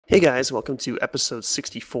Hey guys, welcome to episode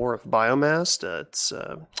 64 of Biomassed.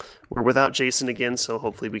 We're without Jason again, so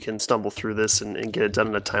hopefully we can stumble through this and get it done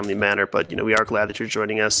in a timely manner. But we are glad that you're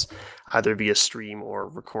joining us, either via stream or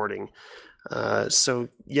recording. We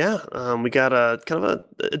got a kind of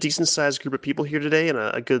a decent sized group of people here today and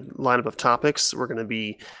a good lineup of topics. We're going to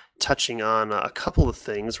be touching on a couple of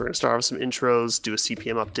things. We're going to start with some intros, do a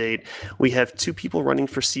CPM update. We have two people running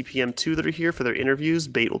for CPM 2 that are here for their interviews.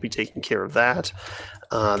 Bait will be taking care of that.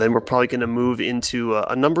 Then we're probably going to move into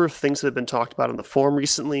a number of things that have been talked about on the forum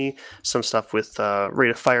recently. Some stuff with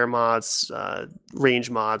rate of fire mods,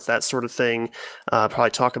 range mods, that sort of thing.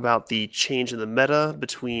 Probably talk about the change in the meta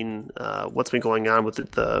between what's been going on with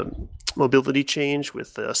the mobility change,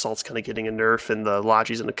 with the assaults kind of getting a nerf and the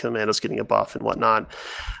logis and the commandos getting a buff and whatnot.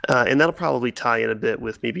 And that'll probably tie in a bit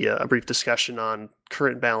with maybe a brief discussion on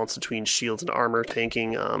current balance between shields and armor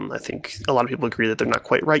tanking. I think a lot of people agree that they're not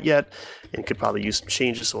quite right yet and could probably use some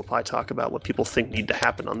changes, so we'll probably talk about what people think need to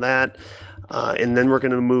happen on that. And then we're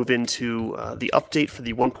going to move into the update for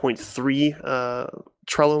the 1.3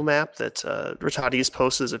 Trello map that Rattati's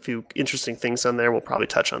posted. A few interesting things on there. We'll probably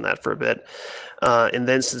touch on that for a bit. And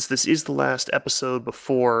then, since this is the last episode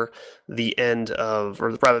before the end of, or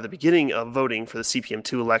rather the beginning of voting for the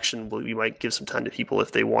CPM2 election, we might give some time to people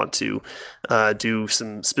if they want to do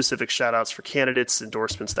some specific shoutouts for candidates,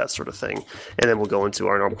 endorsements, that sort of thing. And then we'll go into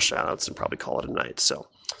our normal shoutouts and probably call it a night. So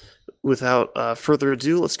without further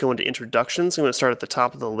ado, let's go into introductions. I'm going to start at the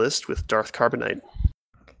top of the list with Darth Carbonite.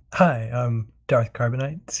 Hi, I'm Darth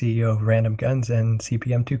Carbonite, CEO of Random Guns and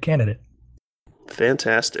CPM2 candidate.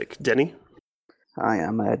 Fantastic. Denny? Hi,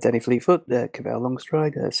 I'm Denny Fleetfoot, Kevall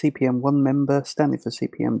Longstride, CPM1 member, standing for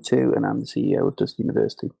CPM2, and I'm the CEO of Dust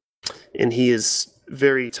University. And he is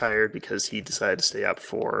very tired because he decided to stay up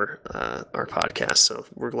for our podcast, so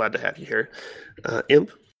we're glad to have you here.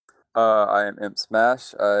 Imp? I am Imp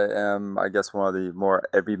Smash. I am, I guess, one of the more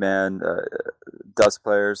everyman Dust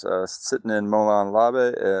players sitting in Molan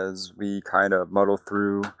Labe as we kind of muddle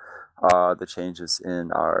through the changes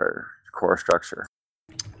in our core structure.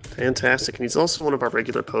 Fantastic. And he's also one of our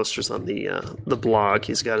regular posters on the blog.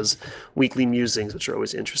 He's got his weekly musings, which are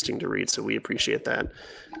always interesting to read, so we appreciate that.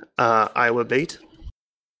 Aiwha Bait?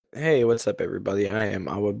 Hey, what's up, everybody? I am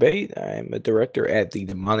Aiwha Bait. I am a director at the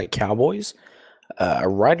Demonic Cowboys, a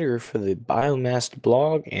writer for the Biomassed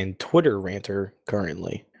blog, and Twitter ranter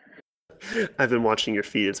currently. I've been watching your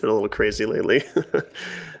feed. It's been a little crazy lately.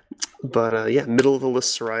 But middle of the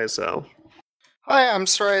list, Zaria Min Deir. Hi, I'm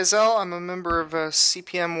Zaria Min Deir. I'm a member of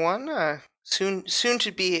CPM1, soon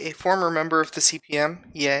to be a former member of the CPM,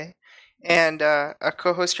 yay, and a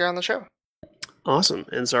co-host here on the show. Awesome.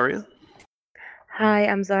 And Zaria? Hi,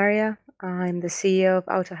 I'm Zaria. I'm the CEO of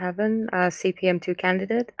Out of Heaven, a CPM2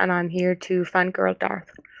 candidate, and I'm here to fangirl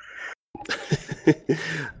Darth.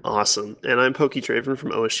 Awesome. And I'm Pokey Draven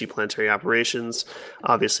from OSG Planetary Operations,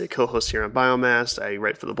 obviously a co-host here on Biomassed. I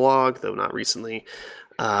write for the blog, though not recently,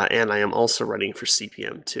 and I am also writing for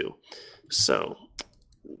CPM2. So,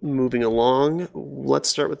 moving along, let's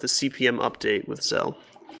start with the CPM update with Zell.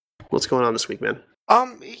 What's going on this week, man?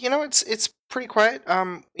 It's pretty quiet.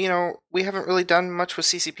 We haven't really done much with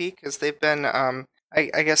CCP because they've been, I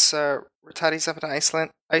guess, Rattati's up in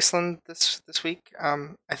Iceland this week.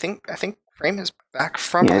 I think Frame is back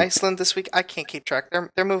from Iceland this week. I can't keep track.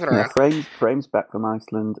 They're moving around. Frame's back from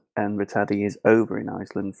Iceland, and Rattati is over in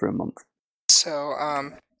Iceland for a month. So,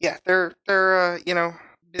 they're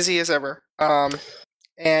busy as ever. So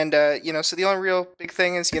the only real big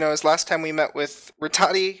thing is, is last time we met with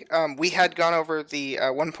Rattati, we had gone over the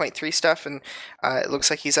 1.3 stuff, and it looks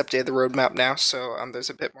like he's updated the roadmap now, so there's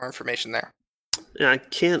a bit more information there. Yeah, I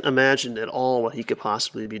can't imagine at all what he could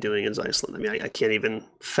possibly be doing in Iceland. I mean, I can't even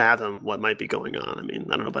fathom what might be going on. I mean,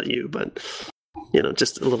 I don't know about you, but,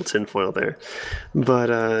 just a little tinfoil there. But,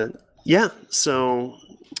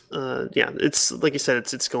 it's like you said,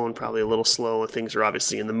 it's going probably a little slow. Things are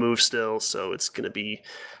obviously in the move still, so it's going to be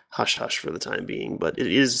hush-hush for the time being. But it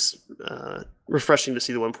is refreshing to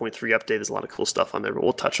see the 1.3 update. There's a lot of cool stuff on there, but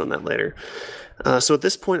we'll touch on that later. So at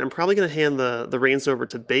this point, I'm probably going to hand the reins over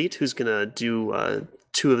to Bait, who's going to do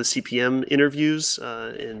two of the CPM interviews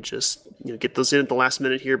and just get those in at the last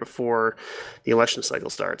minute here before the election cycle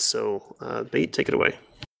starts. So, Bait, take it away.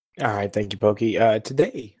 All right, thank you, Pokey.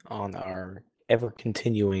 Today on our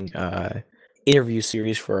ever-continuing interview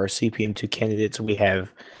series for our CPM2 candidates, we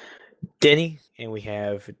have Denny and we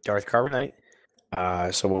have Darth Carbonite.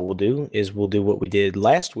 So what we'll do is we'll do what we did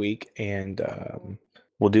last week, and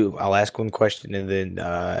I'll ask one question, and then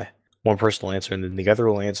one person will answer, and then the other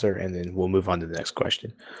will answer, and then we'll move on to the next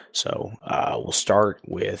question. So we'll start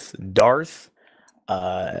with Darth.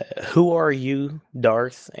 Who are you,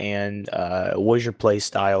 Darth, and what is your play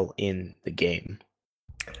style in the game?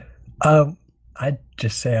 I'd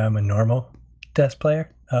just say I'm a normal desk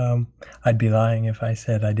player. I'd be lying if I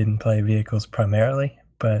said I didn't play vehicles primarily,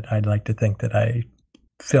 but I'd like to think that I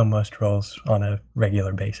fill most roles on a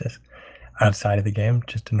regular basis. Outside of the game,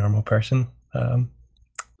 just a normal person.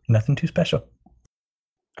 Nothing too special.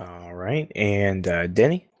 All right, and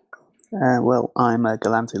Denny? Well, I'm a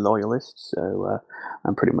Galante loyalist, so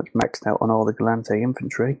I'm pretty much maxed out on all the Galante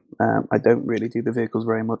infantry. I don't really do the vehicles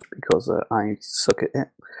very much because I suck at it.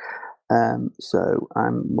 So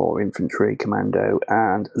I'm more infantry, commando,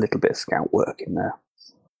 and a little bit of scout work in there.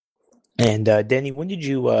 And Denny, when did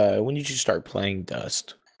you start playing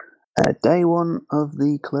Dust? Day one of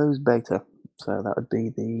the closed beta, so that would be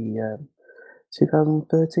the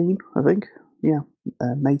 2013, I think. Yeah,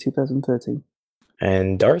 May 2013.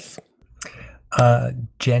 And Darth?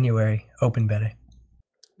 January open beta.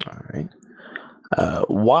 All right.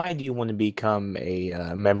 Why do you want to become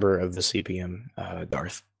a member of the CPM,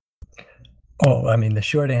 Darth? Oh, I mean, the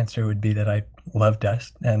short answer would be that I love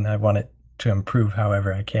Dust and I want it to improve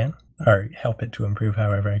however I can, or help it to improve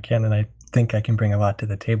however I can. And I think I can bring a lot to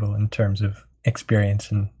the table in terms of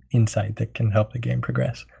experience and insight that can help the game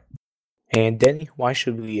progress. And Denny, why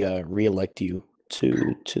should we re-elect you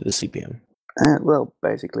to the CPM? Well,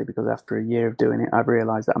 basically because after a year of doing it, I've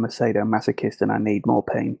realised that I'm a sadomasochist and I need more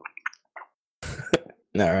pain.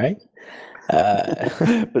 All right.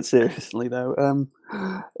 But seriously though,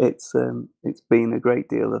 it's been a great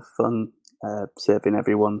deal of fun serving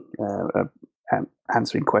everyone,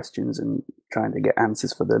 answering questions and trying to get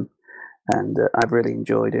answers for them, and I've really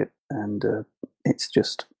enjoyed it. And it's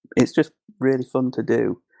just really fun to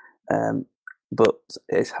do, but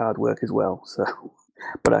it's hard work as well. So,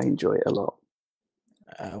 but I enjoy it a lot.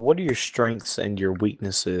 What are your strengths and your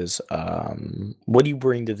weaknesses? What do you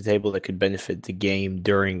bring to the table that could benefit the game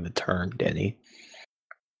during the turn, Denny?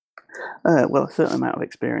 Well, a certain amount of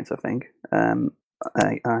experience, I think.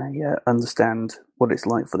 I understand what it's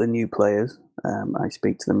like for the new players. I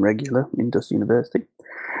speak to them regular in Dust University.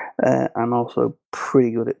 I'm also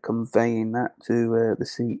pretty good at conveying that to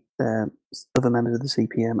other members of the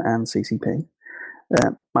CPM and CCP.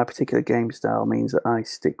 My particular game style means that I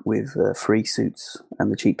stick with free suits and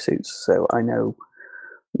the cheap suits, so I know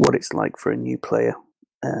what it's like for a new player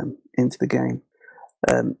into the game.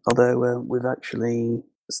 Although we've actually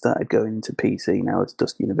started going into PC now at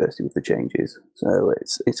Dust University with the changes, so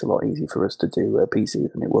it's a lot easier for us to do PC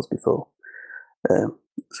than it was before. So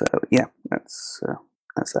yeah, that's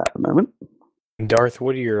that at the moment. Darth,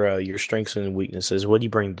 what are your strengths and weaknesses? What do you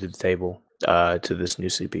bring to the table to this new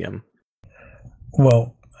CPM?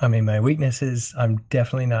 Well, I mean, my weakness is I'm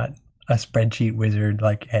definitely not a spreadsheet wizard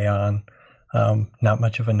like Aeon, not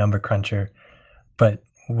much of a number cruncher, but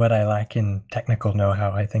what I lack in technical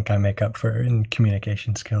know-how, I think I make up for in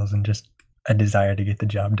communication skills and just a desire to get the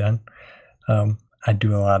job done. I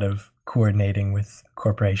do a lot of coordinating with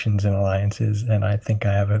corporations and alliances, and I think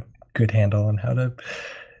I have a good handle on how to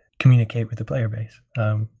communicate with the player base.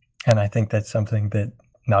 And I think that's something that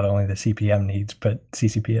not only the CPM needs, but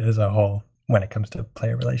CCP as a whole when it comes to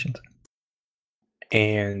player relations.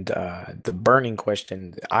 And the burning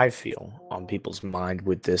question that I feel on people's mind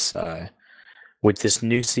with this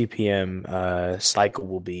new CPM cycle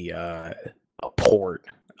will be a port.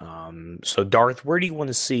 So Darth, where do you want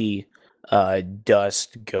to see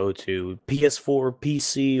Dust go to? PS4,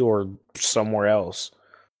 PC, or somewhere else?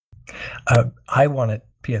 I want it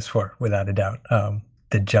PS4 without a doubt.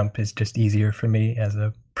 The jump is just easier for me as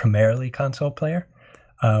a primarily console player.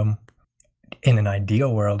 In an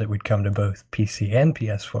ideal world, it would come to both PC and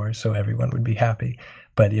PS4, so everyone would be happy.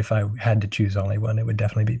 But if I had to choose only one, it would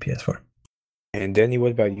definitely be PS4. And Danny,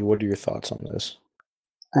 what about you? What are your thoughts on this?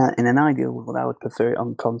 In an ideal world, I would prefer it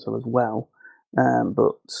on console as well.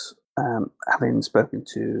 But having spoken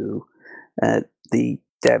to the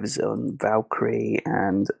devs on Valkyrie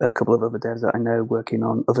and a couple of other devs that I know working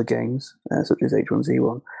on other games, such as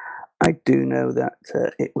H1Z1, I do know that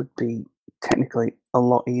it would be technically a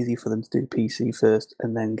lot easier for them to do PC first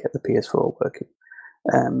and then get the PS4 working.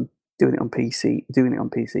 Doing it on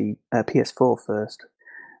PC, PS4 first,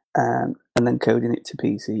 and then coding it to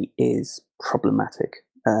PC is problematic.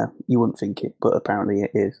 You wouldn't think it, but apparently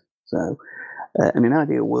it is. So, in an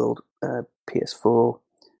ideal world, PS4.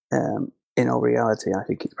 In all reality, I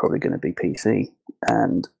think it's probably going to be PC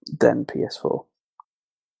and then PS4.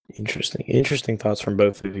 Interesting thoughts from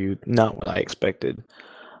both of you. Not what I expected,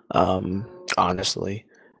 honestly.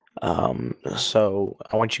 So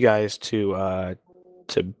I want you guys to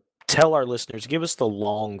tell our listeners, give us the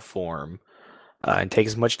long form and take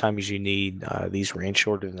as much time as you need. These ran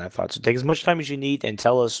shorter than I thought, so take as much time as you need and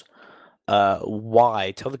tell us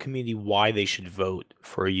why. Tell the community why they should vote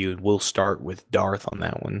for you. We'll start with Darth on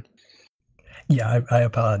that one. Yeah, I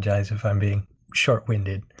apologize if I'm being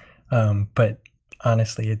short-winded, but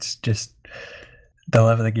honestly, it's just the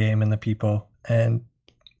love of the game and the people, and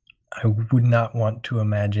I would not want to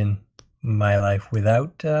imagine my life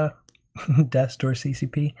without Dust or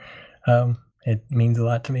CCP. It means a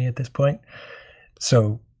lot to me at this point,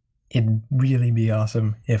 so it'd really be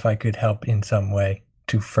awesome if I could help in some way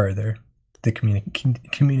to further the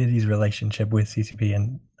community's relationship with CCP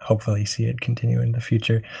and hopefully see it continue in the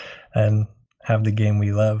future and have the game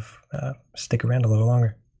we love stick around a little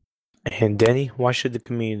longer. And Denny, why should the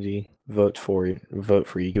community vote for you?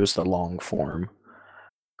 Give us the long form.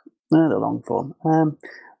 The long form.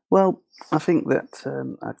 Well, I think that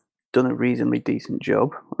I've done a reasonably decent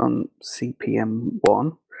job on CPM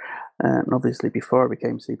 1. And obviously, before I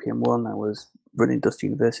became CPM 1, I was running Dust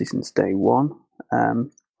University since day one.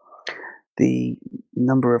 The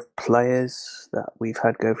number of players that we've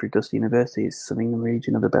had go through Dust University is something in the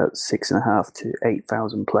region of about 6,500 to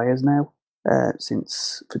 8,000 players now,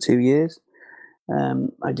 for 2 years.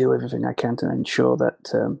 I do everything I can to ensure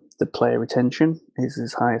that the player retention is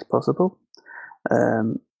as high as possible.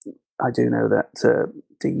 I do know that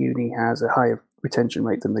the uni has a higher retention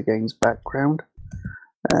rate than the game's background.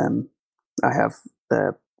 I have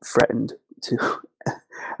threatened to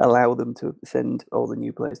allow them to send all the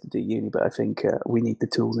new players to do uni, but I think we need the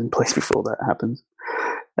tools in place before that happens.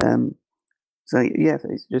 So yeah,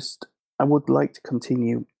 it's just I would like to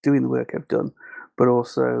continue doing the work I've done, but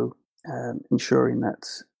also ensuring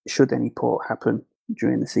that should any port happen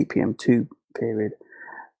during the CPM2 period,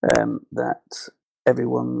 that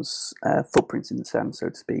everyone's footprints in the sand, so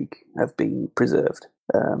to speak, have been preserved.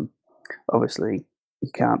 Obviously,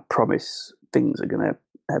 you can't promise things are going to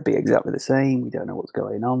be exactly the same. We don't know what's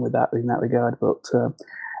going on with that in that regard, but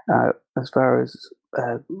as far as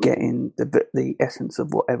getting the essence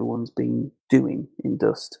of what everyone's been doing in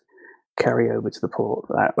Dust carry over to the port,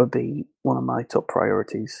 that would be one of my top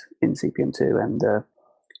priorities in CPM2, and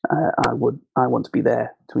I want to be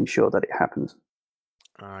there to ensure that it happens.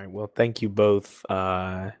 All right. Well, thank you both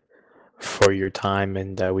for your time,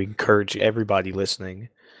 and we encourage everybody listening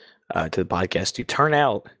to the podcast to turn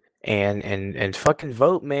out and fucking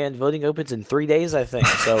vote, man. Voting opens in 3 days, I think.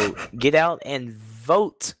 So get out and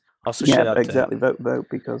vote. Also, shout out exactly. Vote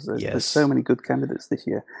because there's so many good candidates this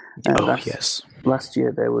year. Last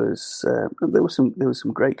year there was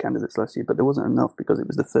some great candidates last year, but there wasn't enough because it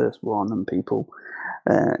was the first one, and people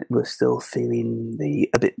were still feeling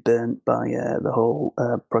a bit burnt by the whole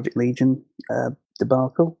Project Legion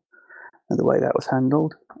debacle and the way that was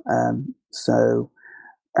handled.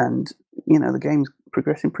 The game's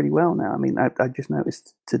progressing pretty well now. I mean, I just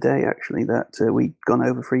noticed today actually that we'd gone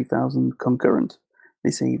over 3,000 concurrent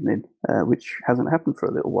this evening, which hasn't happened for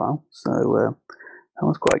a little while. So that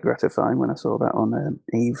was quite gratifying when I saw that on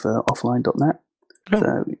EVE-offline.net.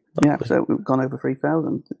 So we've gone over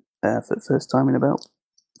 3,000 for the first time in about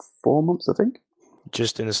 4 months, I think.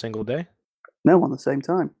 Just in a single day? No, on the same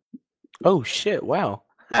time. Oh shit! Wow,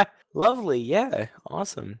 lovely. Yeah,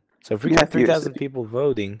 awesome. So if we got 3,000 people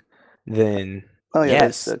voting, then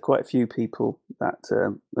there's quite a few people that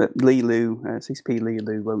CCP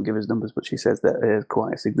Lilu won't give us numbers, but she says that there's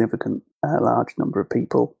quite a significant, large number of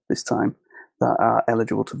people this time that are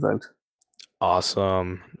eligible to vote.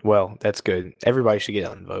 Awesome. Well, that's good. Everybody should get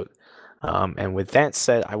out and vote. And with that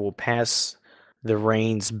said, I will pass the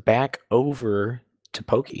reins back over to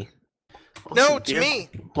Pokey. No, to me.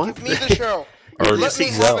 What? Give me the show. Or let me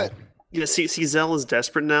have it. Yeah, see, Zell is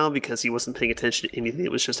desperate now because he wasn't paying attention to anything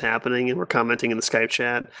that was just happening, and we're commenting in the Skype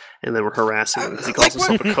chat, and then we're harassing him because he calls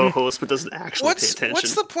himself a co-host but doesn't actually pay attention.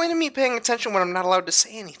 What's the point of me paying attention when I'm not allowed to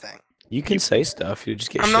say anything? You can say stuff. You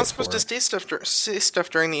just get. I'm not supposed to say stuff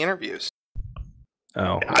during the interviews.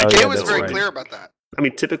 Oh, Jay was very clear about that. I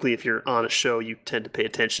mean, typically, if you're on a show, you tend to pay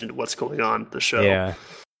attention to what's going on at the show. Yeah.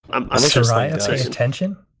 I'm Zaria pay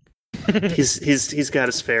attention. He's got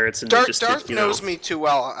his ferrets, and Darth knows me too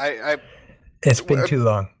well. It's been too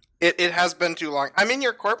long. It has been too long. I'm in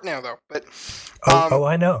your corp now, though. But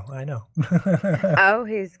I know. Oh,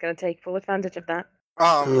 he's gonna take full advantage of that.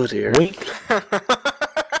 Oh dear.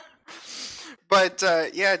 But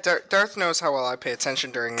Darth knows how well I pay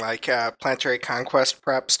attention during planetary conquest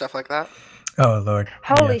prep stuff like that. Oh Lord!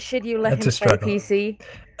 Holy shit! You let him play PC?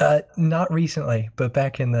 Not recently, but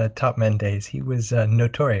back in the top men days, he was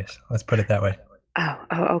notorious. Let's put it that way. Oh,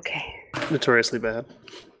 okay. Notoriously bad.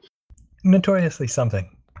 Notoriously something.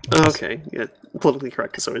 Okay, yeah. Politically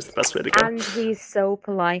correct is always the best way to go. And he's so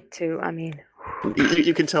polite too. I mean,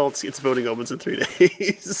 You can tell it's voting opens in 3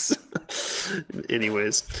 days.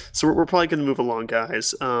 Anyways, so we're probably going to move along,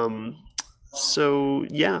 guys. So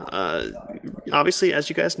yeah, obviously, as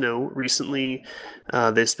you guys know, recently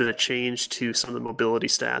there's been a change to some of the mobility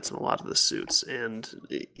stats in a lot of the suits, and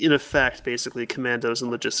in effect, basically, commandos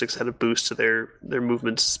and logistics had a boost to their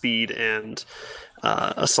movement speed, and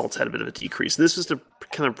assaults had a bit of a decrease. And this was to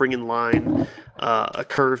kind of bring in line a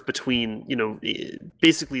curve between,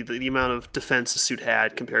 basically the amount of defense a suit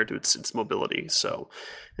had compared to its mobility. So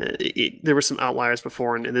there were some outliers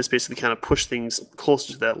before, and this basically kind of pushed things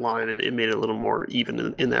closer to that line, and it made it a little more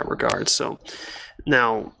even in that regard. So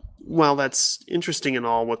now, while that's interesting and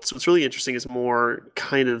all, what's really interesting is more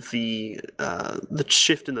kind of the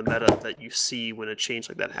shift in the meta that you see when a change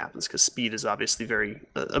like that happens, because speed is obviously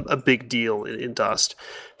a big deal in Dust,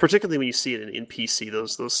 particularly when you see it in PC.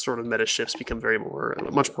 Those sort of meta shifts become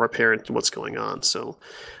much more apparent in what's going on. So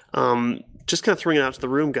just kind of throwing it out to the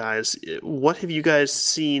room, guys, what have you guys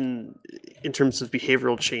seen in terms of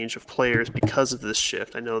behavioral change of players because of this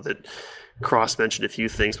shift? I know that Cross mentioned a few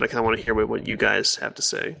things, but I kind of want to hear what you guys have to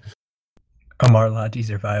say. Amar Logis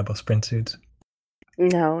are viable sprint suits.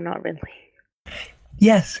 No, not really.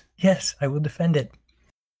 Yes, I will defend it.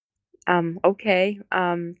 Okay.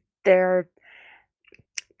 They're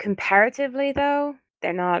comparatively, though,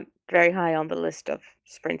 they're not very high on the list of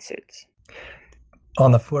sprint suits.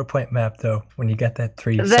 On the 4-point map, though, when you get that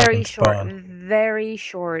 3 very second short, spawn. very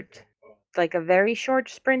short, like a very short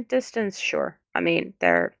sprint distance. Sure, I mean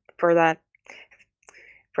they're for that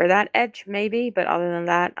edge maybe, but other than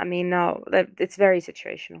that, I mean no, it's very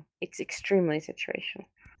situational. It's extremely situational.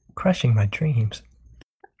 Crushing my dreams.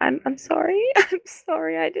 I'm sorry. I'm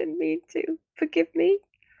sorry. I didn't mean to. Forgive me.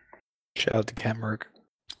 Shout out to Cat Merc.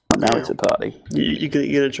 Now it's a party. You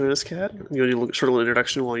gonna join us, Cat? You want to do a short little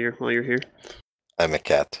introduction while you're here? I'm a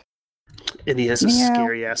cat. And he has a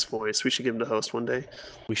scary ass voice. We should give him to host one day.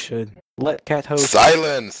 We should let Cat host.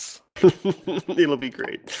 Silence. It'll be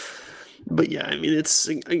great. But yeah, I mean, it's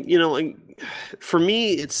for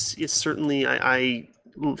me, it's certainly I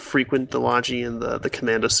frequent the Logi and the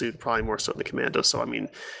commando suit, probably more so the commando. So I mean,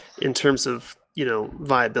 in terms of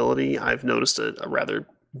viability, I've noticed a rather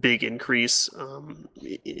big increase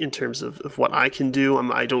in terms of what I can do.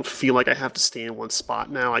 I don't feel like I have to stay in one spot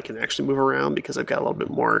now. I can actually move around because I've got a little bit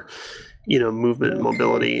more movement and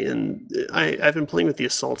mobility, and I've been playing with the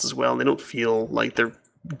assaults as well, and they don't feel like they're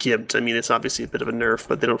gimped. I mean, it's obviously a bit of a nerf,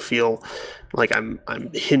 but they don't feel like I'm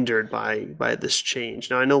hindered by this change.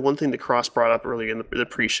 Now, I know one thing that Cross brought up earlier in the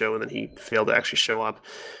pre-show, and then he failed to actually show up.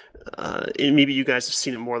 And maybe you guys have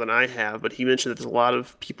seen it more than I have, but he mentioned that there's a lot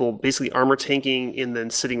of people basically armor tanking and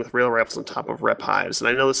then sitting with rail rifles on top of rep hives. And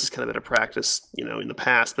I know this has kind of been a practice, in the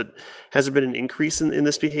past, but has there been an increase in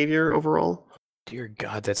this behavior overall? Dear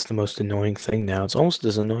God, that's the most annoying thing now. It's almost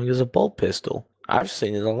as annoying as a bolt pistol. I've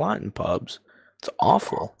seen it a lot in pubs. It's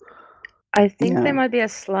awful. I think there might be a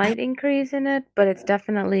slight increase in it, but that's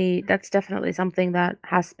definitely something that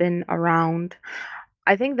has been around.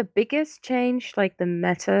 I think the biggest change, like the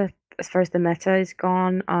meta, as far as the meta is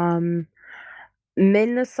gone,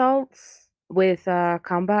 min assaults with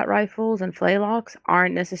combat rifles and flaylocks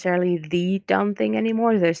aren't necessarily the dumb thing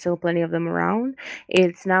anymore. There's still plenty of them around.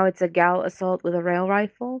 It's a gal assault with a rail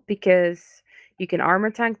rifle, because you can armor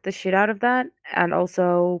tank the shit out of that, and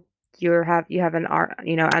also you have an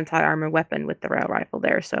anti-armor weapon with the rail rifle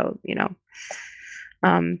there. So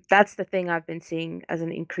that's the thing I've been seeing as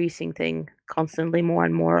an increasing thing constantly, more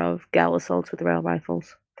and more of gal assaults with rail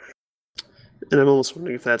rifles. And I'm almost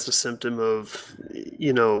wondering if that's a symptom of,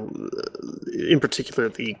 in particular,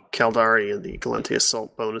 the Caldari and the Galente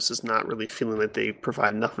assault bonuses not really feeling like they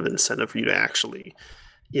provide enough of an incentive for you to actually,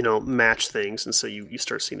 match things. And so you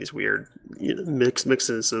start seeing these weird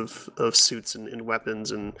mixes of suits and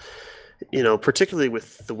weapons. And, particularly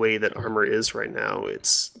with the way that armor is right now,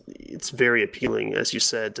 it's very appealing, as you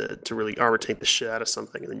said, to really armor tank the shit out of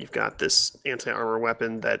something. And then you've got this anti-armor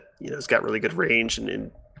weapon that, has got really good range,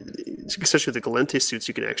 and especially with the Galente suits,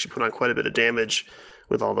 you can actually put on quite a bit of damage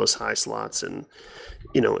with all those high slots and,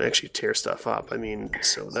 actually tear stuff up. I mean,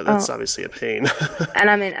 so that's obviously a pain. And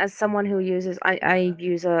I mean, as someone who uses, I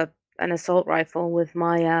use an assault rifle with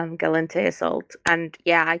my Galente assault, and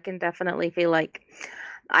yeah, I can definitely feel like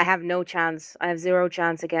I have no chance. I have zero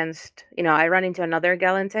chance against, I run into another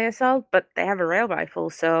Galente assault, but they have a rail rifle,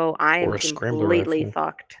 so I am completely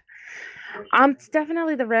fucked. It's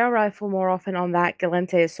definitely the rail rifle more often on that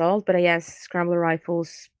Galente assault, but yes, scrambler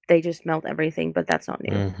rifles, they just melt everything, but that's not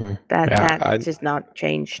new. Mm-hmm. That's just not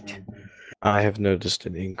changed. I have noticed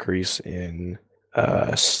an increase in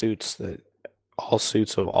suits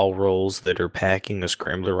of all roles that are packing a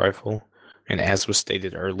scrambler rifle. And as was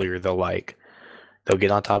stated earlier, they'll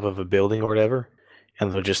get on top of a building or whatever,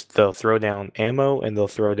 and they'll throw down ammo and they'll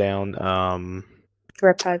throw down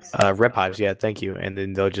Rep pipes. rep hives. Yeah, thank you. And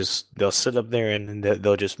then they'll sit up there and then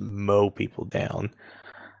they'll just mow people down.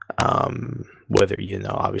 Whether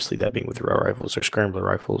obviously that being with rail rifles or scrambler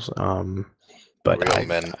rifles. But Real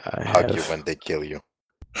men hug you when they kill you.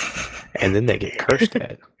 And then they get cursed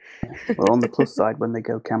at. Well, on the plus side, when they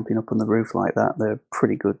go camping up on the roof like that, they're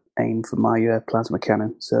pretty good aim for my plasma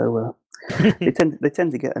cannon. So they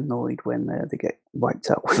tend to get annoyed when they get wiped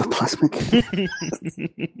out with a plasma cannon.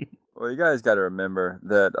 Well, you guys got to remember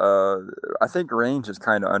that I think range is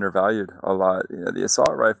kind of undervalued a lot. The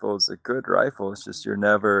assault rifle is a good rifle. It's just you're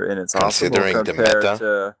never in its arsenal Considering the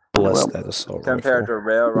meta. compared to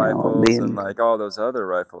rail rifles and like all those other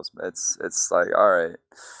rifles. It's like, all right.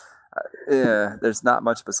 Yeah, there's not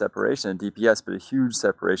much of a separation in DPS, but a huge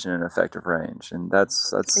separation in effective range, and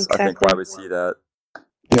that's Exactly. I think why we see that.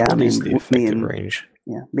 Yeah, What is the effective range?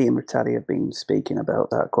 Yeah, me and Rattati have been speaking about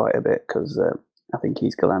that quite a bit because I think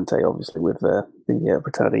he's Galante, obviously, with the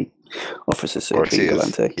Rattati officer Of course, being he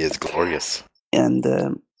Galante. is glorious. And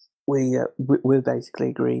we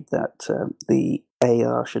basically agreed that the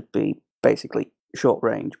AR should be basically short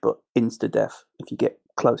range, but insta-death if you get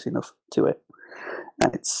close enough to it.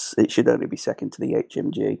 And it should only be second to the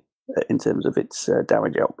HMG in terms of its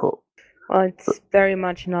damage output. Well, it's very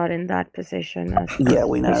much not in that position. Yeah,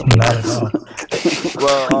 we know. It's not at all.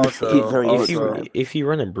 Well, also, If you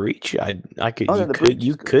run a breach,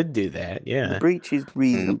 you could do that. Yeah, The breach is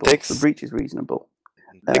reasonable. takes- The breach is reasonable.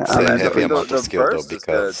 Takes I a mean, heavy the amount burst of skill though, is good.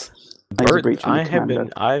 because Breach and Commander.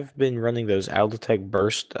 I've been running those Aldotech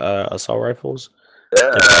burst assault rifles.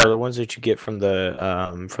 yeah, Are the ones that you get from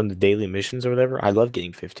the daily missions or whatever. I love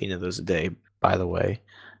getting 15 of those a day, by the way.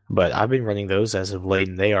 But I've been running those as of late,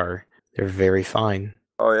 and they're very fine.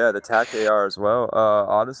 oh yeah, the TAC AR as well.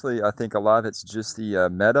 Honestly, I think a lot of it's just the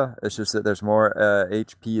meta. It's just that there's more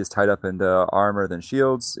HP is tied up into armor than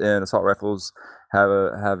shields, and assault rifles have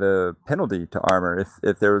a penalty to armor.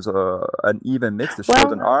 If there was an even mix of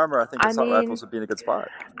shield and armor, I think assault rifles would be in a good spot.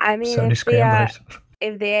 I mean, So do scramblers.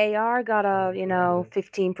 if the AR got a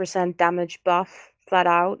 15% damage buff flat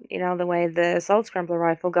out, the way the assault scrambler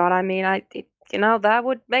rifle got, I mean, that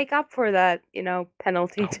would make up for that,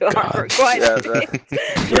 penalty to armor quite a bit.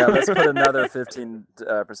 Yeah, let's put another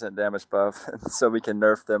 15% damage buff so we can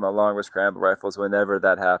nerf them along with scramble rifles whenever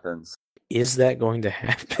that happens. Is that going to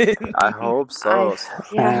happen? I hope so.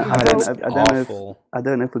 I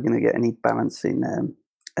don't know if we're going to get any balancing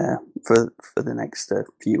for the next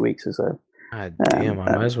few weeks or so. God damn,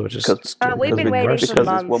 I might as well just. We've been waiting for because it's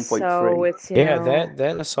months, 1.3. so it's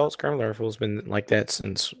that assault scrambler rifle has been like that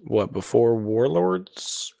since what, before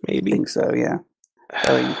Warlords, I maybe. think so. Yeah.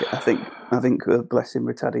 I think bless him,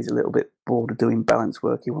 Rattati's a little bit bored of doing balance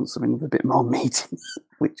work. He wants something with a bit more meat,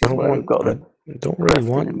 which is why we've got the. Don't really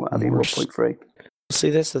want I think more. 1.3. See,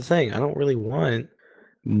 that's the thing. I don't really want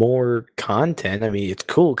more content. I mean, it's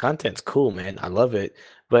cool. Content's cool, man. I love it.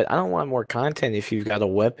 But I don't want more content if you've got a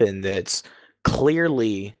weapon that's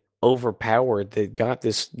clearly overpowered, that got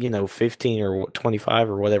this, 15 or 25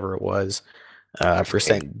 or whatever it was,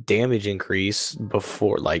 percent damage increase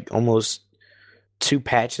before, like, almost 2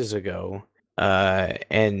 patches ago.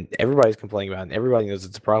 And everybody's complaining about it. And everybody knows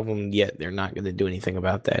it's a problem, yet they're not going to do anything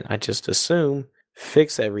about that. I just assume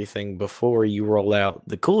fix everything before you roll out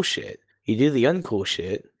the cool shit. You do the uncool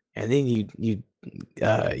shit, and then you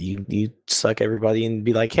suck everybody and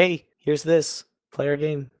be like, hey, here's this. Play our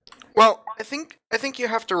game. Well, I think you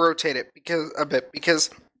have to rotate it because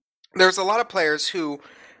there's a lot of players who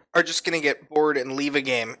are just going to get bored and leave a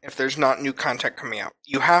game if there's not new content coming out.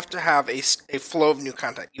 You have to have a flow of new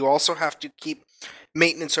content. You also have to keep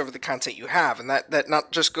maintenance over the content you have, and that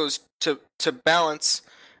not just goes to balance,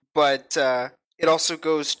 but it also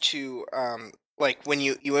goes to like when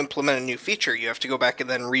you implement a new feature, you have to go back and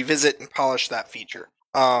then revisit and polish that feature.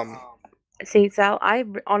 See, Sal, I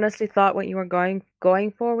honestly thought what you were going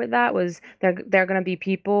for with that was there are going to be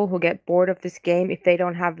people who get bored of this game if they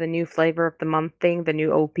don't have the new flavor of the month thing, the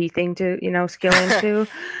new OP thing to skill into.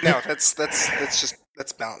 No, that's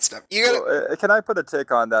balanced up. Can I put a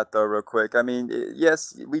tick on that though, real quick? I mean,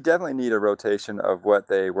 yes, we definitely need a rotation of what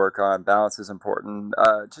they work on. Balance is important.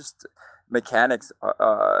 Just mechanics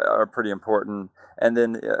are pretty important, and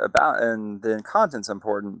then content's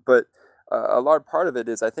important, but. A large part of it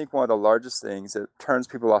is, I think, one of the largest things that turns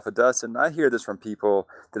people off of Dust, and I hear this from people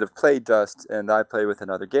that have played Dust and I play with in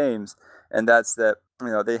other games, and that's that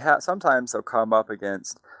sometimes they'll come up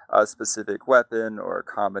against a specific weapon or a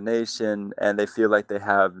combination, and they feel like they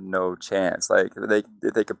have no chance. Like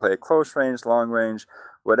they could play a close range, long range,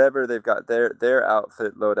 whatever they've got, their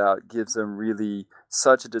outfit loadout gives them really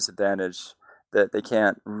such a disadvantage that they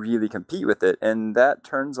can't really compete with it, and that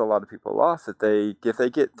turns a lot of people off. If they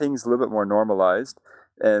get things a little bit more normalized,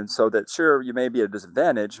 and so that sure you may be at a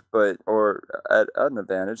disadvantage, or at an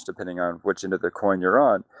advantage depending on which end of the coin you're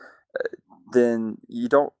on, then you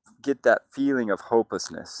don't get that feeling of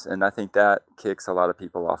hopelessness, and I think that kicks a lot of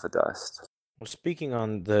people off of dust. Well, speaking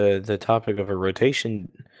on the topic of a rotation,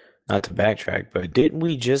 not to backtrack, but didn't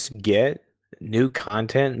we just get new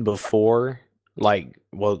content before? Didn't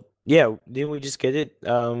we just get it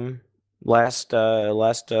last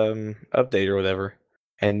update or whatever?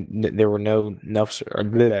 And there were no nuffs or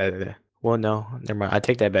blah, blah, blah. Well, no, never mind. I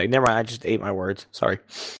take that back. Never mind. I just ate my words. Sorry.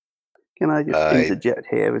 Can I just interject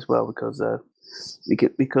here as well, because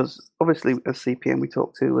obviously as CPM we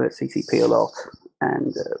talk to CCP a lot,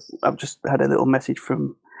 and I've just had a little message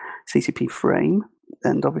from CCP Frame,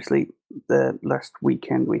 and obviously the last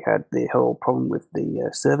weekend we had the whole problem with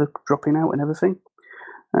the server dropping out and everything.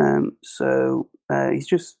 So he's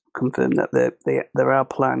just confirmed that there are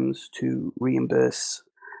plans to reimburse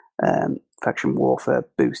faction warfare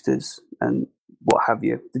boosters and what have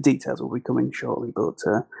you. The details will be coming shortly, but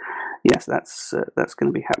yes, that's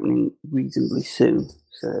going to be happening reasonably soon.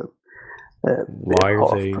 So why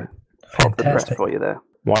are they hot the press for you there?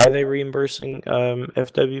 Why are they reimbursing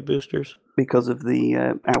FW boosters? Because of the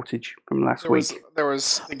outage from last week.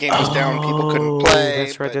 The game was down, people couldn't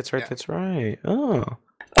play. That's right. Oh.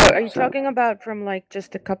 Are you talking about from like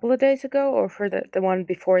just a couple of days ago, or for the one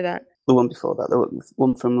before that? The one before that, the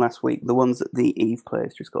one from last week, the ones that the Eve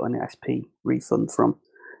players just got an SP refund from.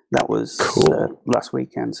 That was cool. Last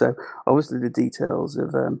weekend. So obviously the details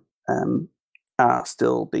of are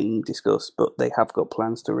still being discussed, but they have got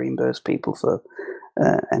plans to reimburse people for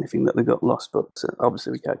anything that they got lost. But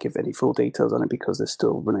obviously we can't give any full details on it because they're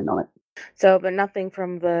still running on it. So, but nothing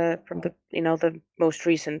from the the most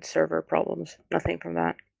recent server problems. Nothing from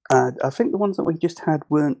that. I think the ones that we just had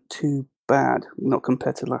weren't too bad, not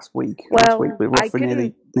compared to last week. Well, last week we were off for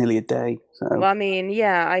nearly a day. So. Well, I mean,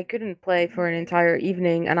 yeah, I couldn't play for an entire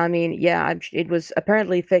evening, and I mean, yeah, it was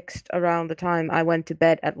apparently fixed around the time I went to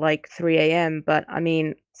bed at like 3 a.m. But I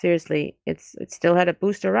mean, seriously, it still had a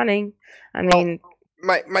booster running. I mean,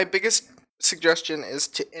 my biggest suggestion is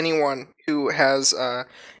to anyone who has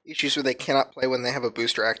issues where they cannot play when they have a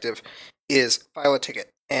booster active, is file a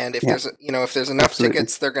ticket. And if there's enough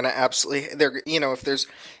tickets, they're gonna if there's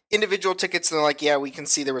individual tickets, they're like, yeah, we can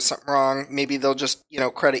see there was something wrong. Maybe they'll just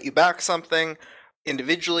credit you back something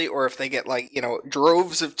individually, or if they get like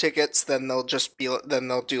droves of tickets, then they'll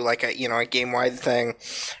do like a game wide thing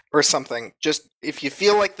or something. Just if you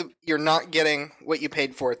feel like you're not getting what you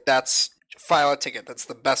paid for, that's file a ticket. That's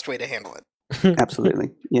the best way to handle it.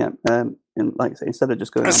 Absolutely, yeah. And like I say, instead of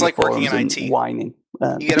just going, it's like working in IT, whining.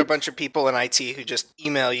 You get a bunch of people in IT who just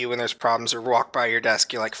email you when there's problems or walk by your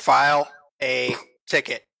desk. You're like, file a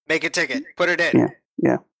ticket, make a ticket, put it in.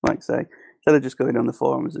 Yeah. Like I say, instead of just going on the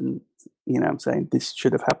forums and saying this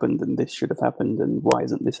should have happened and this should have happened and why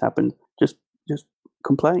isn't this happened? Just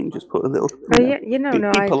complain. Just put a little.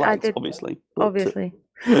 I polite, did obviously. Obviously.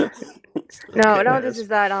 No, this is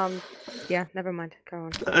that. Yeah, never mind. Go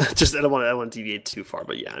on. I don't want to deviate too far,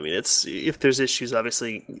 but yeah, I mean, it's if there's issues,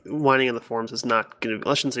 obviously, whining on the forums is not going to.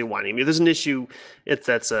 I shouldn't say whining. I mean, if there's an issue, it's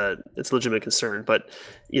a legitimate concern. But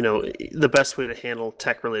the best way to handle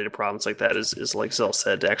tech-related problems like that is like Zell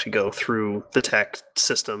said, to actually go through the tech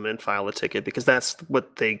system and file a ticket, because that's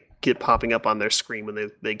what they get popping up on their screen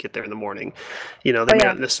when they get there in the morning. They may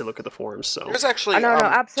not necessarily look at the forums. So there's actually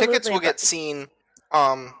absolutely. Tickets will get seen.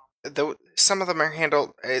 Some of them are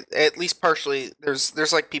handled at least partially.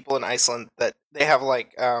 There's like people in Iceland that they have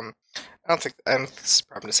like I don't think this is a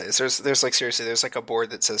problem to say this. There's like seriously there's like a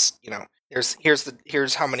board that says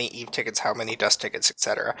here's how many Eve tickets, how many dust tickets,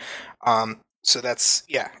 etc. So that's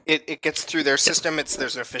it gets through their system.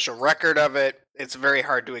 There's an official record of it. It's very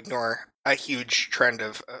hard to ignore a huge trend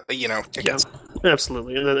of tickets. Yeah,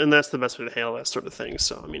 absolutely, and that's the best way to handle that sort of thing.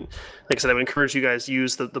 So I mean, like I said, I would encourage you guys to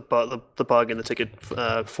use the bug in the ticket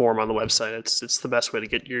form on the website. It's the best way to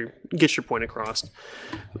get your point across.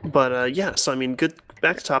 But so I mean, good.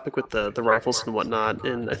 Back to topic with the rifles and whatnot,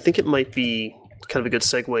 and I think it might be kind of a good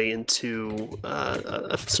segue into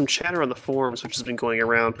some chatter on the forums, which has been going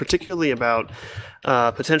around, particularly about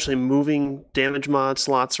potentially moving damage mod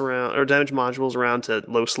slots around, or damage modules around to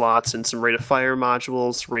low slots, and some rate of fire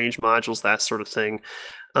modules, range modules, that sort of thing.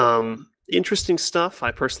 interesting stuff.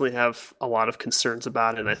 I personally have a lot of concerns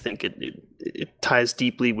about it, and I think it ties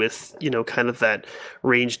deeply with, kind of that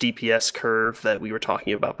range DPS curve that we were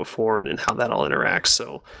talking about before and how that all interacts.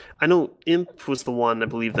 So I know Imp was the one, I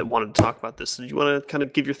believe, that wanted to talk about this. So do you want to kind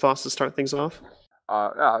of give your thoughts to start things off?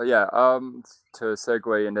 To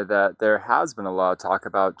segue into that, there has been a lot of talk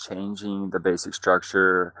about changing the basic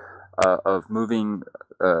structure of moving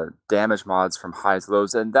damage mods from highs to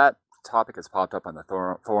lows, and that topic has popped up on the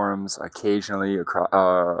forums occasionally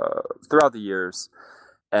throughout the years.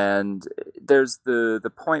 And there's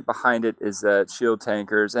the point behind it is that shield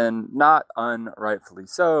tankers, and not unrightfully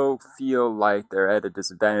so, feel like they're at a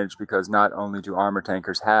disadvantage because not only do armor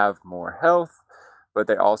tankers have more health, but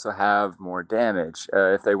they also have more damage.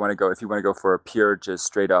 If you want to go for a pure, just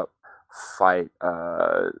straight up fight,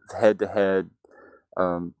 head to head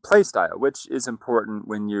play style, which is important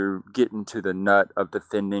when you're getting to the nut of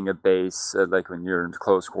defending a base, like when you're in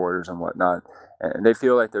close quarters and whatnot. And they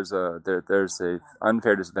feel like there's a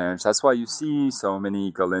unfair disadvantage. That's why you see so many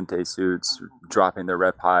Galente suits dropping their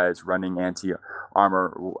rep highs, running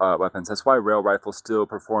anti-armor weapons. That's why rail rifles still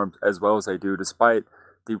perform as well as they do, despite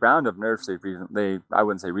the round of nerfs I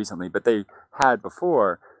wouldn't say recently, but they had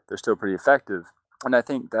before. They're still pretty effective. And I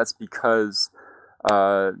think that's because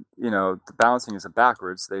the balancing is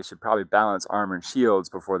backwards. They should probably balance armor and shields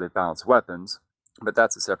before they balance weapons, but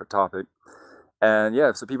that's a separate topic. And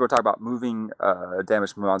so people are talking about moving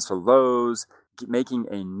damage mods to lows, making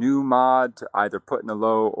a new mod to either put in a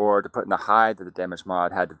low or to put in a high that the damage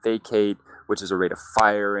mod had to vacate, which is a rate of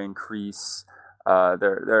fire increase.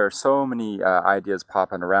 There are so many ideas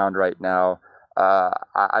popping around right now.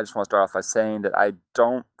 I just want to start off by saying that I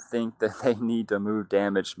don't think that they need to move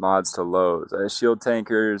damage mods to lows. Shield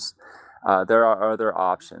tankers, there are other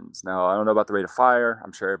options. Now, I don't know about the rate of fire.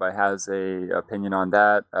 I'm sure everybody has a opinion on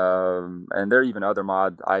that. And there are even other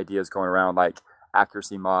mod ideas going around, like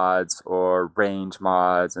accuracy mods or range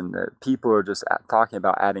mods. And people are just talking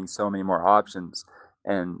about adding so many more options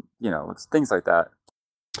and, things like that.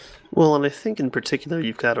 Well, and I think in particular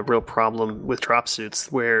you've got a real problem with drop suits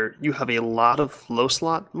where you have a lot of low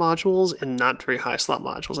slot modules and not very high slot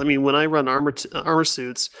modules. I mean, when I run armor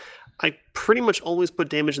suits, I pretty much always put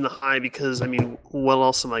damage in the high because, what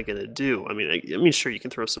else am I going to do? I mean, sure, you can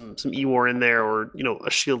throw some E-War in there or, a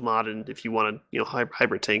shield mod and if you want to,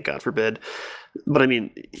 hybrid tank, God forbid. But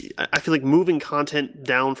I feel like moving content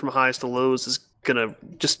down from highs to lows is gonna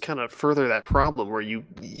just kind of further that problem where you're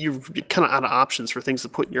kind of out of options for things to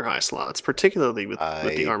put in your high slots, particularly with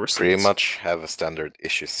the armor suits. I pretty much have a standard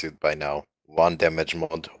issue suit by now. One damage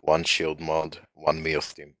mod, one shield mod, one meal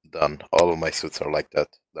steam. Done. All of my suits are like that.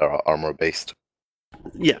 They're armor based.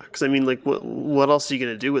 Yeah, because what else are you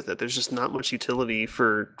going to do with it? There's just not much utility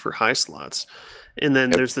for high slots. And then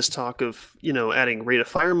there's this talk of, adding rate of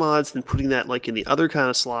fire mods and putting that like in the other kind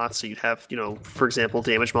of slots. So you'd have, for example,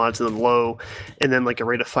 damage mods in the low and then like a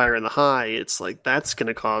rate of fire in the high. It's like that's going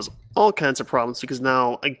to cause all kinds of problems because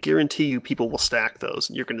now I guarantee you people will stack those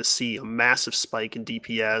and you're going to see a massive spike in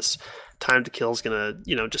DPS. Time to kill is going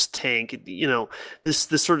to, just tank. This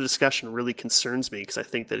sort of discussion really concerns me because I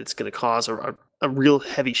think that it's going to cause a real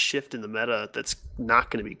heavy shift in the meta that's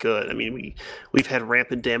not going to be good. I mean, we've had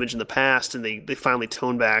rampant damage in the past, and they finally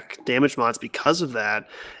toned back damage mods because of that,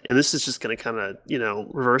 and this is just going to kind of,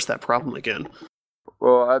 reverse that problem again.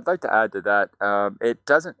 Well, I'd like to add to that. It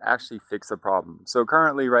doesn't actually fix the problem. So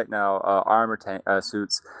currently, right now, armor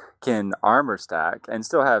suits can armor stack and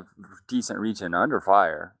still have decent regen under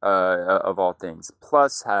fire, of all things,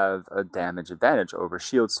 plus have a damage advantage over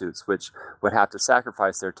shield suits, which would have to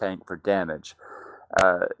sacrifice their tank for damage.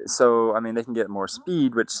 They can get more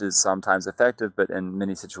speed, which is sometimes effective, but in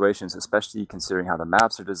many situations, especially considering how the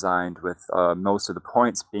maps are designed with most of the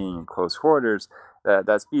points being in close quarters,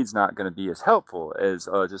 that speed's not going to be as helpful as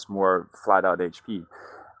just more flat-out HP.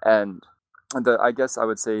 And I guess I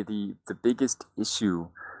would say the biggest issue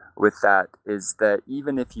with that is that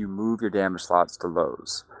even if you move your damage slots to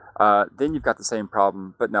lows, then you've got the same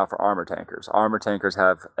problem, but now for armor tankers. Armor tankers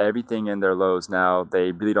have everything in their lows now.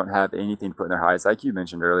 They really don't have anything to put in their highs, like you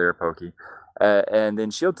mentioned earlier, Pokey. And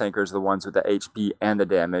then shield tankers are the ones with the HP and the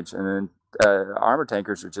damage, and then armor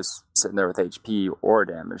tankers are just sitting there with HP or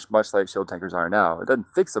damage, much like shield tankers are now. It doesn't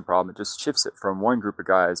fix the problem, it just shifts it from one group of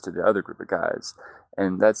guys to the other group of guys.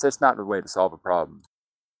 And that's not the way to solve a problem.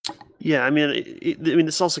 Yeah,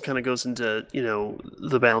 this also kind of goes into,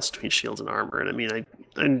 the balance between shields and armor. And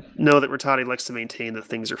I know that Rattati likes to maintain that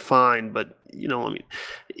things are fine, but,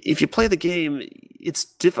 if you play the game, it's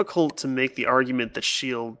difficult to make the argument that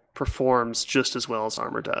shield performs just as well as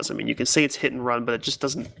armor does. You can say it's hit and run, but it just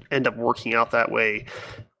doesn't end up working out that way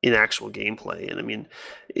in actual gameplay. And I mean,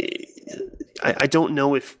 I don't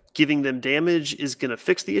know if giving them damage is going to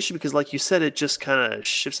fix the issue, because like you said, it just kind of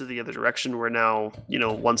shifts it the other direction, where now,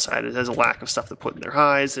 one side has a lack of stuff to put in their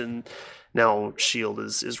highs, and now shield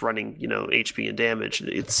is running, HP and damage.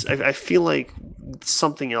 I feel like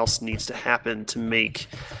something else needs to happen to make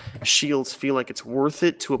shields feel like it's worth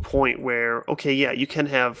it, to a point where, okay, yeah, you can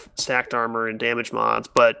have stacked armor and damage mods,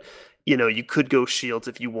 but you could go shields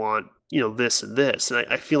if you want, this and this. And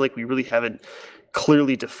I feel like we really haven't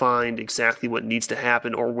clearly defined exactly what needs to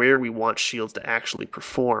happen, or where we want shields to actually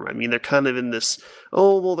perform. I mean, they're kind of in this,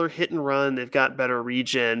 they're hit and run, they've got better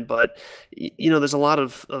regen, but there's a lot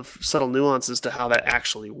of subtle nuances to how that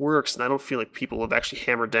actually works, and I don't feel like people have actually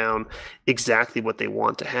hammered down exactly what they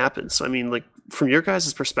want to happen. So I mean, like, from your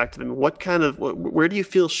guys' perspective, I mean, where do you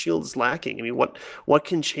feel shield is lacking? I mean, what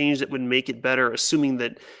can change that would make it better, assuming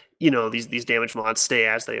that these damage mods stay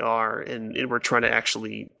as they are, and we're trying to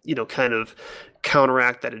actually, kind of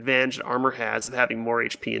counteract that advantage that armor has of having more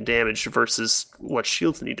HP and damage versus what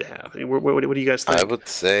shields need to have. I mean, what do you guys think? I would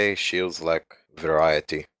say shields lack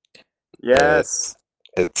variety. Yes.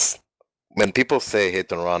 It's when people say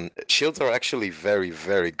hit and run, shields are actually very,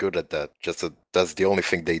 very good at that. Just that's the only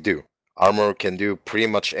thing they do. Armor can do pretty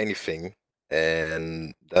much anything,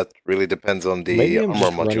 and that really depends on the Maybe I'm armor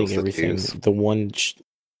just modules running that you everything. use. The one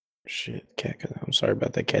shit, Cat. I'm sorry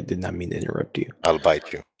about that, Cat. Did not mean to interrupt you. I'll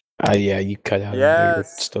bite you. Yeah, you cut out. You're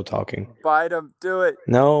Yes. still talking. Bite him. Do it.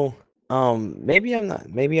 No. Maybe I'm not.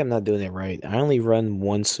 Maybe I'm not doing it right. I only run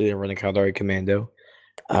one suit. I run a Caldari Commando.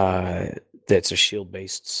 That's a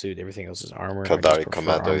shield-based suit. Everything else is armor. I just Caldari prefer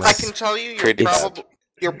Commando armor. I can tell you, Pretty bad.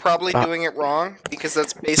 you're probably doing it wrong, because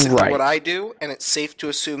that's basically Right. what I do, and it's safe to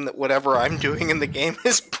assume that whatever I'm doing in the game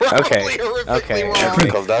is probably Okay, horrifically wrong.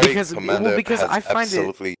 Caldari Because- Commando well, because has I find it-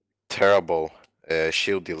 absolutely terrible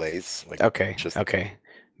shield delays. Like, Okay. just- Okay.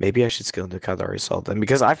 Maybe I should skill into Caldari Assault then,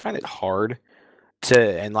 because I find it hard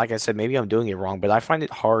to, and like I said, maybe I'm doing it wrong, but I find it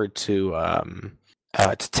hard to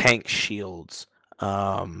tank shields.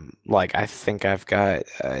 Like, I think I've got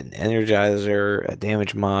an Energizer, a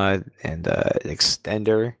damage mod, and an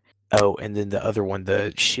extender. Oh, and then the other one,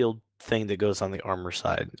 the shield thing that goes on the armor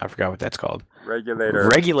side. I forgot what that's called. Regulator.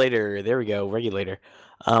 Regulator. There we go. Regulator.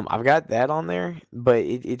 I've got that on there, but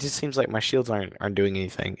it just seems like my shields aren't doing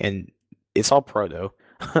anything, and it's all pro though.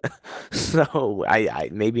 So I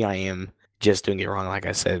maybe I am just doing it wrong, like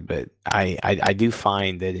I said, but I do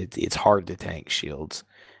find that it's hard to tank shields,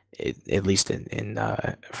 at least in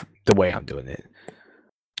the way I'm doing it.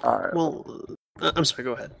 All right. Well, I'm sorry,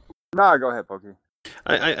 go ahead. No, go ahead, Pokey.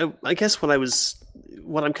 I guess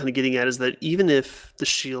what I'm kind of getting at is that even if the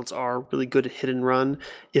shields are really good at hit and run,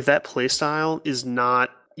 if that playstyle is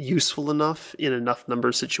not useful enough in enough number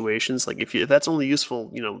of situations, like if that's only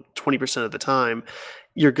useful 20% of the time,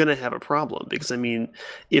 you're going to have a problem. Because I mean,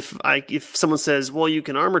 if someone says, well, you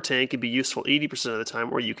can armor tank and be useful 80% of the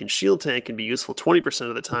time, or you can shield tank and be useful 20%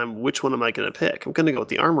 of the time, which one am I going to pick? I'm going to go with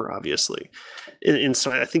the armor, obviously. And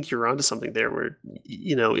so I think you're onto something there, where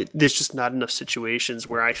there's just not enough situations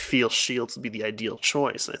where I feel shields would be the ideal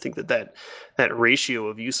choice. And I think that ratio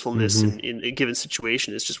of usefulness in a given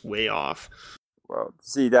situation is just way off. Well,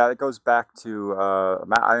 see, that goes back to,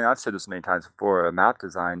 I've said this many times before, map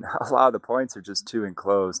design. A lot of the points are just too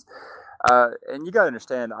enclosed. And you got to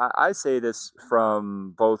understand, I say this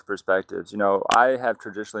from both perspectives. I have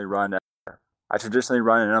traditionally run an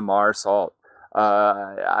MR assault.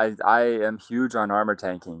 I am huge on armor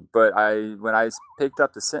tanking, but when I picked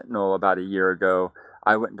up the Sentinel about a year ago,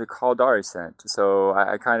 I went into Caldari Scent. So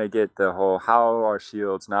I kind of get the whole, how are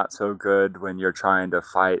shields not so good when you're trying to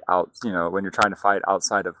fight out, when you're trying to fight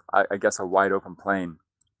outside of, I guess, a wide open plane.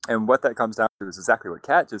 And what that comes down to is exactly what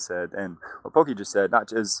Cat just said, and what Pokey just said. Not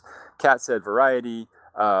just Cat said variety.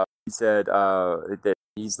 He said that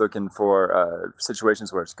he's looking for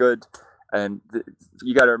situations where it's good. And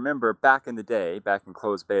you got to remember, back in the day, back in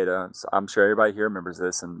closed beta, so I'm sure everybody here remembers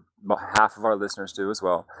this, and half of our listeners do as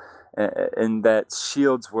well, and that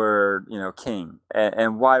shields were, king.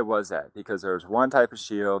 And why was that? Because there was one type of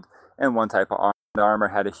shield and one type of armor. The armor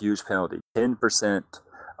had a huge penalty, 10%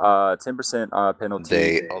 penalty.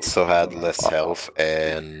 They also had less health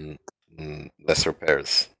and less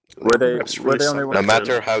repairs. Were they only No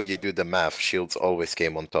matter how you do the math, shields always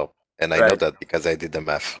came on top. And I know that because I did the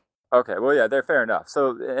math. Okay, well, yeah, they're fair enough.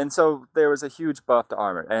 So there was a huge buff to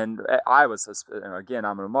armor, and I was, again,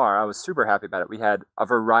 I'm Lamar. I was super happy about it. We had a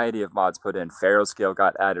variety of mods put in. Pharaoh Scale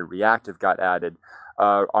got added, Reactive got added,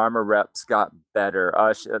 armor reps got better.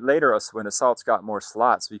 Later, when assaults got more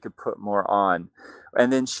slots, we could put more on.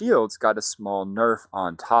 And then shields got a small nerf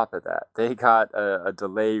on top of that. They got a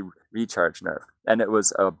delay recharge nerf, and it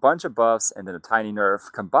was a bunch of buffs and then a tiny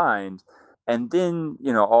nerf combined. And then,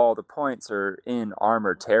 all the points are in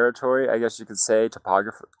armor territory, I guess you could say,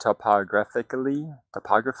 topographically.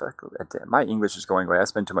 My English is going away. I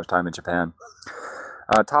spend too much time in Japan.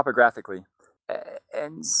 Topographically.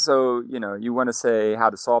 And so, you want to say how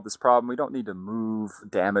to solve this problem. We don't need to move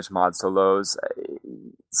damage mods to lows.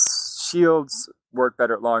 Shields work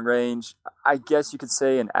better at long range. I guess you could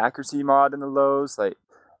say an accuracy mod in the lows, like,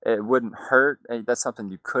 it wouldn't hurt. That's something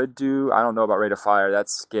you could do. I don't know about rate of fire.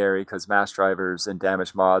 That's scary because mass drivers and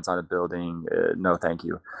damage mods on a building, no thank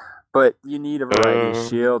you. But you need a variety of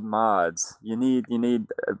shield mods. You need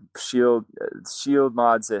shield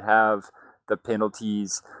mods that have the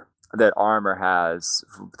penalties that armor has,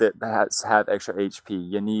 have extra HP.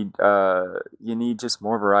 You need just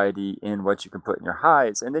more variety in what you can put in your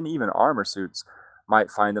hides, and then even armor suits might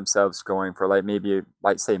find themselves going for maybe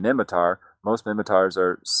say Mimitar. Most Mimitars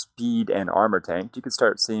are speed and armor tanked. You could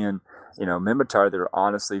start seeing, Mimitar that are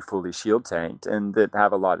honestly fully shield tanked and that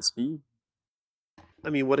have a lot of speed. I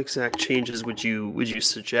mean, what exact changes would you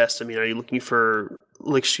suggest? I mean, are you looking for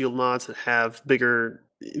shield mods that have bigger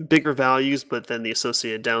values, but then the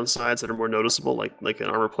associated downsides that are more noticeable, like an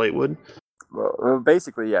armor plate would? Well,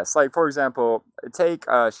 basically, yes. Like, for example, take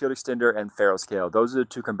Shield Extender and Feral Scale. Those are the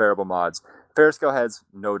two comparable mods. Feral Scale has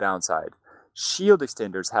no downside. Shield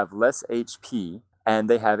Extenders have less HP, and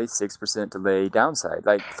they have a 6% delay downside.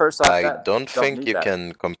 Like, first off, I don't think you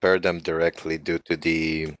can compare them directly due to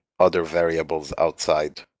the other variables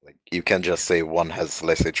outside. Like, you can just say one has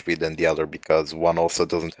less HP than the other because one also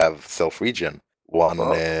doesn't have self-regen.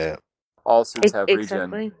 All suits have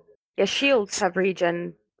regen. Yeah, shields have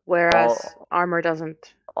regen, whereas armor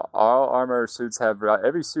doesn't. All armor suits have.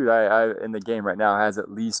 Every suit I in the game right now has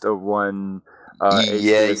at least a one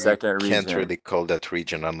HP a second regen. You can't really call that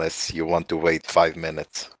regen unless you want to wait 5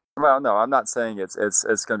 minutes. Well, no, I'm not saying it's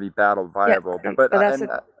going to be battle viable, but that's the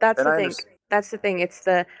thing. That's the thing. It's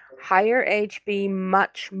the higher HP,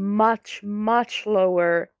 much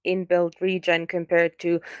lower inbuilt regen compared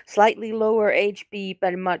to slightly lower HP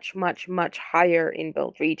but much higher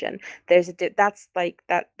inbuilt regen. That's like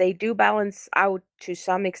that. They do balance out to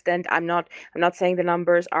some extent. I'm not saying the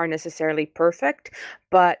numbers are necessarily perfect,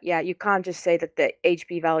 but yeah, you can't just say that the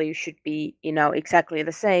HP value should be exactly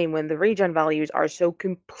the same when the regen values are so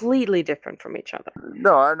completely different from each other.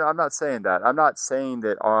 No, I'm not saying that. I'm not saying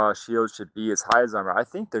that shields should be as high as armor. I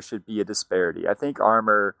think there should be a disparity. I think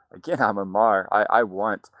armor, again, I'm a Mar. I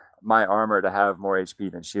want my armor to have more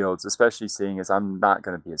HP than shields, especially seeing as I'm not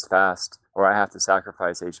going to be as fast, or I have to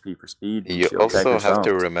sacrifice HP for speed. You also have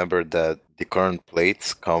to remember that the current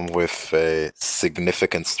plates come with a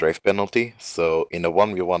significant strafe penalty, so in a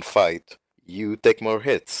 1v1 fight, you take more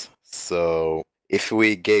hits. So if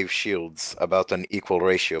we gave shields about an equal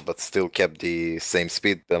ratio but still kept the same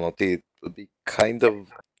speed penalty, it would be kind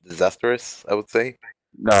of disastrous, I would say.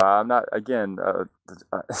 No, I'm not. Again,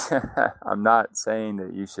 I'm not saying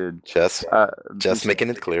that you should. Just making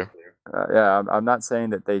it clear. Yeah, I'm not saying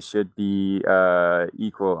that they should be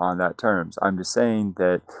equal on that terms. I'm just saying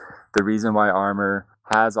that the reason why armor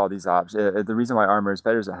has all these options, the reason why armor is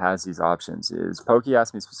better is it has these options. Is Pokey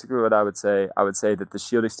asked me specifically what I would say. I would say that the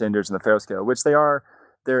shield extenders and the Feral Scale, which they are,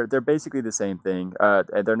 they're basically the same thing.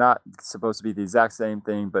 They're not supposed to be the exact same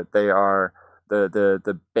thing, but they are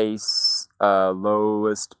the base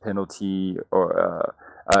lowest penalty or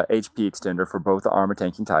HP extender for both the armor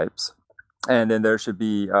tanking types. And then there should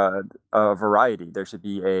be a variety. There should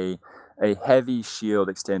be a heavy shield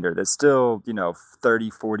extender that's still 30,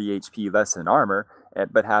 40 HP less than armor,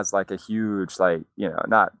 but has like a huge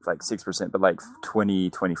not like 6%, but like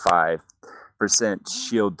 20-25%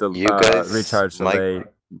 shield recharge delay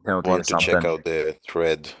penalty want or something. To check out the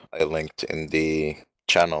thread I linked in the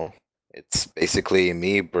channel. It's basically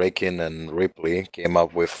me, Breakin, and Ripley came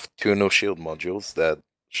up with 2 new shield modules that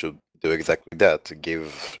should do exactly that, to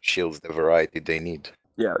give shields the variety they need.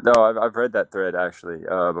 Yeah, no, I've read that thread actually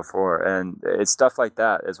before, and it's stuff like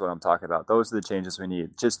that is what I'm talking about. Those are the changes we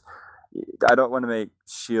need. Just, I don't want to make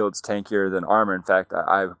shields tankier than armor. In fact,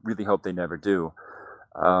 I really hope they never do.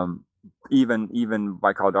 Even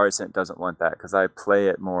my Caldari doesn't want that, because I play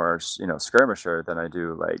it more, skirmisher than I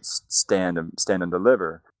do like stand and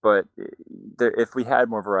deliver. But if we had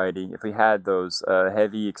more variety, if we had those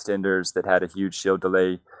heavy extenders that had a huge shield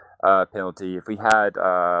delay penalty, if we had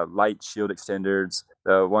light shield extenders,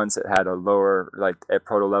 the ones that had a lower, like at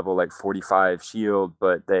proto level, like 45 shield,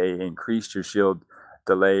 but they increased your shield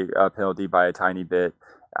delay penalty by a tiny bit,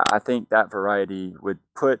 I think that variety would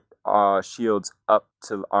put shields up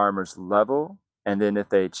to armor's level, And then if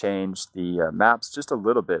they change the maps just a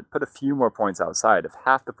little bit, put a few more points outside. If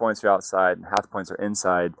half the points are outside and half the points are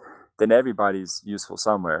inside, then everybody's useful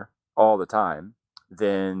somewhere all the time.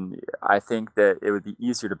 Then I think that it would be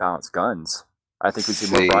easier to balance guns. I think we see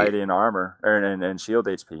more variety in armor and shield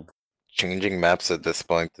HP. Changing maps at this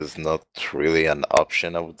point is not really an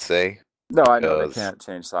option, I would say. No, I know they can't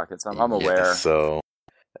change sockets. I'm aware. Yeah, so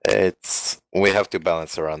we have to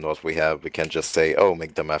balance around what we have. We can't just say, "Oh,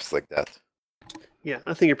 make the maps like that." Yeah,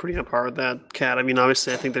 I think you're pretty on par with that, Kat. I mean,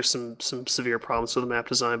 obviously, I think there's some severe problems with the map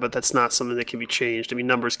design, but that's not something that can be changed. I mean,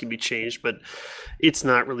 numbers can be changed, but it's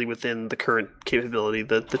not really within the current capability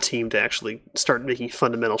that the team to actually start making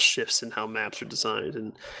fundamental shifts in how maps are designed.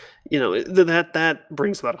 And that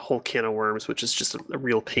brings about a whole can of worms, which is just a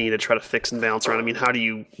real pain to try to fix and balance around. I mean, how do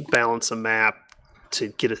you balance a map to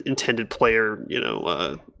get an intended player,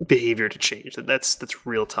 behavior to change? That's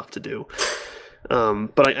real tough to do.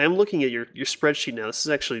 But I am looking at your spreadsheet now. This is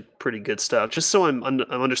actually pretty good stuff. Just so I'm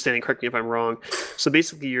understanding, correct me if I'm wrong. So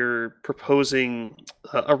basically you're proposing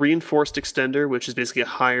a reinforced extender, which is basically a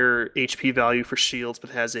higher HP value for shields, but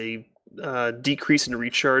has a decrease in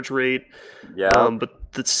recharge rate. Yeah. But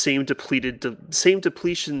the same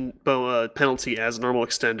depletion penalty as a normal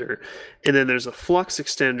extender. And then there's a flux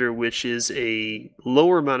extender, which is a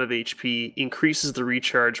lower amount of HP, increases the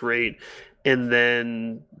recharge rate, and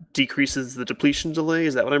then decreases the depletion delay.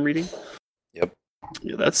 Is that what I'm reading? Yep.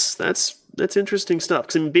 Yeah, that's interesting stuff.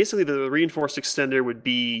 Because I mean, basically, the reinforced extender would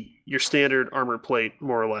be your standard armor plate,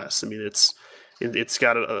 more or less. I mean, it's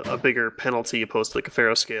got a bigger penalty opposed to like a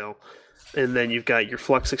ferroscale. And then you've got your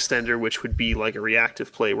flux extender, which would be like a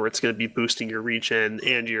reactive plate, where it's going to be boosting your regen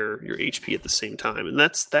and your HP at the same time. And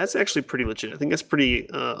that's actually pretty legit. I think that's pretty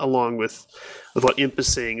along with what Imp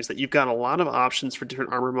is saying, is that you've got a lot of options for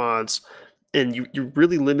different armor mods. And you're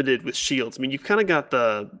really limited with shields. I mean, you've kind of got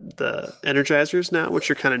the energizers now,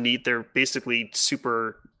 which are kind of neat. They're basically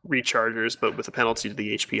super rechargers, but with a penalty to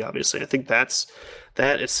the HP, obviously. I think that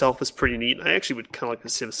itself is pretty neat. I actually would kind of like to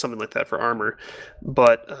see something like that for armor.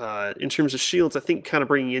 But in terms of shields, I think kind of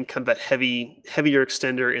bringing in kind of that heavier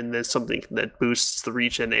extender and then something that boosts the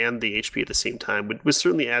regen and the HP at the same time would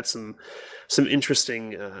certainly add some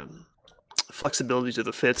interesting flexibility to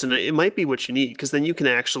the fits, and it might be what you need, because then you can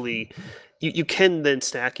actually you can then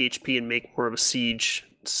stack HP and make more of a siege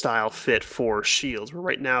style fit for shields, where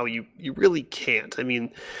right now you really can't. I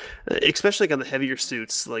mean, especially like on the heavier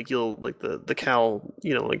suits, like the Cal,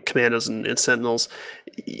 like commandos and sentinels,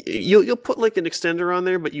 you'll put like an extender on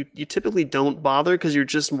there, but you typically don't bother because you're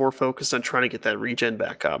just more focused on trying to get that regen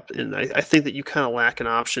back up. And I think that you kind of lack an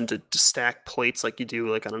option to stack plates like you do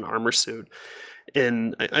like on an armor suit.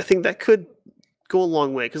 And I think that could go a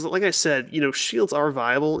long way, because like I said, shields are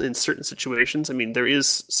viable in certain situations. I mean, there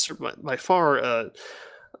is by far a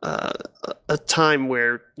time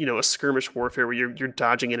where, a skirmish warfare where you're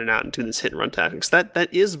dodging in and out and doing this hit and run tactics. That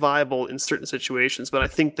is viable in certain situations, but I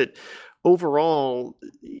think that overall,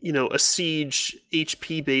 a siege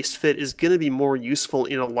HP based fit is going to be more useful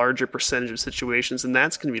in a larger percentage of situations, and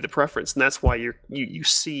that's going to be the preference. And that's why you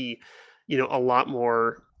see, a lot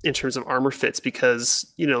more in terms of armor fits,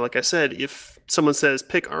 because, like I said, if someone says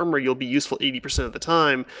pick armor, you'll be useful 80% of the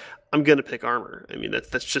time, I'm going to pick armor. I mean,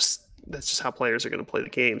 that's just how players are going to play the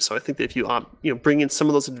game. So I think that if you bring in some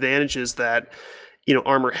of those advantages that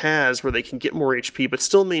armor has, where they can get more HP but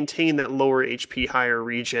still maintain that lower HP, higher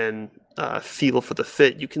regen feel for the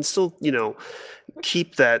fit, you can still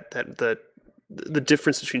keep the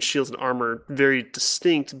difference between shields and armor very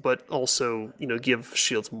distinct, but also give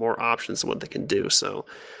shields more options of what they can do. So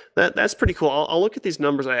that's pretty cool. I'll look at these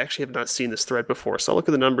numbers. I actually have not seen this thread before, so I'll look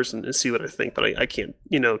at the numbers and see what I think. But I can't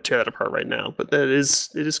tear that apart right now. But it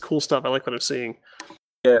is cool stuff. I like what I'm seeing.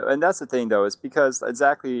 Yeah, and that's the thing, though, is because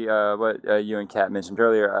exactly what you and Kat mentioned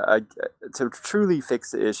earlier, to truly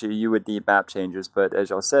fix the issue, you would need map changes. But as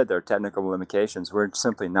y'all said, there are technical limitations. We're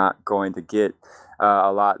simply not going to get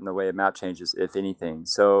a lot in the way of map changes, if anything.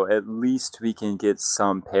 So at least we can get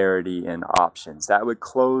some parity in options. That would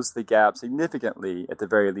close the gap significantly, at the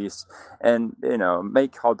very least, and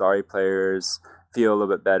make Haldari players feel a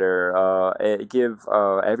little bit better, give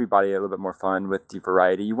everybody a little bit more fun with the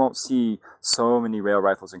variety. You won't see so many rail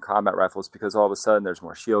rifles and combat rifles because all of a sudden there's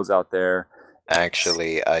more shields out there.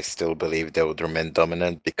 Actually, I still believe they would remain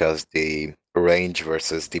dominant because the range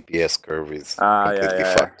versus DPS curve is completely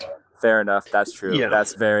fucked. Fair enough. That's true. Yeah.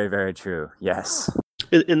 That's very, very true. Yes.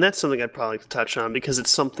 And that's something I'd probably like to touch on, because it's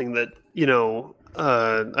something that,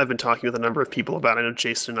 I've been talking with a number of people about. I know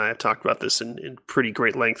Jason and I have talked about this in pretty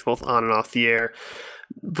great length, both on and off the air.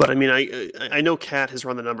 But I mean, I know Cat has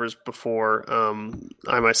run the numbers before.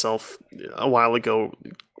 I myself, a while ago,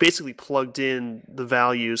 basically plugged in the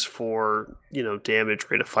values for damage,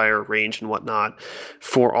 rate of fire, range, and whatnot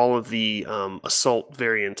for all of the assault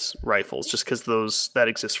variant rifles, just because that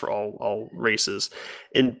exists for all races.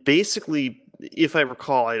 And basically, if I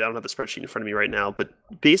recall, I don't have the spreadsheet in front of me right now, but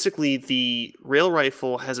basically the rail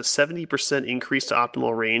rifle has a 70% increase to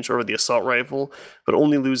optimal range over the assault rifle, but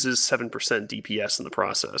only loses 7% DPS in the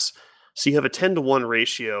process. So you have a 10-to-1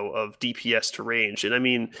 ratio of DPS to range. And I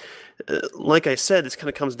mean, like I said, this kind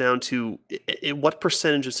of comes down to what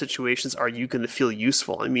percentage of situations are you going to feel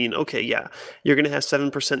useful? I mean, okay, yeah, you're going to have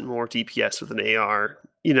 7% more DPS with an AR,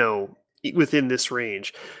 within this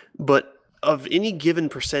range. But of any given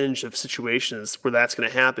percentage of situations where that's going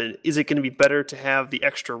to happen, is it going to be better to have the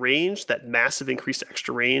extra range, that massive increased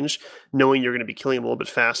extra range, knowing you're going to be killing them a little bit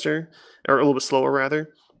faster, or a little bit slower rather?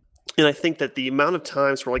 And I think that the amount of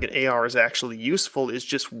times where like an AR is actually useful is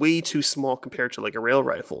just way too small compared to like a rail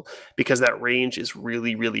rifle, because that range is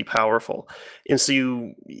really, really powerful. And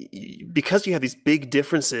so because you have these big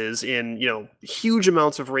differences in, huge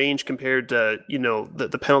amounts of range compared to,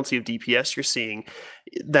 the penalty of DPS you're seeing,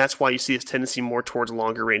 that's why you see this tendency more towards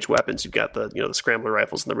longer range weapons. You've got the, the scrambler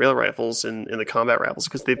rifles and the rail rifles and the combat rifles,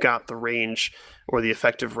 because they've got the range or the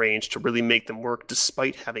effective range to really make them work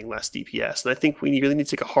despite having less DPS. And I think we really need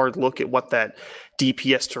to take a hard look at what that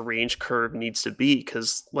DPS to range curve needs to be,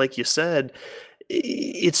 because like you said,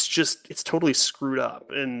 it's totally screwed up.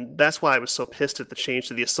 And that's why I was so pissed at the change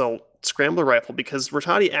to the assault scrambler rifle, because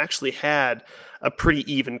Rattati actually had a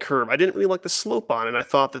pretty even curve. I didn't really like the slope on it. I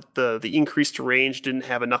thought that the increase to range didn't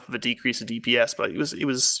have enough of a decrease in DPS, but it was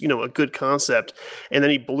a good concept. And then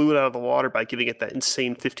he blew it out of the water by giving it that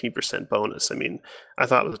insane 15% bonus. I mean, I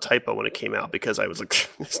thought it was a typo when it came out, because I was like,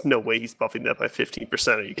 there's no way he's buffing that by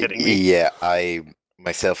 15%. Are you kidding me? Yeah, I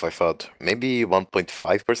thought maybe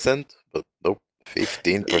 1.5%, but nope.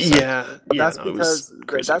 15%. Yeah, but that's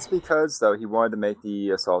because though he wanted to make the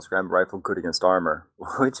assault scrambler rifle good against armor,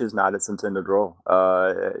 which is not its intended role.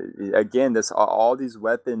 Again, all these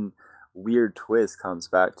weapon weird twists comes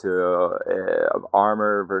back to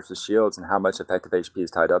armor versus shields and how much effective HP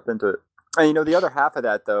is tied up into it. And the other half of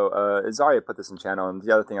that though, Zaria put this in channel, and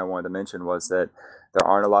the other thing I wanted to mention was that there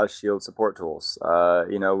aren't a lot of shield support tools. You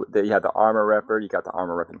have the armor repper, you got the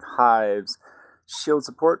armor repping hives. Shield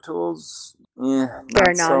support tools,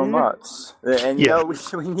 not so much. And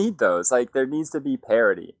we need those. Like, there needs to be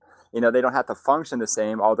parity. They don't have to function the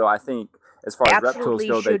same. Although I think, as far as rep tools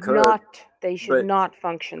go, they could. They should not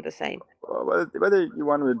function the same. Whether you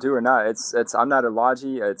want them to do or not, it's. I'm not a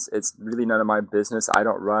Logi. It's really none of my business. I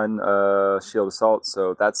don't run Shield Assault,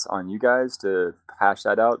 so that's on you guys to hash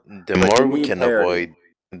that out. The more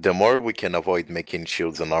we can avoid making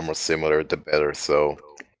shields and armor similar, the better. So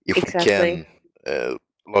if we can.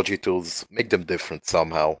 Logi tools, make them different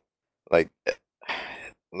somehow. Like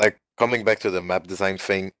coming back to the map design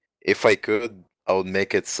thing, if I could, I would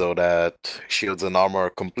make it so that shields and armor are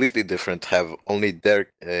completely different, have only their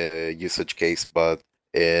usage case, but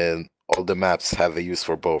in all the maps have a use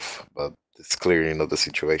for both. But it's clearly not the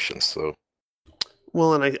situation. So,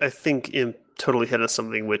 well, and I think Imp totally hit on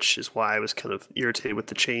something, which is why I was kind of irritated with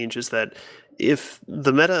the change, is that if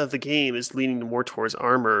the meta of the game is leaning more towards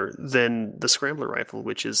armor, then the scrambler rifle,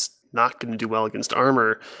 which is not going to do well against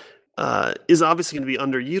armor, is obviously going to be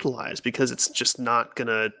underutilized, because it's just not going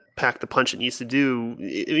to pack the punch it needs to do.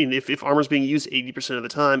 I mean, if armor is being used 80% of the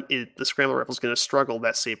time, the scrambler rifle is going to struggle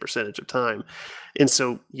that same percentage of time. And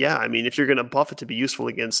so, yeah, I mean, if you're going to buff it to be useful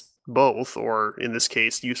against both, or in this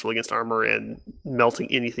case, useful against armor and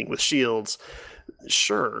melting anything with shields,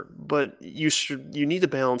 sure, but you need to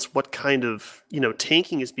balance what kind of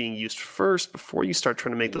tanking is being used first before you start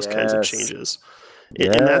trying to make those kinds of changes.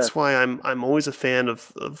 And that's why I'm always a fan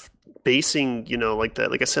of basing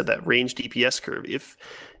like I said, that range DPS curve. If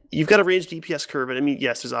you've got a range DPS curve, and I mean,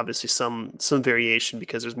 yes, there's obviously some variation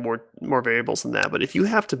because there's more variables than that. But if you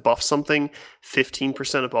have to buff something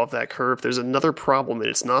 15% above that curve, there's another problem, and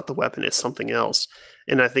it's not the weapon, it's something else.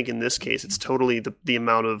 And I think in this case, it's totally the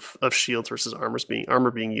amount of shields versus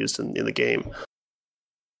armor being used in the game.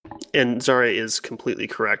 And Zaria is completely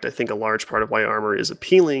correct. I think a large part of why armor is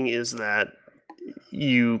appealing is that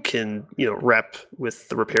you can rep with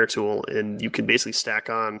the repair tool, and you can basically stack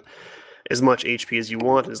on as much HP as you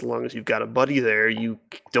want. As long as you've got a buddy there, you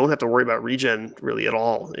don't have to worry about regen really at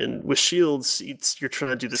all. And with shields, you're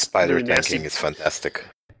trying to do this spider really tanking is fantastic.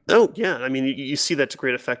 Oh yeah, I mean, you see that to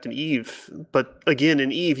great effect in Eve, but again,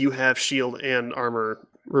 in Eve you have shield and armor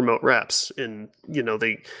remote reps, and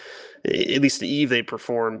they, at least in Eve, they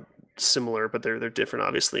perform similar, but they're different,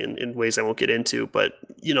 obviously, in ways I won't get into. But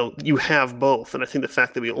you have both, and I think the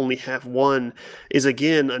fact that we only have one is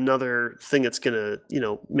again another thing that's gonna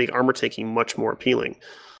make armor taking much more appealing.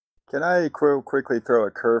 Can I quickly throw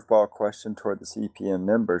a curveball question toward the CPM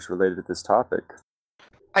members related to this topic?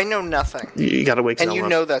 I know nothing. You got to wake and up. you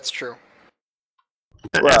know that's true.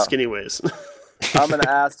 Ask anyways. I'm going to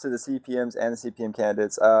ask to the CPMs and the CPM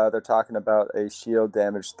candidates. They're talking about a shield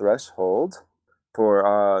damage threshold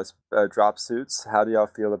for drop suits. How do y'all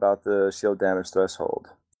feel about the shield damage threshold?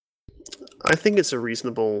 I think it's a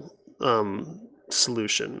reasonable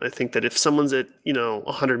solution. I think that if someone's at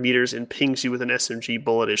 100 meters and pings you with an SMG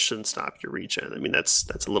bullet, it shouldn't stop your regen. I mean, that's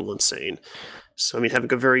a little insane. So I mean,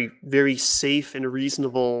 having a very, very safe and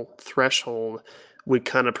reasonable threshold would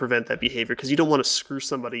kind of prevent that behavior, because you don't want to screw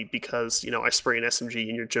somebody because I spray an SMG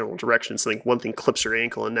in your general direction. So one thing clips your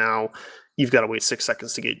ankle, and now you've got to wait 6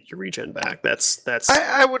 seconds to get your regen back. That's.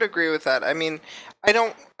 I would agree with that. I mean,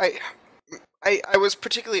 I was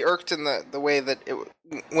particularly irked in the way that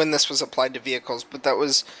when this was applied to vehicles, but that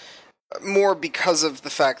was more because of the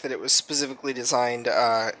fact that it was specifically designed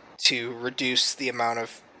to reduce the amount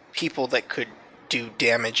of people that could do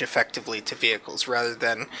damage effectively to vehicles, rather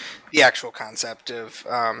than the actual concept of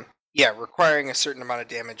requiring a certain amount of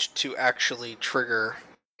damage to actually trigger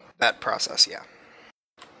that process. Yeah,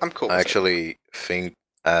 I'm cool with I actually think,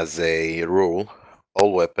 as a rule,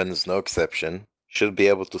 all weapons, no exception, should be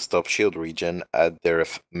able to stop shield regen at their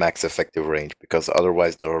max effective range, because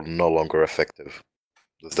otherwise they're no longer effective.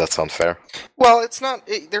 Does that sound fair? Well, it's not.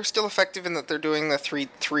 They're still effective in that they're doing the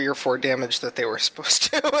 3 or 4 damage that they were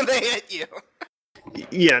supposed to when they hit you.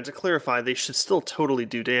 Yeah, to clarify, they should still totally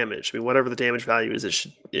do damage. I mean, whatever the damage value is, it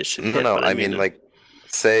should hit. No, but I mean,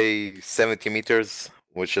 say 70 meters,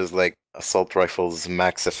 which is like assault rifle's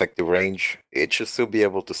max effective range, it should still be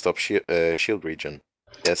able to stop shield regen.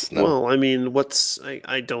 Yes, no? Well, I mean,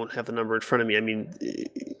 I don't have the number in front of me. I mean,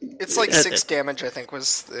 it's like 6 damage, I think,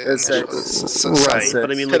 was the It's initial. right, six.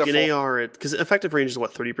 but I mean, like Pitiful. an AR, because effective range is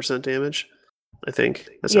what, 30% damage? I think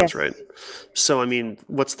that sounds Yes. right. So I mean,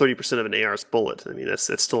 what's 30% of an AR's bullet? I mean, that's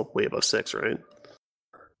still way above 6, right?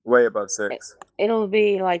 Way above 6. It'll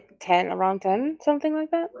be like 10, around 10, something like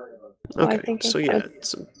that. I Okay, think so yeah,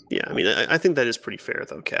 I mean, I think that is pretty fair,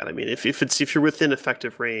 though, Kat. I mean, if you're within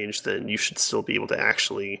effective range, then you should still be able to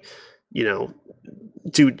actually,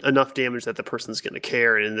 do enough damage that the person's going to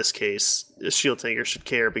care. And in this case, a shield tanker should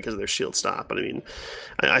care because of their shield stop. But I mean,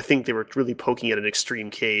 I think they were really poking at an extreme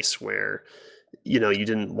case where, you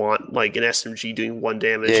didn't want like an SMG doing 1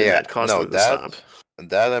 damage and that caused them to stop.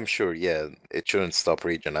 That I'm sure, yeah, it shouldn't stop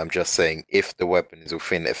regen. I'm just saying, if the weapon is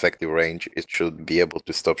within effective range, it should be able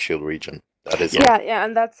to stop shield regen. That is all. Yeah,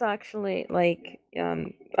 and that's actually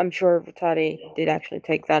I'm sure Vitali did actually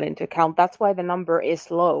take that into account. That's why the number is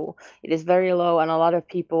low. It is very low, and a lot of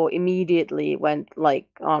people immediately went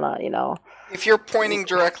on a If you're pointing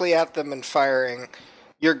directly at them and firing,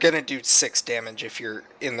 you're gonna do 6 damage if you're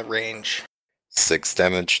in the range. 6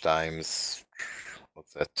 damage times,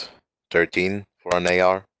 what's that, 13 for an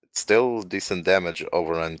AR? It's still decent damage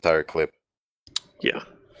over an entire clip. Yeah.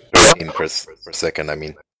 13 per second, I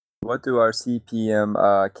mean. What do our CPM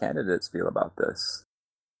candidates feel about this?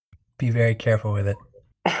 Be very careful with it.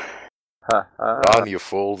 Run, you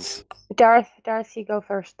fools. Darth, you go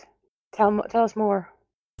first. Tell us more.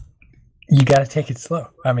 You got to take it slow.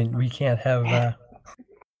 I mean, we can't have.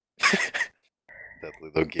 That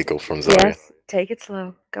little giggle from Zaria. Yes, take it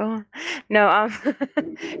slow. Go on. No,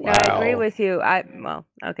 no, I agree with you.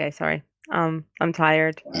 Okay, sorry. I'm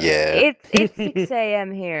tired. Yeah. It's 6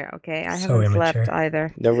 a.m. here. Okay, I So haven't immature. slept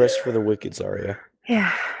either. No rest for the wicked, Zaria.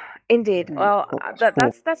 Yeah, indeed. Well,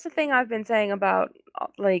 that's the thing I've been saying about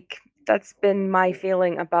that's been my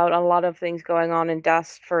feeling about a lot of things going on in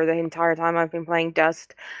Dust for the entire time I've been playing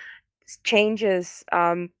Dust. Changes,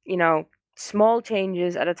 small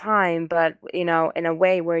changes at a time, but in a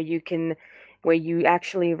way where you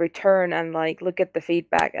actually return and look at the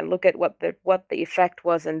feedback and look at what the effect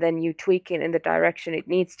was, and then you tweak it in the direction it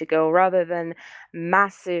needs to go, rather than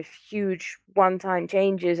massive, huge one-time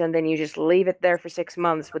changes and then you just leave it there for 6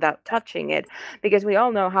 months without touching it, because we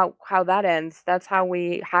all know how that ends. That's how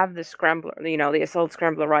we have the scrambler, the assault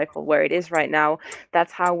scrambler rifle where it is right now.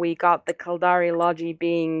 That's how we got the Kaldari Logi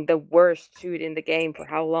being the worst suit in the game for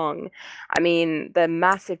how long. I mean, the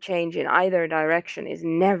massive change in either direction is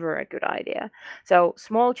never a good idea. So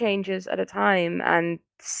small changes at a time, and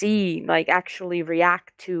see, like, actually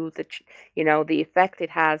react to the the effect it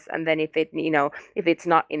has. And then if it's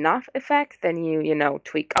not enough effect, then you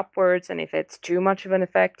tweak upwards, and if it's too much of an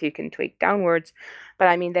effect, you can tweak downwards. But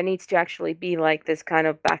I mean, there needs to actually be like this kind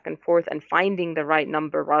of back and forth and finding the right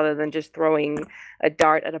number, rather than just throwing a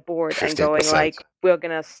dart at a board and going 15%. like, we're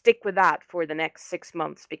gonna stick with that for the next 6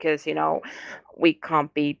 months because we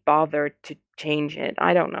can't be bothered to change it.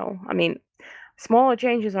 I don't know. I mean, smaller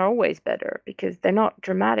changes are always better because they're not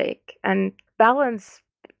dramatic. And balance,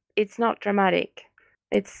 it's not dramatic.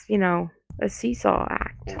 It's, a seesaw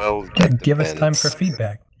act. Well, Yeah, that give us time for depends.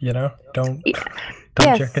 feedback. Don't Yeah. don't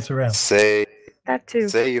Yes. jerk us around. Say That too.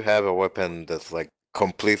 you have a weapon that's like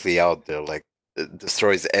completely out there, like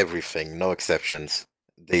destroys everything, no exceptions.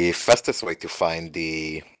 The fastest way to find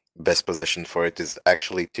the best position for it is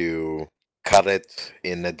actually to cut it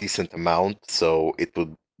in a decent amount, so it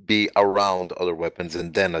would be around other weapons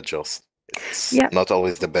and then adjust. It's Yeah. not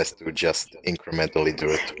always the best to just incrementally do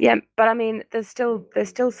it. Yeah, but I mean, there's still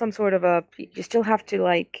some sort of you still have to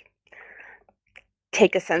like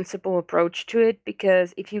take a sensible approach to it,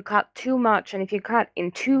 because if you cut too much and if you cut in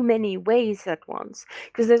too many ways at once,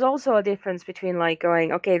 because there's also a difference between like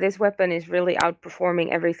going, okay, this weapon is really outperforming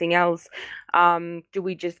everything else. Do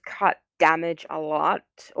we just cut damage a lot,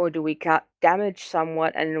 or do we cut damage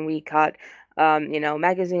somewhat and then we cut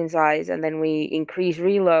magazine size, and then we increase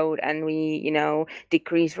reload, and we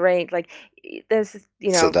decrease range? Like, there's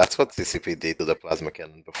So that's what CCP did to the plasma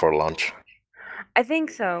cannon before launch. I think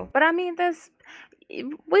so, but I mean,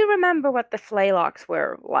 we remember what the Flaylocks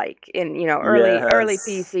were like in early Yes.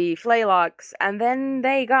 PC Flaylocks, and then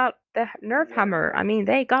they got the Nerf hammer. I mean,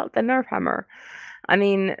 they got the Nerf hammer. I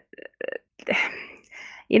mean,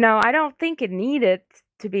 I don't think it needed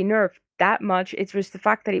to be nerfed that much. It's just the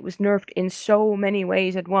fact that it was nerfed in so many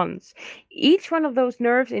ways at once. Each one of those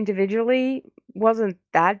nerfs individually wasn't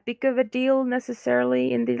that big of a deal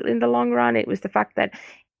necessarily in the long run. It was the fact that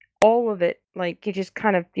all of it, like, you just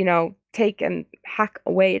kind of, take and hack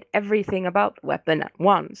away at everything about the weapon at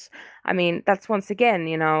once. I mean, that's once again,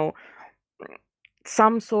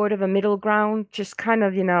 some sort of a middle ground. Just kind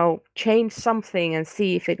of, change something and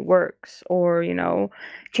see if it works, or,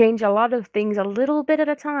 change a lot of things a little bit at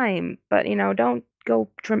a time. But, don't go,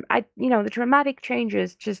 the dramatic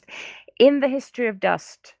changes, just in the history of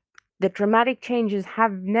Dust, the dramatic changes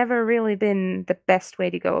have never really been the best way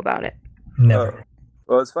to go about it. Never.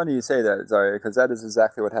 Well, it's funny you say that, Zaria, because that is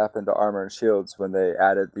exactly what happened to armor and shields when they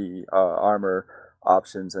added the armor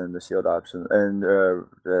options and the shield option and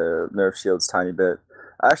the nerf shields tiny bit.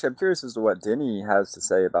 Actually, I'm curious as to what Dene has to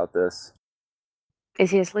say about this.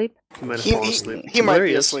 Is he asleep? He might have fallen asleep. he might There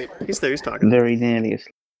be is. asleep. He's there. He's talking. Very nearly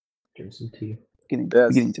asleep. Listen to you.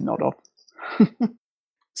 Beginning to nod off.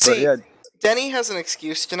 See, yeah. Denny has an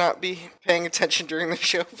excuse to not be paying attention during the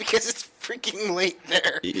show because it's freaking late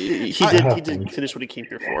there. He did finish what he came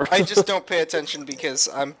here for. I just don't pay attention because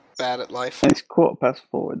I'm bad at life. It's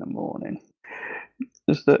 4:15 in the morning.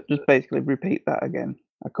 Just basically repeat that again.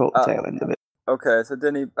 I caught the tail end of it. Okay, so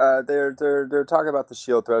Dene, they're talking about the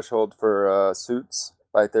shield threshold for suits,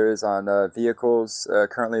 like there is on vehicles.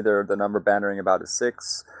 Currently, the number bannering about is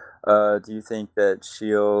 6. Do you think that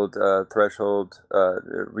shield threshold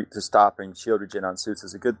to stopping shield regen on suits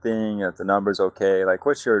is a good thing? If the number's okay, like,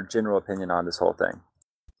 what's your general opinion on this whole thing?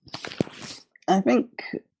 I think,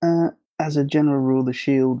 as a general rule, the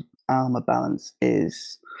shield armor balance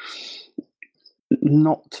is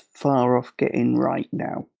not far off getting right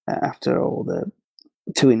now. After all the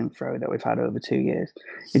to-in and fro that we've had over 2 years,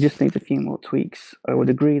 it just needs a few more tweaks. I would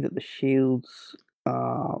agree that the shields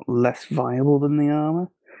are less viable than the armor.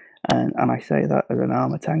 And I say that as an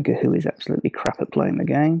armor tanker who is absolutely crap at playing the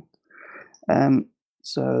game.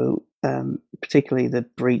 Particularly the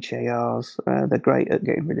breach ARs, they're great at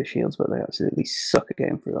getting rid of shields, but they absolutely suck at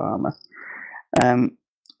getting through armor. I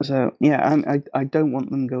don't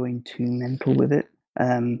want them going too mental with it,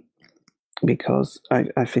 because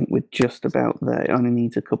I think we're just about there. It only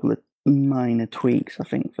needs a couple of minor tweaks, I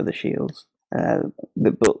think, for the shields. But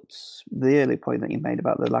the early point that you made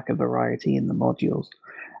about the lack of variety in the modules,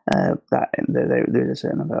 that there's a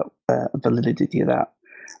certain amount of validity to that.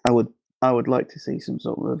 I would like to see some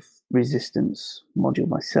sort of resistance module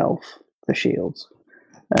myself for shields,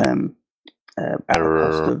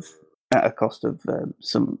 at a cost of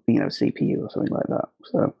some CPU or something like that.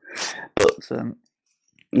 So,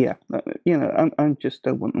 I just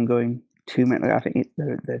don't want them going too many. I think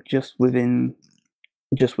they're just within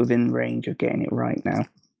range of getting it right now.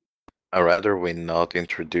 I'd rather we not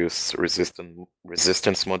introduce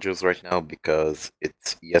resistance modules right now because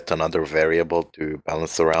it's yet another variable to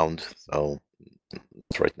balance around. So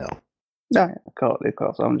it's right now. No, of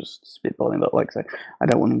course. I'm just spitballing, but like I say, I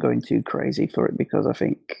don't want them going too crazy for it because I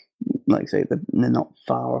think, like I say, they're not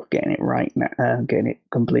far off getting it right now, getting it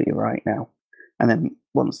completely right now. And then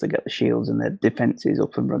once they get the shields and their defenses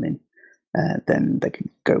up and running, then they can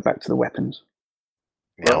go back to the weapons.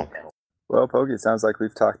 Yeah. Well, Pokey, it sounds like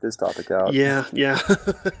we've talked this topic out. Yeah.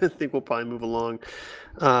 I think we'll probably move along.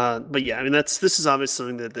 But yeah, I mean, this is obviously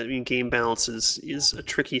something that game balance is a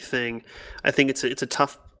tricky thing. I think it's a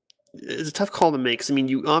tough call to make. 'Cause, I mean,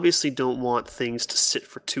 you obviously don't want things to sit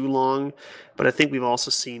for too long, but I think we've also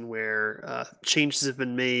seen where changes have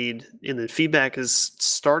been made and the feedback has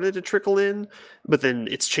started to trickle in, but then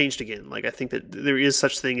it's changed again. Like, I think that there is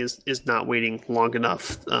such thing as not waiting long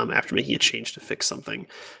enough after making a change to fix something,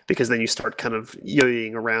 because then you start kind of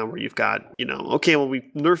yo-yoing around where you've got, okay, well, we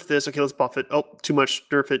nerfed this, okay, let's buff it. Oh, too much,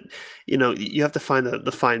 nerf it. You have to find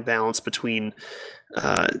the fine balance between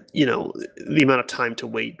the amount of time to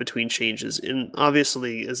wait between changes. And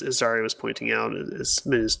obviously, as Zaria was pointing out, as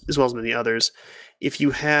well as many others, if you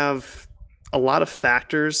have a lot of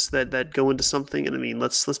factors that go into something, and I mean,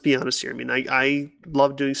 let's be honest here. I mean, I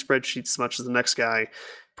love doing spreadsheets as much as the next guy,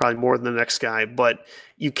 probably more than the next guy, but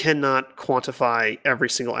you cannot quantify every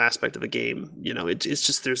single aspect of a game. It's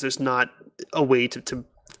just there's not a way to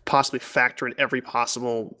possibly factor in every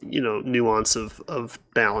possible nuance of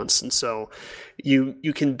balance, and so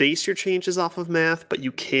you can base your changes off of math, but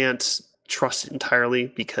you can't trust it entirely,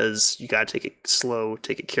 because you got to take it slow,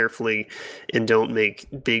 take it carefully, and don't make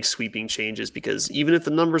big sweeping changes, because even if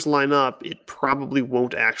the numbers line up, it probably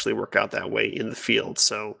won't actually work out that way in the field.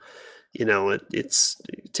 So it's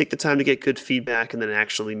take the time to get good feedback and then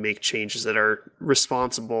actually make changes that are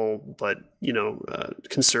responsible but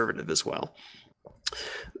conservative as well.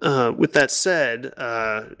 With that said,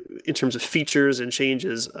 in terms of features and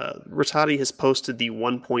changes, Rattati has posted the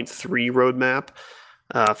 1.3 roadmap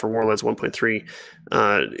for Warlords 1.3.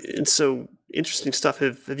 And so, interesting stuff.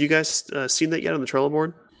 Have you guys seen that yet on the Trello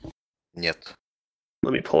board? Yet.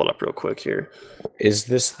 Let me pull it up real quick here. Is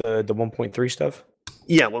this the 1.3 stuff?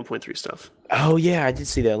 Yeah, 1.3 stuff. Oh yeah, I did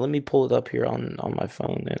see that. Let me pull it up here on my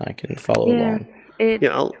phone, and I can follow along.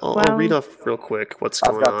 I'll read off real quick what's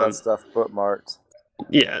going on. I've got that stuff bookmarked.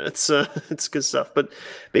 Yeah, it's good stuff. But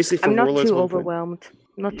basically, for I'm not Warlords too overwhelmed.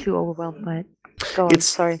 I'm not too overwhelmed by it. Go on.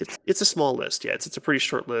 Sorry. It's a small list. Yeah, it's a pretty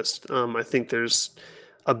short list. I think there's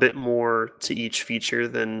a bit more to each feature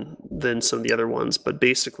than some of the other ones. But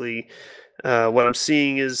basically, what I'm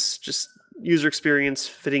seeing is just user experience,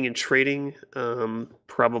 fitting and trading,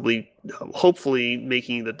 hopefully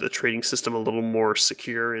making the trading system a little more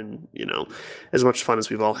secure, and as much fun as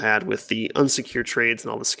we've all had with the unsecured trades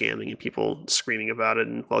and all the scamming and people screaming about it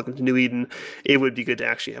and welcome to New Eden, it would be good to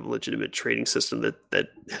actually have a legitimate trading system that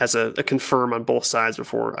has a confirm on both sides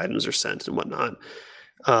before items are sent and whatnot.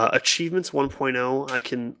 Achievements 1.0, I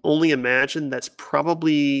can only imagine that's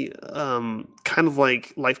probably kind of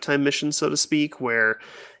like lifetime missions, so to speak, where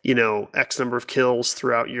X number of kills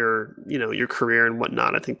throughout your career and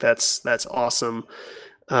whatnot. I think that's awesome.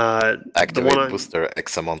 Activate booster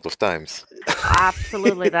X amount of times.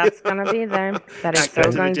 Absolutely, that's gonna be there. That is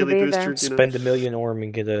so going to be there. Spend 1 million orm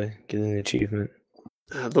and get an achievement.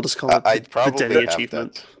 They'll just call it the Dene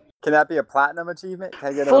achievement. That. Can that be a platinum achievement? Can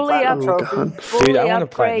I get Fully a platinum trophy? Dude, I want a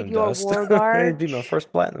upgrade platinum your dust. war guard. It'd be my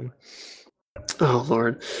first platinum. Oh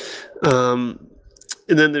Lord.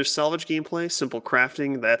 And then there's salvage gameplay, simple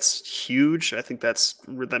crafting. That's huge. I think that's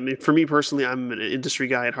for me personally. I'm an industry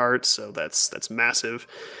guy at heart, so that's massive.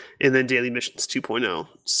 And then daily missions 2.0.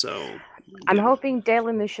 So I'm hoping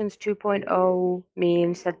daily missions 2.0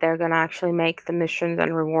 means that they're going to actually make the missions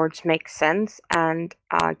and rewards make sense and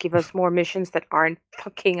give us more missions that aren't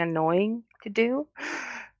fucking annoying to do.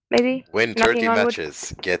 Maybe. Win 30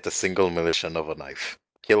 matches, get a single militia Nova knife.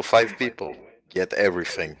 Kill 5 people, get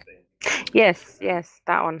everything. Yes,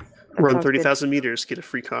 that one. Run 30,000 meters, get a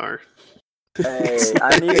free car. Hey,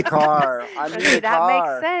 I need a car. See,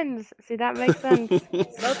 that makes sense.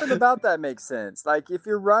 Nothing about that makes sense. Like, if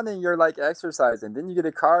you're running, you're like exercising. Then you get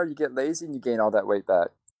a car, you get lazy, and you gain all that weight back.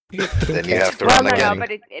 Then you have to run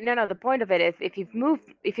again. No, the point of it is if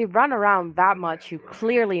you run around that much, you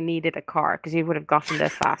clearly needed a car because you would have gotten there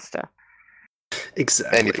faster.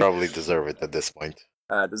 Exactly. And you probably deserve it at this point.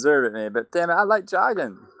 I deserve it, man. But damn it, I like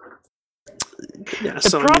jogging. Yeah,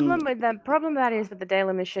 the problem that is with the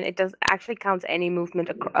daily mission, it does actually counts any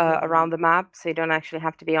movement around the map, so you don't actually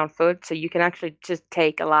have to be on foot. So you can actually just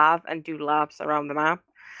take a lap and do laps around the map,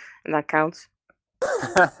 and that counts.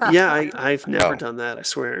 Yeah, I've never done that. I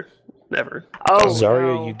swear. Never. Oh,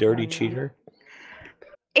 Zaria, no. you dirty Oh, no. cheater.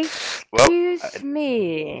 Excuse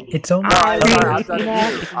me. It's only I I've really- done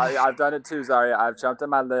it too. I've done it too, Zaria. I've jumped in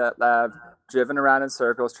my lab, driven around in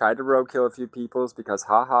circles, tried to roadkill a few peoples because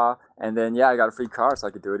haha, and then I got a free car so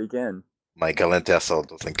I could do it again. My gallant asshole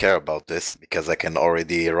doesn't care about this because I can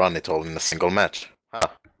already run it all in a single match. Huh.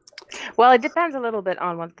 Well, it depends a little bit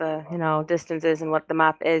on what the distance is and what the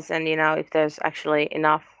map is, and if there's actually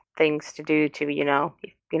enough things to do to if,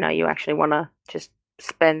 you actually want to just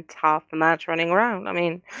spend half the match running around. I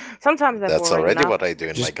mean, sometimes That's boring already enough. what I do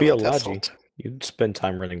in Just my be a gallant Logi. assault. You'd spend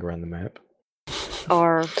time running around the map.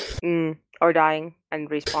 or dying and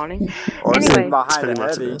respawning. Or Anyway. sitting behind Spending a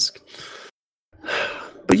lots of heavy. risk.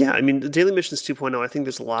 But yeah, I mean, the daily missions 2.0, I think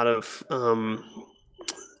there's a lot of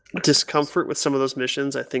discomfort with some of those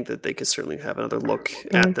missions. I think that they could certainly have another look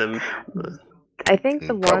at them. I think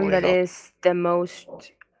the Probably one that not. is the most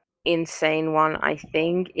insane one, I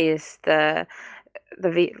think, is the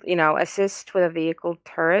assist with a vehicle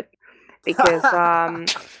turret, because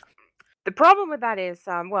the problem with that is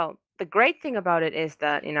the great thing about it is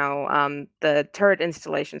that the turret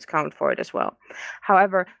installations count for it as well.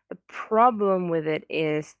 However, the problem with it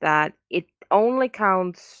is that it only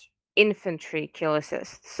counts infantry kill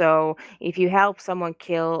assists. So if you help someone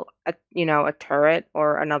kill a turret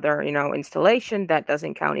or another installation, that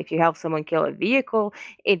doesn't count. If you help someone kill a vehicle,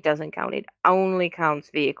 it doesn't count. It only counts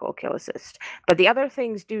vehicle kill assist. But the other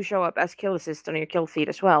things do show up as kill assist on your kill feed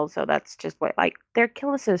as well. So that's just they're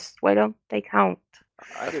kill assists. Why don't they count?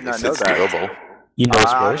 I did If not know it's that. doable, You know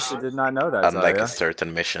what's I worse? honestly did not know that, unlike Zaria. a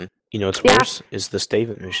certain mission. You know what's Yeah. worse is the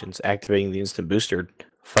Stavent missions, activating the instant booster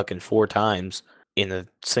fucking 4 times in a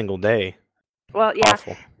single day. Well, yeah.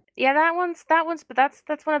 Awful. Yeah, that one's, but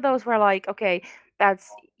that's one of those where okay,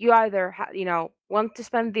 that's you either want to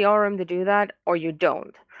spend the Aurum to do that or you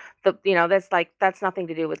don't. That's nothing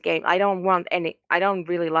to do with game. I don't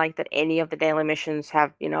really like that any of the daily missions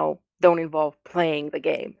have don't involve playing the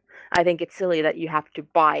game. I think it's silly that you have to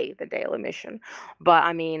buy the daily mission. But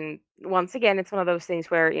I mean, once again, it's one of those things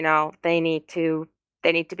where they need to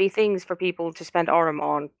be things for people to spend Aurum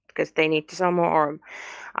on, because they need to sell more Aurum.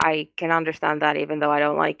 I can understand that, even though I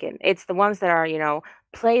don't like it. It's the ones that are,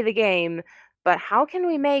 play the game, but how can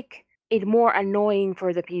we make it more annoying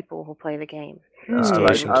for the people who play the game?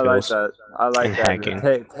 Installation I like kills that. I like and that. hacking.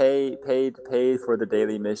 Pay for the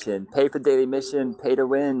daily mission. Pay for daily mission. Pay to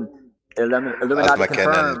win. Illuminati Plasma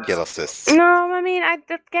cannon confirmed. kill assists. No, I mean,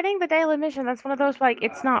 getting the daily mission, that's one of those,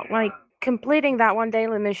 it's not completing that one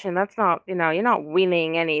daily mission. That's not, you're not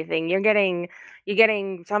winning anything. You're getting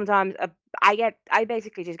sometimes I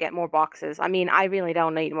basically just get more boxes. I mean, I really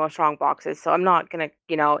don't need more strong boxes, so I'm not gonna,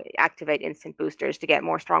 activate instant boosters to get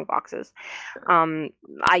more strong boxes.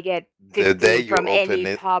 I get The day 15 you from any open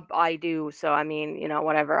it- pub I do, so I mean,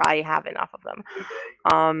 whatever, I have enough of them.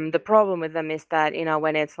 The problem with them is that,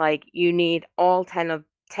 when it's you need all 10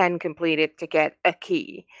 completed to get a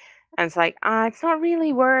key. And it's it's not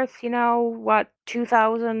really worth,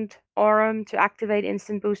 2,000 Aurum to activate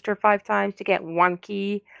instant booster 5 times to get 1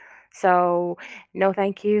 key. So, no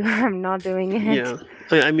thank you. I'm not doing it. Yeah.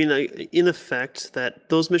 I mean, in effect, that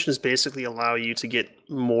those missions basically allow you to get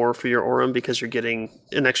more for your Aurum because you're getting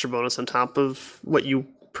an extra bonus on top of what you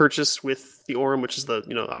purchase with the Aurum, which is the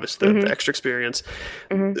obviously the extra experience.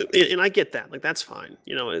 And I get that, that's fine.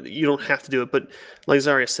 You don't have to do it, but like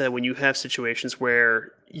Zaria said, when you have situations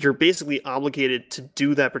where you're basically obligated to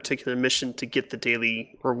do that particular mission to get the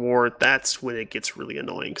daily reward, that's when it gets really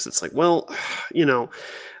annoying, because it's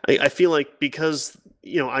I feel like because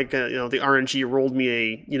I got the RNG rolled me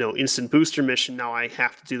a instant booster mission, now I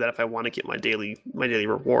have to do that if I want to get my daily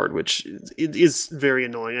reward, which is very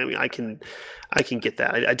annoying. I mean, I can get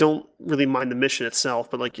that. I don't really mind the mission itself,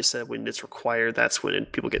 but like you said, when it's required, that's when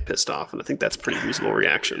people get pissed off, and I think that's a pretty reasonable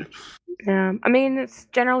reaction. Yeah, I mean, it's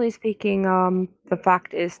generally speaking, the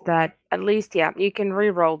fact is that at least, you can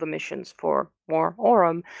re-roll the missions for more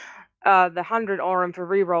Aurum. The 100 Aurum for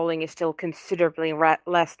re-rolling is still considerably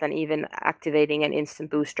less than even activating an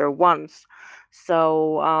instant booster once.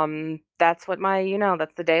 So that's what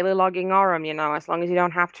that's the daily logging Aurum. As long as you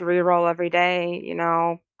don't have to re-roll every day,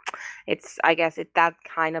 I guess that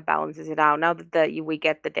kind of balances it out. Now that we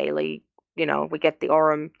get the daily. We get the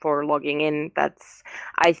Aurum for logging in.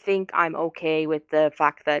 I think I'm okay with the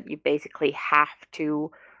fact that you basically have to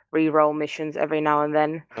re-roll missions every now and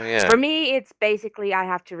then. Oh, yeah. For me, it's basically I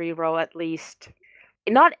have to re-roll at least,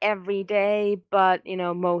 not every day, but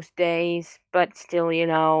most days. But still,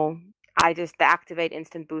 I just activate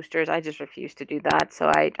instant boosters. I just refuse to do that.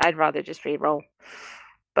 So I'd rather just re-roll.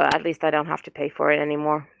 But at least I don't have to pay for it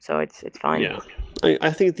anymore, so it's fine. Yeah,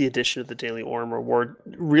 I think the addition of the daily Orem reward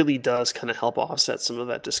really does kind of help offset some of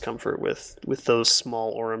that discomfort with those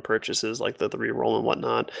small Orem purchases, like the reroll and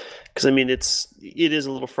whatnot. Because I mean, it is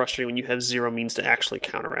a little frustrating when you have zero means to actually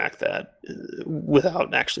counteract that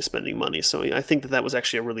without actually spending money. So I think that was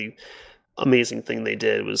actually a really amazing thing they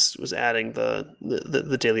did was adding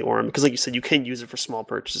the daily Orem, because like you said, you can use it for small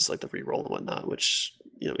purchases like the reroll and whatnot, which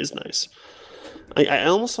is nice. I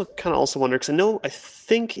almost kind of also wonder, because I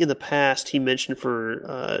think in the past he mentioned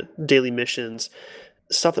for daily missions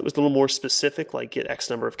stuff that was a little more specific, like get X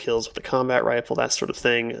number of kills with the combat rifle, that sort of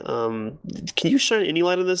thing. Can you shine any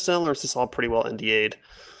light on this, Zell, or is this all pretty well NDA'd?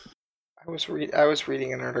 I was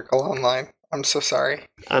reading an article online. I'm so sorry.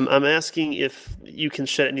 I'm asking if you can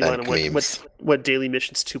shed any light on what daily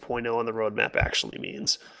missions 2.0 on the roadmap actually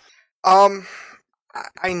means.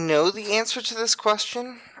 I know the answer to this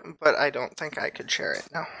question, but I don't think I could share it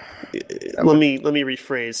now. Let me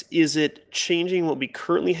rephrase. Is it changing what we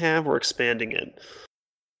currently have or expanding it?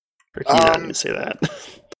 Or can you not even say that?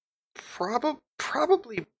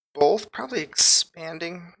 Probably both. Probably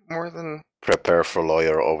expanding more than... Prepare for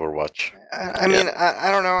lawyer Overwatch. I mean, I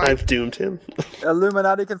don't know. I've doomed him.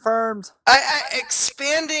 Illuminati confirmed.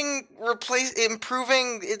 Expanding,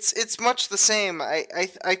 improving. It's much the same.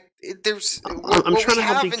 There's. I'm trying to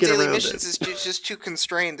help you get around missions is just too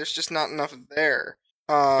constrained. There's just not enough there.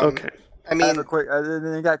 Okay. I mean, I have a quick.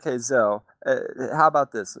 In that case, Zell, how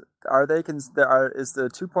about this? Is the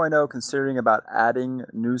 2.0 considering about adding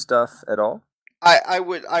new stuff at all? I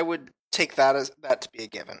would take that to be a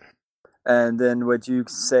given. And then would you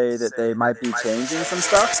say that they might be changing some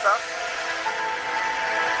stuff?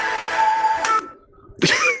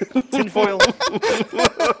 Tinfoil.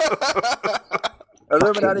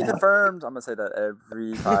 Illuminati confirmed. I'm going to say that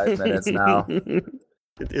every 5 minutes now.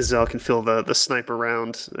 Zell can feel the sniper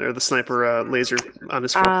round, or the sniper laser on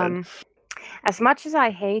his forehead. As much as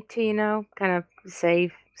I hate to, kind of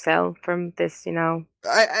save Zell from this,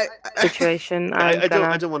 situation. I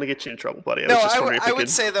don't want to get you in trouble, buddy. I would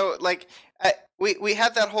say though, like we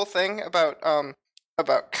had that whole thing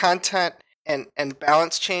about content and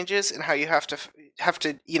balance changes, and how you have to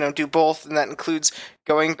do both, and that includes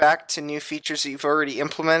going back to new features that you've already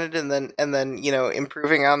implemented, and then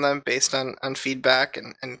improving on them based on feedback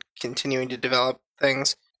and continuing to develop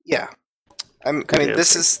things. Yeah, I mean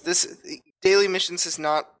this daily missions has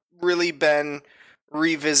not really been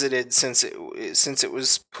revisited since it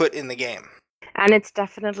was put in the game, and it's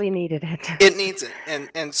definitely needed it. It needs it,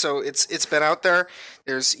 and so it's been out there.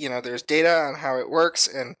 There's data on how it works,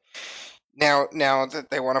 and now that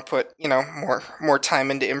they want to put more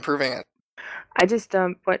time into improving it. I just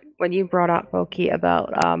when you brought up Loki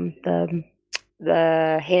about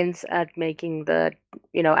the hints at making the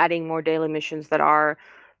adding more daily missions that are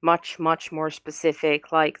much more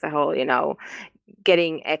specific, like the whole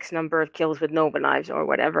getting X number of kills with Nova knives or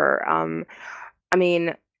whatever. I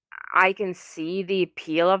mean, I can see the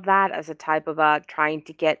appeal of that as a type of trying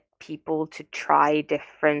to get people to try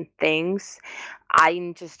different things.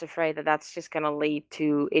 I'm just afraid that that's just going to lead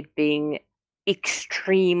to it being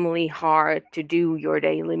extremely hard to do your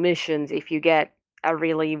daily missions if you get a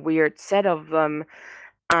really weird set of them.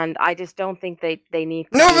 And I just don't think they need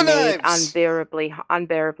to Nova be made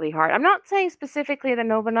unbearably hard. I'm not saying specifically the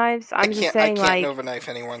Nova knives. I'm just saying I can't Nova knife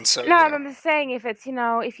anyone. So I'm just saying if it's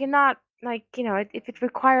if you're not if it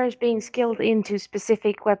requires being skilled into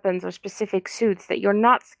specific weapons or specific suits that you're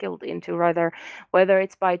not skilled into, rather, whether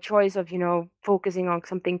it's by choice of focusing on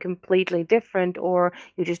something completely different, or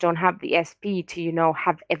you just don't have the SP to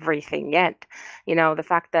have everything yet. The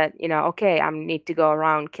fact that okay, I need to go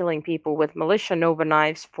around killing people with militia Nova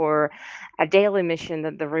knives for a daily mission,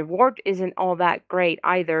 that the reward isn't all that great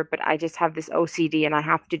either, but I just have this OCD and I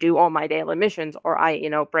have to do all my daily missions, or I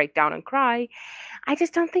break down and cry. I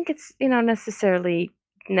just don't think it's necessarily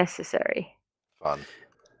necessary. Fun.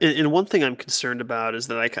 And one thing I'm concerned about is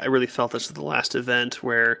that I really felt this at the last event,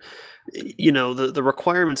 where the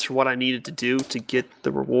requirements for what I needed to do to get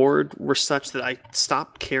the reward were such that I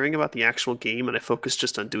stopped caring about the actual game and I focused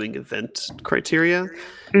just on doing event criteria.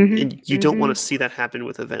 Mm-hmm. And you don't want to see that happen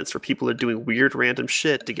with events, where people are doing weird random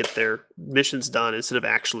shit to get their missions done instead of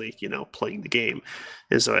actually playing the game.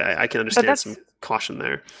 And so I can understand some caution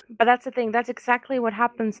there. But that's the thing. That's exactly what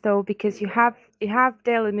happens, though, because you have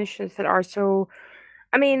daily missions that are so.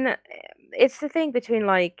 I mean, it's the thing between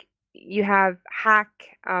you have hack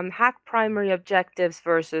primary objectives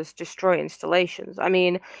versus destroy installations. I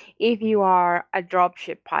mean, if you are a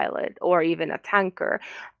dropship pilot or even a tanker,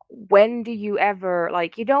 when do you ever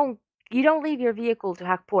you don't you don't leave your vehicle to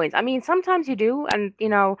hack points. I mean, sometimes you do, and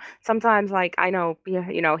sometimes like I know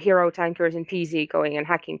hero tankers in PZ going and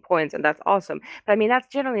hacking points, and that's awesome. But I mean, that's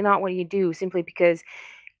generally not what you do, simply because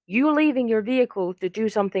you leaving your vehicle to do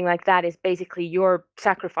something like that is basically you're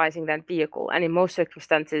sacrificing that vehicle, and in most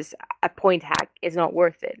circumstances, a point hack is not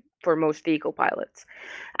worth it for most vehicle pilots.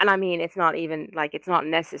 And I mean, it's not even like it's not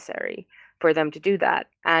necessary for them to do that.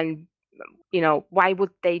 And why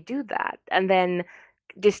would they do that? And then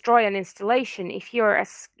destroy an installation if you're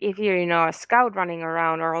a scout running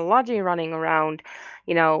around or a logi running around,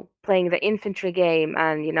 playing the infantry game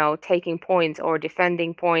and taking points or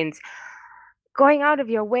defending points, going out of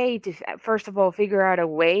your way to first of all figure out a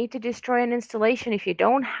way to destroy an installation if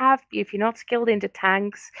you're not skilled into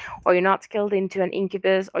tanks, or you're not skilled into an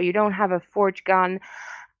incubus, or you don't have a forge gun.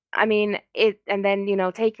 I mean, and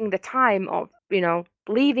then taking the time of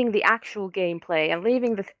leaving the actual gameplay and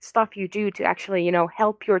leaving the stuff you do to actually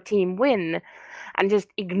help your team win, and just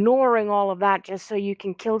ignoring all of that just so you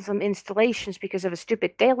can kill some installations because of a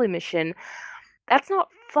stupid daily mission. That's not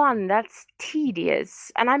fun. That's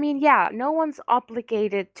tedious. And I mean, yeah, no one's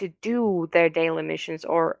obligated to do their daily missions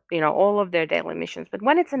or all of their daily missions, but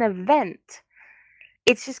when it's an event,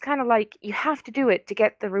 it's just kind of like you have to do it to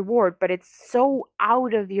get the reward, but it's so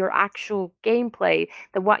out of your actual gameplay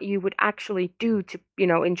that what you would actually do to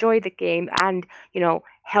enjoy the game and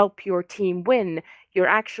help your team win, you're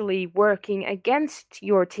actually working against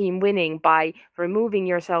your team winning by removing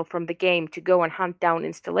yourself from the game to go and hunt down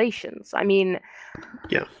installations. I mean,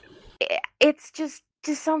 yeah, it's just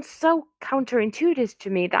sounds so counterintuitive to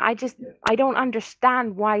me that I don't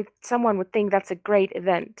understand why someone would think that's a great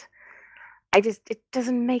event. It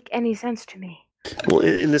doesn't make any sense to me. Well,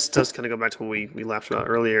 and this does kind of go back to what we laughed about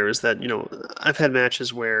earlier, is that, I've had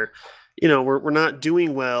matches where, we're not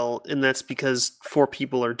doing well, and that's because 4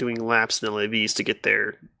 people are doing laps in LAVs to get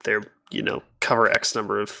their cover X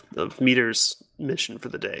number of meters mission for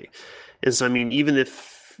the day. And so, I mean, even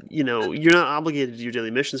if, you're not obligated to do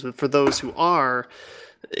daily missions, but for those who are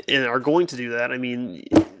and are going to do that, I mean,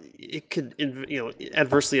 it could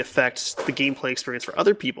adversely affect the gameplay experience for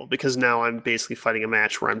other people, because now I'm basically fighting a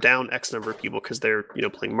match where I'm down X number of people because they're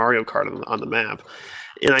playing Mario Kart on the map,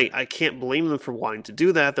 and I can't blame them for wanting to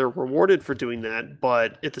do that. They're rewarded for doing that,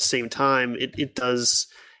 but at the same time, it does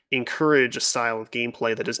encourage a style of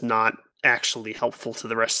gameplay that is not actually helpful to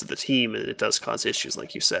the rest of the team, and it does cause issues,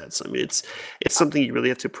 like you said. So I mean, it's something you really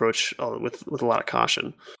have to approach with a lot of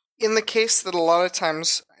caution. In the case that a lot of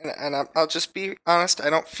times, and I'll just be honest,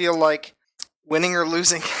 I don't feel like winning or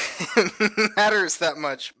losing matters that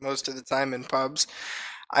much most of the time in pubs.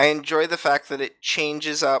 I enjoy the fact that it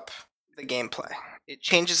changes up the gameplay. It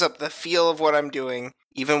changes up the feel of what I'm doing,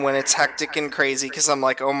 even when it's hectic and crazy, because I'm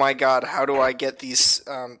like, oh my god, how do I get these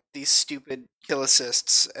stupid kill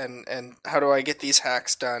assists, and how do I get these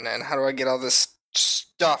hacks done, and how do I get all this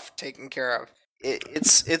stuff taken care of?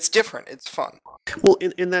 It's different. It's fun. Well,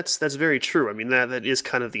 and that's very true. I mean, that is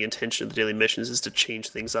kind of the intention of the daily missions, is to change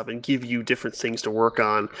things up and give you different things to work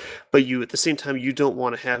on. But you, at the same time, you don't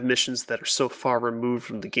want to have missions that are so far removed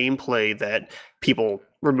from the gameplay that people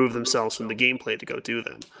remove themselves from the gameplay to go do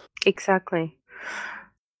them. Exactly.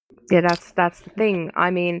 Yeah, that's the thing. I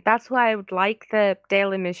mean, that's why I would like the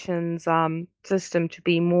daily missions system to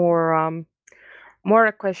be more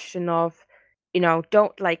a question of,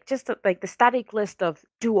 don't just like the static list of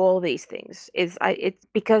do all these things. It's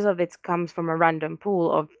because of it comes from a random pool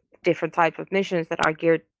of different type of missions that are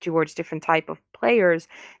geared towards different type of players,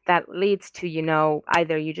 that leads to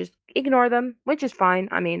either you just ignore them, which is fine.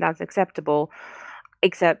 I mean, that's acceptable,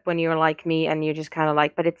 except when you're like me and you're just kind of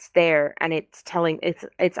like, but it's there and it's telling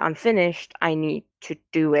it's unfinished, I need to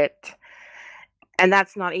do it. And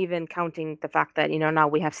that's not even counting the fact that, now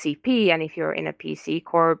we have CP, and if you're in a PC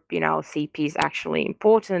corp, CP is actually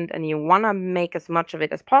important, and you want to make as much of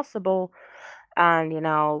it as possible. And,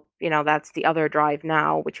 that's the other drive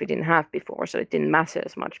now, which we didn't have before, so it didn't matter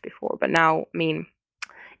as much before. But now, I mean,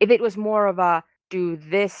 if it was more of a do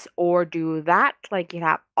this or do that, like you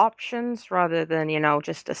have options rather than,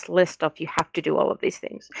 just this list of you have to do all of these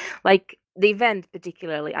things. Like the event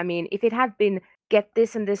particularly, I mean, if it had been get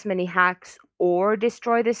this and this many hacks or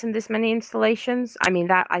destroy this and this many installations, I mean,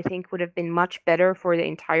 that I think would have been much better for the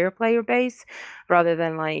entire player base, rather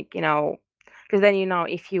than because then,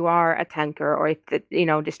 if you are a tanker, or if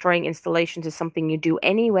destroying installations is something you do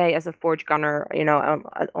anyway as a forge gunner,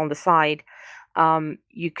 on the side,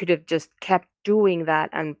 you could have just kept doing that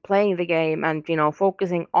and playing the game and,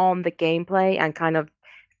 focusing on the gameplay and kind of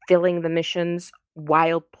filling the missions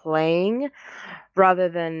while playing, rather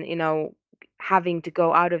than, having to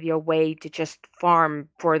go out of your way to just farm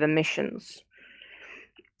for the missions.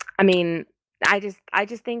 I mean, I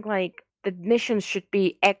just think like the missions should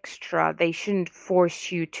be extra. They shouldn't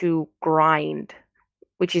force you to grind,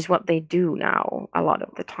 which is what they do now a lot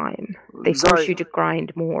of the time. They force you to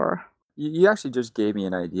grind more. You actually just gave me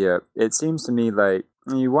an idea. It seems to me like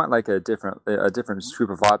you want like a different group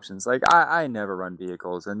of options. Like I never run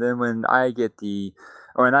vehicles, and then when I get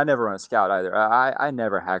and I never run a scout either. I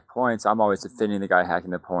never hack points. I'm always defending the guy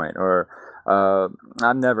hacking the point, or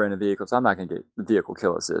I'm never in a vehicle, so I'm not gonna get vehicle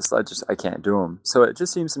kill assists. I can't do them. So it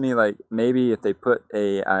just seems to me like maybe if they put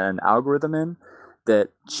an algorithm in that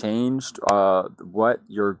changed what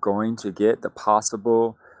you're going to get, the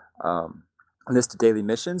possible list of daily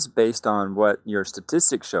missions based on what your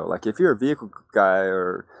statistics show. Like if you're a vehicle guy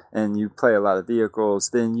and you play a lot of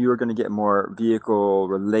vehicles, then you are going to get more vehicle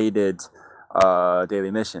related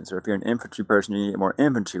daily missions. Or if you're an infantry person, you get more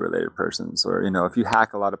infantry related persons. Or if you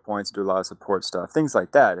hack a lot of points, do a lot of support stuff, things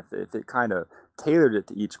like that. If it kind of tailored it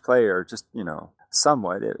to each player, just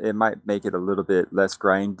somewhat, it might make it a little bit less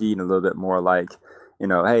grindy and a little bit more like,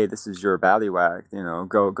 hey, this is your ballywag,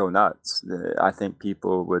 go nuts. I think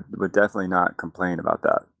people would definitely not complain about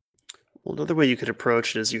that. Well, another way you could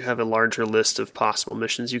approach it is you have a larger list of possible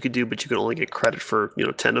missions you could do, but you can only get credit for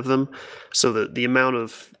 10 of them. So the amount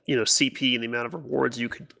of CP and the amount of rewards you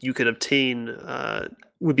could obtain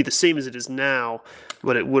would be the same as it is now,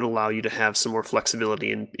 but it would allow you to have some more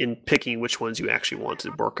flexibility in picking which ones you actually want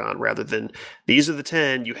to work on, rather than these are the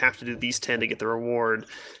 10, you have to do these 10 to get the reward,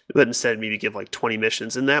 but instead maybe give like 20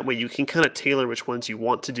 missions. And that way you can kind of tailor which ones you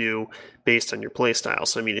want to do based on your playstyle.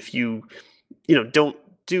 So I mean, if you don't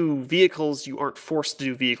do vehicles, you aren't forced to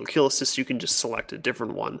do vehicle kill assists, you can just select a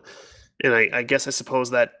different one. And I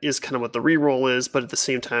suppose that is kind of what the reroll is, but at the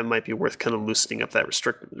same time might be worth kind of loosening up that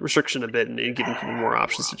restriction a bit and giving people more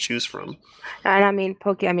options to choose from. And I mean,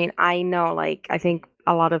 Pokey, I know, like, I think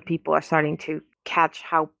a lot of people are starting to catch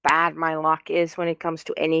how bad my luck is when it comes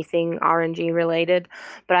to anything RNG related.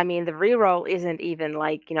 But I mean, the reroll isn't even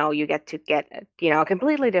like, you get to get, a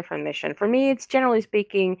completely different mission. For me, it's generally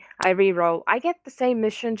speaking, I reroll. I get the same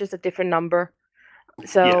mission, just a different number.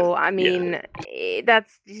 So, I mean,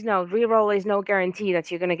 that's, reroll is no guarantee that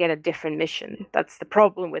you're going to get a different mission. That's the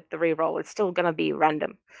problem with the reroll. It's still going to be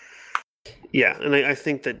random. Yeah, and I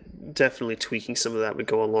think that definitely tweaking some of that would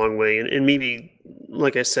go a long way. And maybe,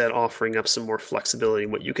 like I said, offering up some more flexibility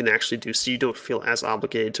in what you can actually do so you don't feel as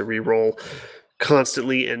obligated to reroll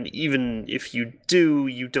constantly. And even if you do,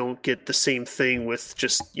 you don't get the same thing with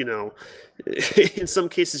just, in some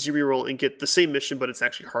cases you reroll and get the same mission, but it's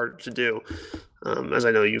actually harder to do, as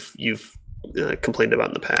I know you've complained about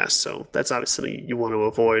in the past. So that's obviously you want to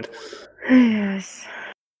avoid. Yes.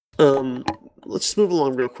 Let's just move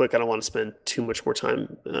along real quick. I don't want to spend too much more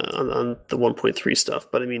time on the 1.3 stuff,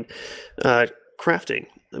 but I mean, crafting.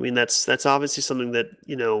 I mean, that's obviously something that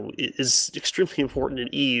is extremely important in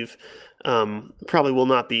Eve. Probably will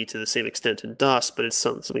not be to the same extent in Dust, but it's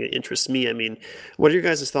something that interests me. I mean, what are your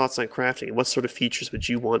guys' thoughts on crafting, and what sort of features would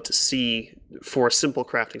you want to see for a simple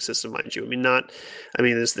crafting system, mind you?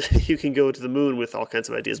 You can go to the moon with all kinds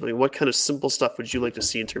of ideas, but I mean, what kind of simple stuff would you like to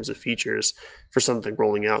see in terms of features for something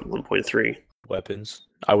rolling out in 1.3? Weapons.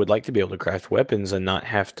 I would like to be able to craft weapons and not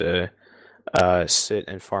have to sit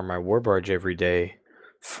and farm my war barge every day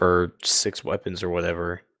for 6 weapons or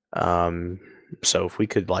whatever. So if we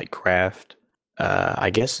could craft,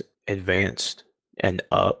 I guess advanced and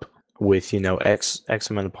up with X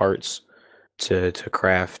amount of parts to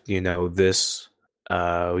craft this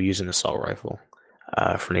use an assault rifle.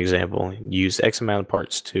 For an example, use X amount of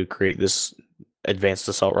parts to create this advanced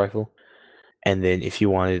assault rifle, and then if you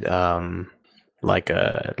wanted like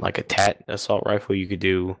a TAT assault rifle, you could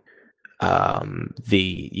do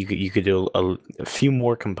you could do a few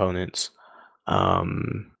more components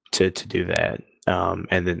to do that,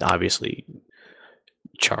 and then obviously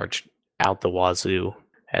charge out the wazoo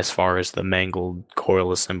as far as the mangled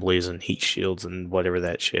coil assemblies and heat shields and whatever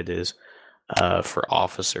that shit is for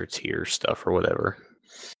officer tier stuff or whatever.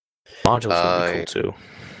 Modules would be cool too.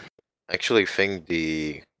 I actually think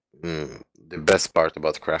the best part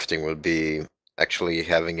about crafting would be actually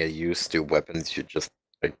having a use to weapons you just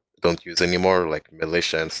don't use anymore, like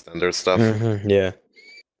militia and standard stuff. Yeah.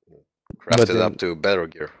 Craft it up to better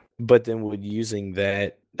gear. But then with using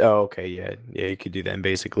that, you could do that and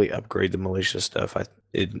basically upgrade the militia stuff.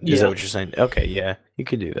 Is that what you're saying? Okay, yeah, you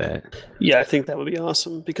could do that. Yeah, I think that would be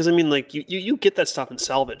awesome, because I mean, you get that stuff in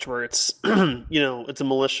salvage where it's it's a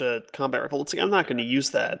militia combat rifle. It's like, I'm not going to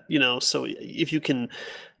use that, so if you can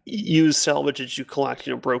use salvage as you collect,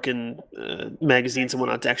 broken magazines and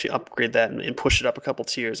whatnot to actually upgrade that and push it up a couple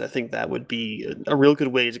tiers. I think that would be a real good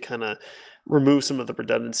way to kind of remove some of the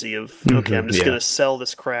redundancy of, okay, I'm just going to sell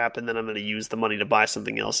this crap and then I'm going to use the money to buy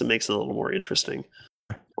something else. It makes it a little more interesting.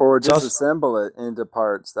 Or disassemble it into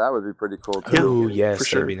parts. That would be pretty cool too. Oh, yes, for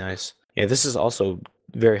sure. that'd be nice. Yeah, this is also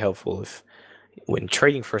very helpful if when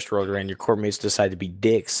trading First World Grand, your core mates decide to be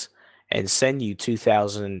dicks and send you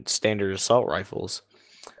 2,000 standard assault rifles.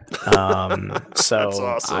 So that's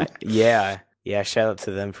awesome. Yeah, shout out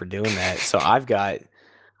to them for doing that. So I've got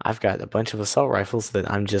a bunch of assault rifles that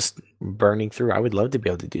I'm just burning through. I would love to be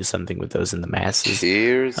able to do something with those in the masses.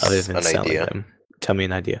 Here's other than an selling idea. them. Tell me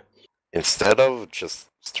an idea. Instead of just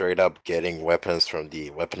straight up getting weapons from the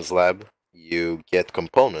weapons lab, you get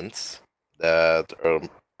components that are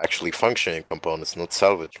actually functioning components, not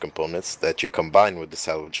salvage components, that you combine with the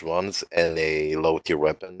salvaged ones and a low tier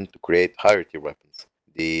weapon to create higher tier weapons.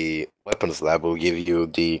 The weapons lab will give you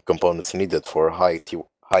the components needed for high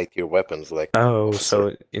tier weapons like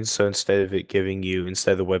so instead of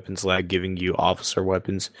the weapons lab giving you officer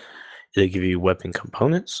weapons, they give you weapon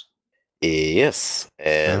components? Yes,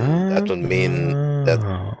 and that would mean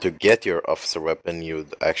that to get your officer weapon,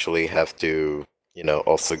 you'd actually have to,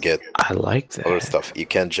 also get I like that. other stuff. You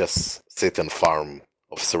can't just sit and farm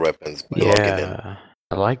officer weapons by logging in. Yeah,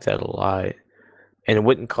 I like that a lot. And it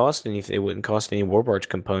wouldn't cost anything. It wouldn't cost any Warbarge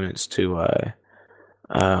components to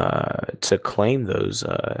claim those.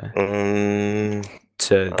 To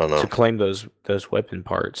claim those weapon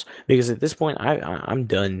parts, because at this point I'm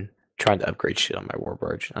done trying to upgrade shit on my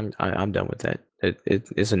Warbarge. I'm done with that. It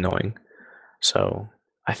is annoying. So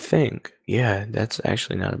I think that's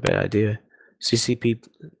actually not a bad idea. CCP,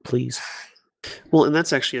 please. Well, and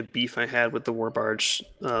that's actually a beef I had with the Warbarge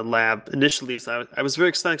lab initially. So I was very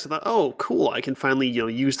excited because I thought, oh, cool, I can finally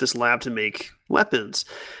use this lab to make weapons.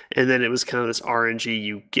 And then it was kind of this RNG,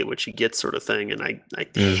 you get what you get sort of thing. And I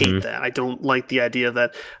hate that. I don't like the idea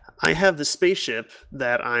that I have this spaceship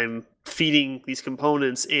that I'm feeding these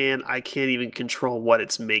components and I can't even control what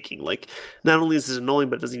it's making. Like, not only is this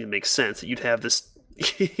annoying, but it doesn't even make sense that you'd have this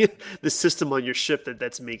this system on your ship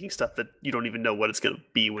that's making stuff that you don't even know what it's going to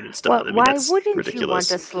be when it's done. Well, I mean, why that's wouldn't ridiculous. you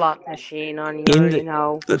want a slot machine on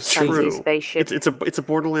your, That's fancy true. spaceship? It's a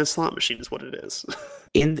Borderlands slot machine, is what it is.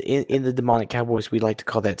 In the Demonic Cowboys, we like to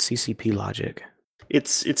call that CCP logic.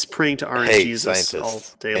 It's praying to RNGs Hey, scientists, all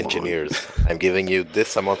day engineers, I'm giving you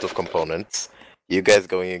this amount of components. You guys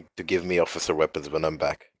going to give me officer weapons when I'm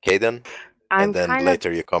back. Okay then? And then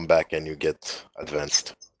later you come back and you get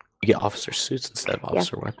advanced. You get officer suits instead of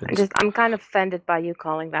officer weapons. I'm kind of offended by you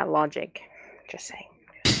calling that logic. Just saying.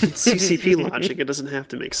 It's CCP logic. It doesn't have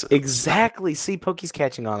to make sense. Exactly. See, Pokey's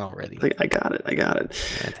catching on already. I got it.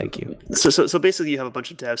 Yeah, thank you. So basically, you have a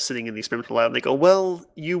bunch of devs sitting in the experimental lab. And they go, well,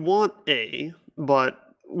 you want A, but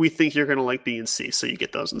we think you're going to like B and C, so you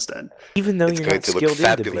get those instead. Even though it's you're going not to skilled look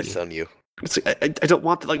fabulous on you. It's like, I don't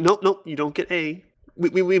want that. Like, nope, you don't get A.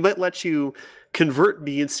 We might let you convert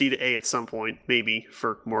B and C to A at some point, maybe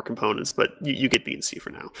for more components, but you get B and C for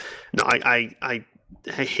now. No, I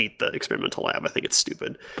hate the experimental lab. I think it's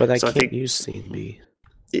stupid. But I can't use C and B.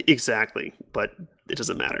 Exactly, but it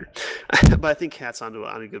doesn't matter. But I think Cat's on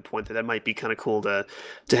a good point that might be kind of cool to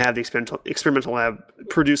have the experimental lab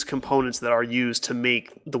produce components that are used to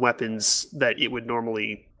make the weapons that it would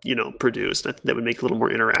normally produce. That would make it a little more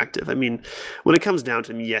interactive. I mean, when it comes down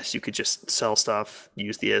to them, yes, you could just sell stuff,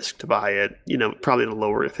 use the ISK to buy it, probably at a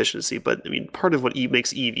lower efficiency. But I mean, part of what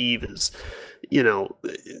makes Eve is,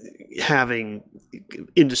 having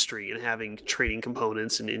industry and having trading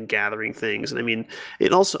components and gathering things. And I mean,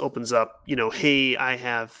 it also opens up, hey, I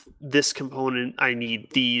have this component, I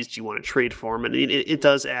need these, do you want to trade for them? And it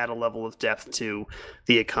does add a level of depth to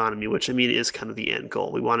the economy, which I mean is kind of the end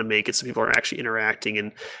goal. We want to make it so people are actually interacting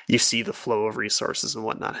and you see the flow of resources and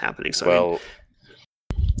whatnot happening. So well,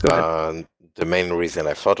 go ahead. The main reason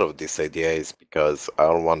I thought of this idea is because I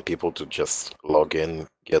don't want people to just log in,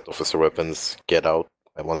 get officer weapons, get out.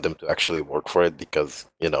 I want them to actually work for it because,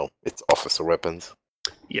 it's officer weapons.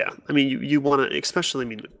 Yeah, I mean, you want to, especially, I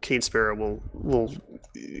mean, Cane Sparrow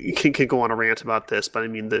can go on a rant about this, but I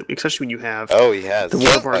mean, especially when you have... Oh, he has.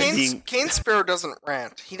 Cane Sparrow doesn't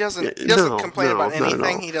rant. He doesn't complain about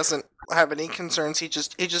anything. He doesn't have any concerns. He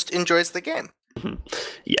just enjoys the game. Mm-hmm.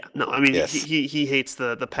 Yeah, no, I mean, Yes. he hates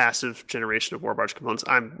the passive generation of Warbarge components.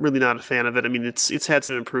 I'm really not a fan of it. I mean, it's had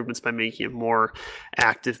some improvements by making it more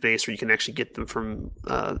active based, where you can actually get them from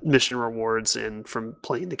mission rewards and from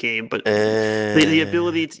playing the game. But the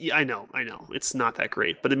ability to, I know, it's not that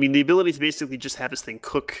great. But I mean, the ability to basically just have this thing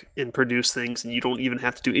cook and produce things, and you don't even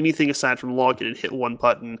have to do anything aside from log in and hit one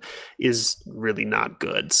button, is really not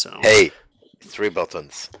good. So Hey, 3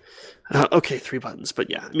 buttons. Okay, 3 buttons, but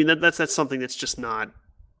yeah, I mean that's something that's just not.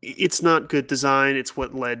 It's not good design. It's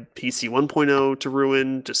what led PC 1.0 to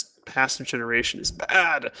ruin. Just passive generation is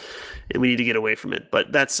bad, and we need to get away from it.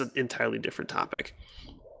 But that's an entirely different topic.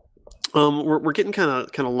 We're getting kind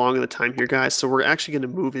of long in the time here, guys. So we're actually going to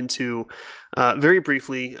move into very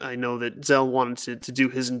briefly. I know that Zell wanted to do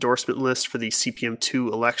his endorsement list for the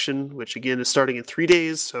CPM2 election, which again is starting in 3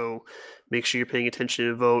 days. So make sure you're paying attention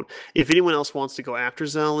and vote. If anyone else wants to go after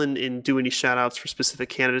Zell and do any shout outs for specific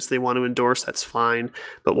candidates they want to endorse, that's fine.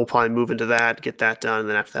 But we'll probably move into that, get that done, and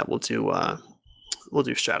then after that we'll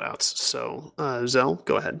do shout outs. So Zell,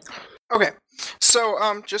 go ahead. Okay,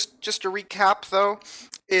 so just to recap though,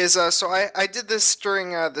 is so I did this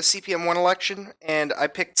during the CPM1 election, and I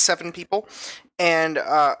picked 7 people, and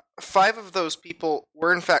 5 of those people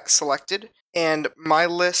were in fact selected, and my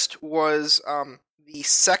list was the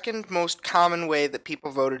second most common way that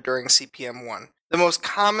people voted during CPM1. The most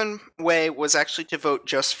common way was actually to vote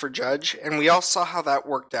just for judge, and we all saw how that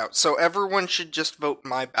worked out. So everyone should just vote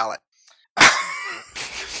my ballot.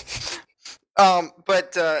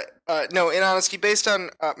 No, in honesty, based on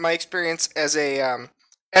my experience as a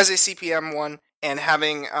CPM1 and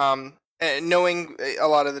having knowing a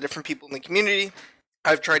lot of the different people in the community,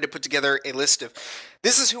 I've tried to put together a list of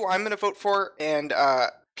this is who I'm going to vote for, and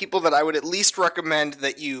people that I would at least recommend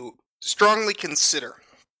that you strongly consider.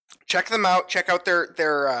 Check them out. Check out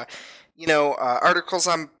their articles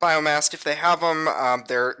on Biomassed if they have them.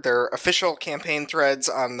 Their official campaign threads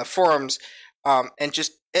on the forums, and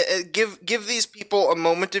just give these people a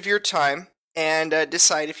moment of your time and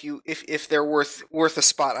decide if they're worth a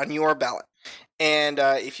spot on your ballot. And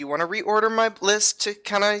if you want to reorder my list to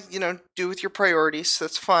kind of do with your priorities,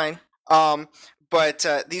 that's fine. But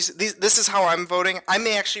this is how I'm voting. I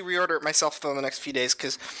may actually reorder it myself though in the next few days,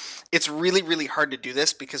 because it's really, really hard to do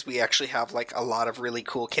this because we actually have like a lot of really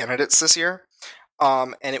cool candidates this year.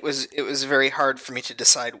 And it was very hard for me to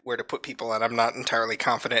decide where to put people, and I'm not entirely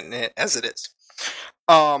confident in it as it is.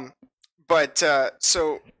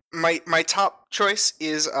 So my top choice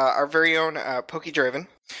is our very own Pokey Draven,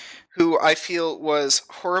 who I feel was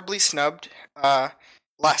horribly snubbed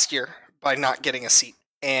last year by not getting a seat.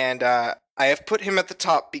 And I have put him at the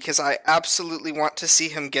top because I absolutely want to see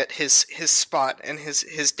him get his spot and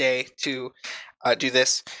his day to do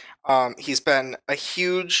this. He's been a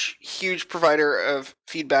huge provider of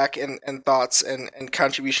feedback and thoughts and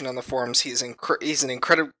contribution on the forums. He's an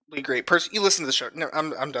incredibly great person. You listen to the show. No,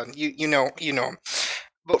 I'm done. You know him.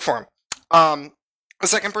 Vote for him. The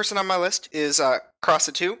second person on my list is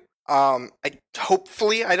Crossa2.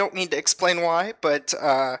 Hopefully I don't need to explain why, but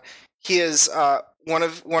he is one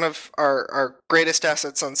of our greatest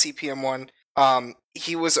assets on CPM1.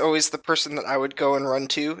 He was always the person that I would go and run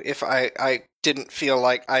to if I didn't feel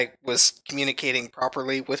like I was communicating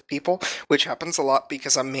properly with people, which happens a lot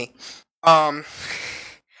because I'm me.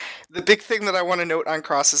 The big thing that I want to note on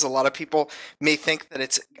Cross is a lot of people may think that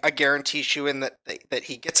it's a guarantee shoe-in that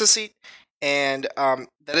he gets a seat, and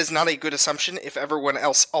that is not a good assumption if everyone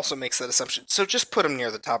else also makes that assumption. So just put him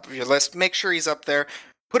near the top of your list. Make sure he's up there.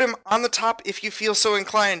 Put him on the top if you feel so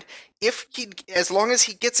inclined. As long as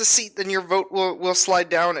he gets a seat, then your vote will slide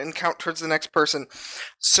down and count towards the next person.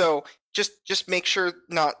 So just make sure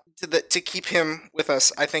not to keep him with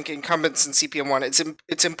us. I think incumbents in CPM1,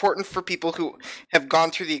 it's important for people who have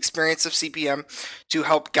gone through the experience of CPM to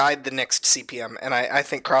help guide the next CPM, and I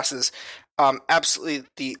think Cross is absolutely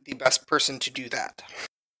the best person to do that.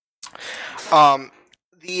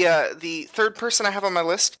 The third person I have on my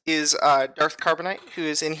list is Darth Carbonite, who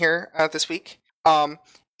is in here this week.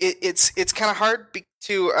 It's kind of hard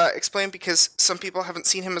to explain because some people haven't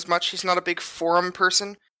seen him as much. He's not a big forum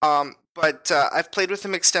person, but I've played with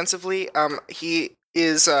him extensively. He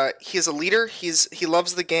is a leader. He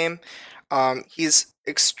loves the game. He's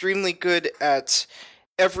extremely good at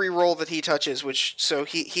every role that he touches, so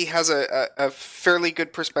he has a fairly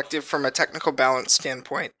good perspective from a technical balance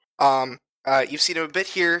standpoint. You've seen him a bit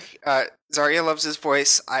here. Zaria loves his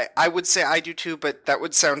voice. I would say I do too, but that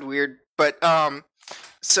would sound weird. But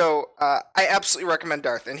so I absolutely recommend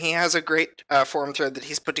Darth, and he has a great forum thread that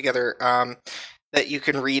he's put together that you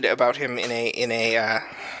can read about him in a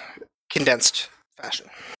condensed fashion.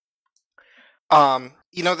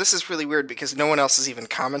 this is really weird because no one else is even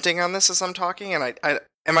commenting on this as I'm talking, and I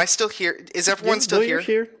am I still here? Is everyone still here? You're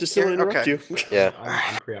here. Just don't interrupt you. Yeah.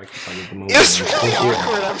 I'm preoccupied at the moment. It's really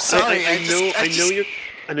awkward. I'm sorry. I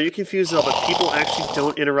know you're confused though, but people actually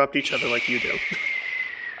don't interrupt each other like you do.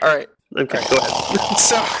 All right. Okay, go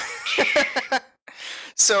ahead.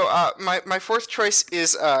 So my fourth choice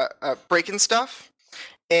is Breaking Stuff,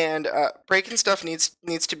 and Breaking Stuff needs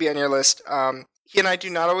to be on your list. He and I do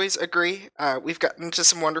not always agree. We've gotten into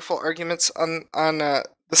some wonderful arguments on the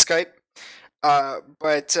Skype,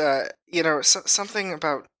 but something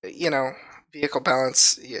about vehicle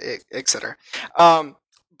balance, etc.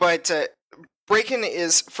 But Breaking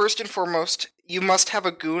is first and foremost. You must have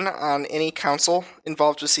a goon on any council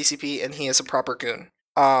involved with CCP, and he is a proper goon.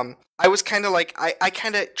 I was kind of like, I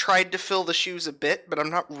kind of tried to fill the shoes a bit, but I'm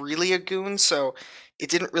not really a goon, so it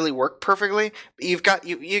didn't really work perfectly. But you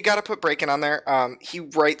got to put Breaking on there. He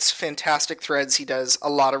writes fantastic threads. He does a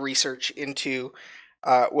lot of research into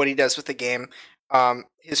what he does with the game.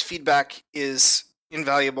 His feedback is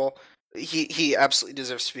invaluable. He absolutely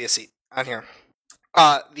deserves to be a seat on here.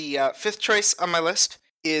 The fifth choice on my list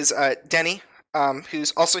is Dene,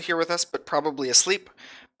 who's also here with us, but probably asleep.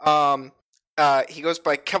 He goes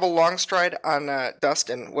by Kevall Longstride on Dust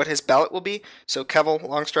and what his ballot will be. So Kevall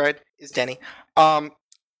Longstride is Dene.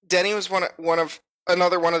 Dene was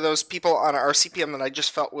another one of those people on our CPM that I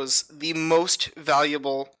just felt was the most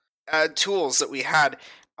valuable tools that we had.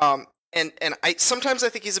 And I sometimes I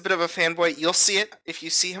think he's a bit of a fanboy. You'll see it if you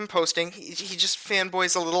see him posting. He just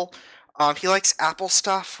fanboys a little. He likes Apple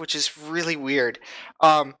stuff, which is really weird.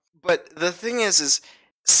 But the thing is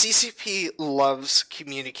CCP loves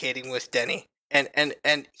communicating with Dene,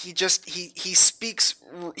 and he speaks.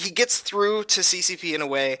 He gets through to CCP in a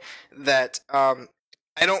way that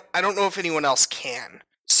I don't know if anyone else can.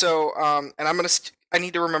 So and I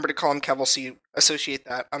need to remember to call him Kevall, so you associate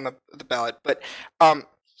that on the ballot. But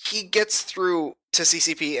he gets through to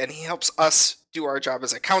CCP, and he helps us do our job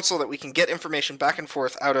as a council, that we can get information back and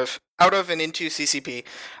forth out of and into CCP.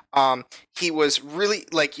 He was really,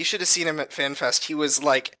 like, you should have seen him at FanFest. He was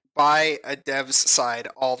like by a dev's side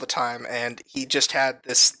all the time, and he just had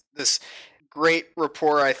this great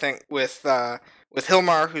rapport, I think, with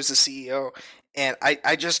Hilmar, who's the CEO. And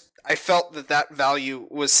I felt that value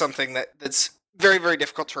was something that's very, very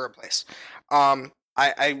difficult to replace.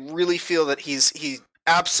 I really feel that he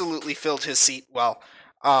absolutely filled his seat well.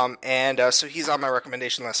 So he's on my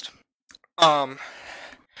recommendation list. I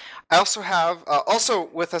also have, also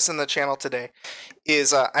with us in the channel today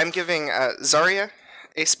is, I'm giving Zaria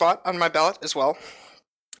a spot on my ballot as well.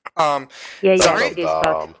 Zaria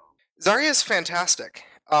is fantastic.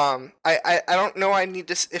 I don't know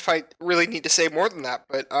if I really need to say more than that,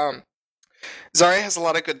 but Zaria has a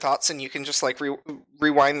lot of good thoughts, and you can just like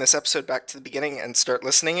rewind this episode back to the beginning and start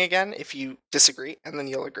listening again if you disagree, and then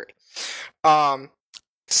you'll agree.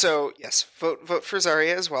 So yes, vote for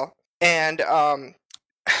Zaria as well. And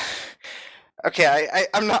okay,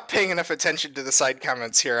 I'm not paying enough attention to the side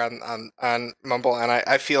comments here on Mumble, and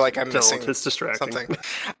I feel like I'm missing it's distracting. Something.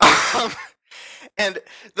 And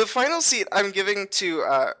the final seat I'm giving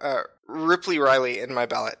to Ripley Riley in my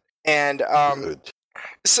ballot. And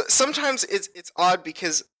so sometimes it's odd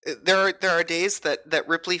because there are days that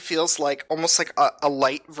Ripley feels like almost like a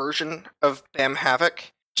light version of Bam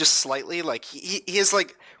Havoc, just slightly. Like he is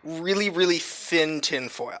like really, really thin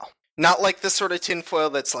tinfoil. Not like the sort of tinfoil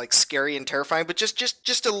that's like scary and terrifying, but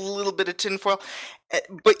just a little bit of tinfoil.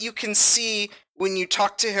 But you can see when you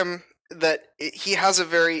talk to him that he has a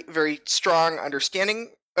very, very strong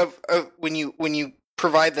understanding of when you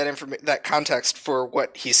provide that context for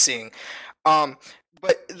what he's seeing.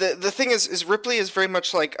 But the thing is Ripley is very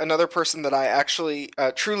much like another person that I actually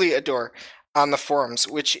truly adore on the forums,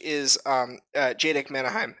 which is Jadek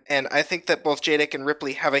Manaheim. And I think that both Jadek and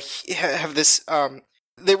Ripley have this.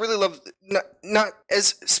 They really love not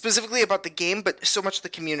as specifically about the game, but so much the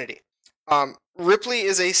community. Ripley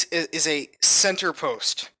is a center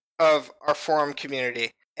post of our forum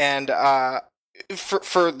community, and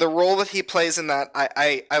for the role that he plays in that,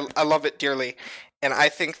 I love it dearly, and I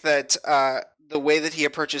think that the way that he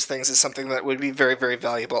approaches things is something that would be very, very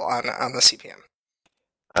valuable on the CPM.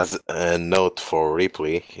 As a note for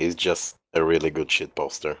Ripley, he's just a really good shit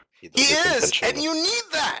poster. He is, and you need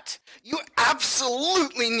that. You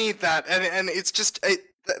absolutely need that, and it's just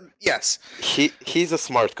yes. He's a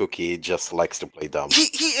smart cookie. He just likes to play dumb.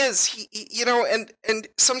 He is. And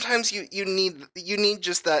sometimes you need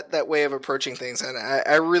just that way of approaching things, and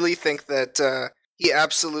I really think that he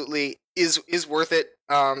absolutely is worth it.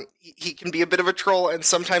 He can be a bit of a troll, and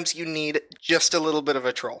sometimes you need just a little bit of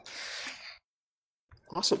a troll.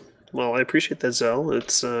 Awesome. Well, I appreciate that, Zell.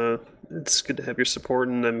 It's good to have your support,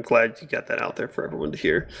 and I'm glad you got that out there for everyone to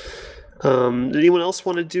hear. Did anyone else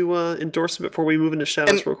want to do endorsement before we move into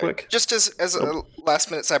shoutouts real quick? Just as a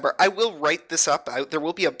last-minute sidebar, I will write this up. There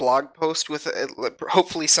will be a blog post with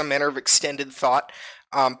hopefully some manner of extended thought.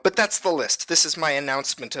 But that's the list. This is my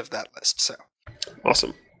announcement of that list. So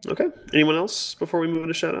awesome. Okay. Anyone else before we move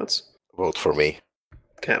into shoutouts? Vote for me.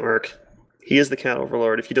 Cat Merc. He is the cat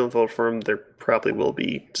overlord. If you don't vote for him, there probably will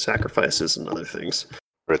be sacrifices and other things.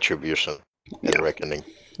 Retribution and reckoning.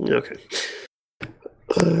 Okay.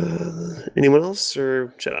 Anyone else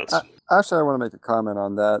or shoutouts? Actually, I want to make a comment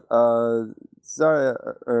on that.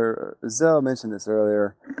 Zell mentioned this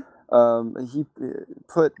earlier. He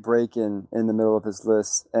put Breakin in the middle of his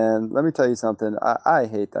list, and let me tell you something. I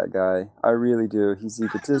hate that guy. I really do. He's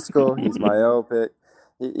egotistical. He's myopic.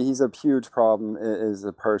 He's a huge problem as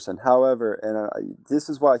a person. However, and this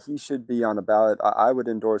is why he should be on the ballot. I would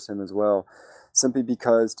endorse him as well, simply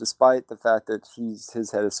because despite the fact that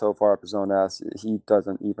his head is so far up his own ass, he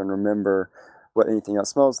doesn't even remember what anything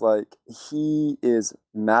else smells like. He is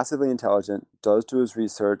massively intelligent, does do his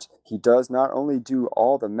research. He does not only do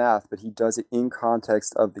all the math, but he does it in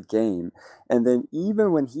context of the game. And then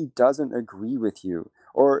even when he doesn't agree with you,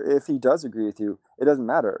 or if he does agree with you, it doesn't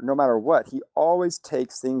matter. No matter what, he always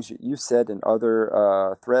takes things that you said in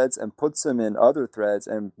other threads and puts them in other threads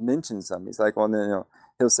and mentions them. He's like, well, then,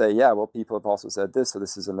 he'll say, yeah, well, people have also said this, so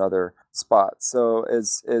this is another spot. So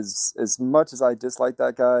as much as I dislike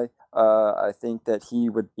that guy, I think that he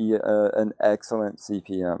would be an excellent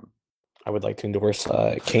CPM. I would like to endorse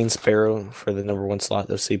Kane Sparrow for the number 1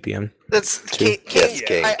 slot of CPM. That's Kane.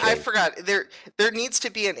 Kane. I forgot. There needs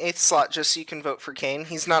to be an 8th slot just so you can vote for Kane.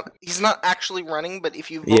 He's not actually running, but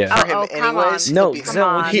if you vote for him anyways, he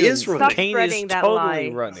is running. Stop Kane spreading is that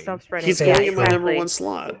totally lie. running. Stop spreading. He's getting in my number 1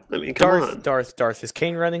 slot. I mean, come on. Darth, is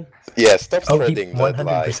Kane running? Yeah, stop spreading he that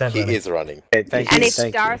lie. 100% He running. is running. Okay, thank And you.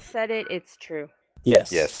 if Darth said it, it's true.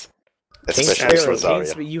 Yes. Kane Especially Sparrow, for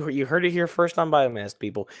Zaria. you heard it here first on Biomassed,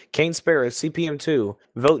 people. Kane Sparrow, CPM 2,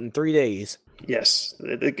 vote in 3 days. Yes,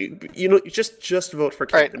 just vote for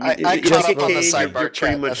Kane. Right, I caught up on the sidebar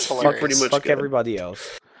chat. Fuck everybody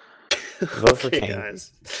else. Vote for Kane,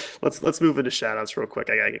 guys. Let's move into shoutouts real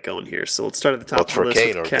quick. I gotta get going here. So let's start at the top. Vote of for the list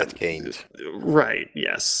Kane or with Cat. get caned. Right.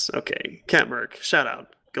 Yes. Okay. Cat Merc. Shout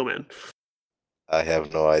out. Go man. I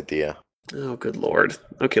have no idea. Oh, good lord.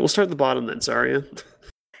 Okay, we'll start at the bottom then, Zaria.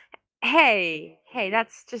 Hey,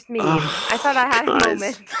 that's just mean. I thought I had a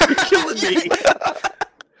moment. You're killing me.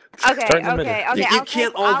 Okay. You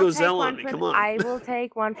can't all go Zell on me. Come on. I will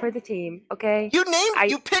take one for the team. Okay.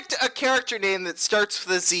 You picked a character name that starts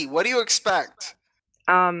with a Z. What do you expect?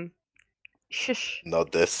 Shush.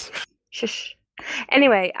 Not this. Shush.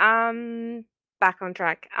 Anyway, back on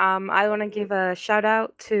track. I want to give a shout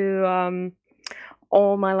out to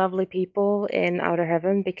all my lovely people in Outer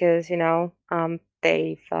Heaven because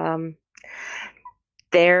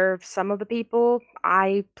they're some of the people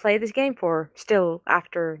I play this game for still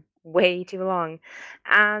after way too long.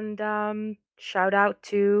 And shout out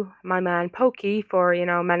to my man Pokey for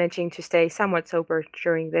managing to stay somewhat sober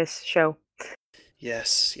during this show.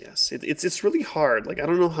 Yes. It's really hard. Like I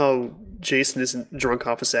don't know how Jason isn't drunk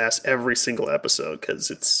off his ass every single episode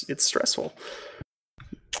because it's stressful.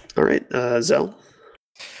 All right, Zell.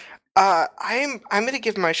 I'm gonna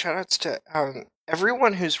give my shout outs to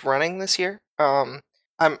everyone who's running this year.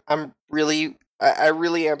 I really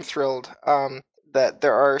am thrilled that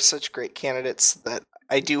there are such great candidates that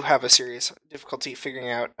I do have a serious difficulty figuring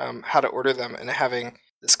out how to order them and having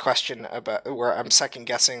this question about where I'm second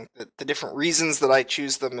guessing the different reasons that I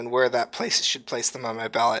choose them and where that place should place them on my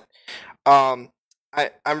ballot. I'm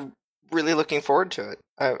really looking forward to it.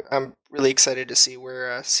 I'm really excited to see where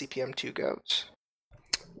CPM2 goes.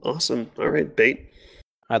 Awesome. All right, Bait.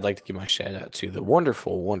 I'd like to give my shout out to the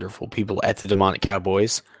wonderful, wonderful people at the Demonic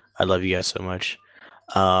Cowboys. I love you guys so much.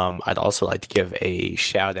 I'd also like to give a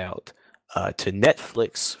shout out to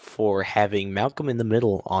Netflix for having Malcolm in the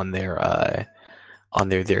Middle on their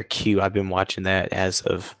queue. I've been watching that as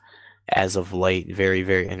of late. Very,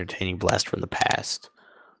 very entertaining blast from the past.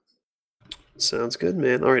 Sounds good,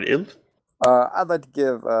 man. All right, Imp. I'd like to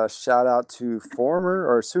give a shout out to former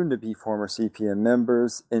or soon to be former CPM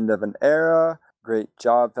members. End of an era. Great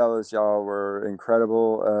job, fellas. Y'all were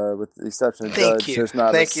incredible. With the exception of Thank Judge, you. there's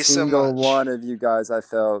not Thank a you so single much. one of you guys I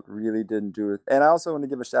felt really didn't do it. And I also want to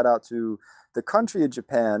give a shout out to the country of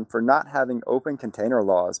Japan for not having open container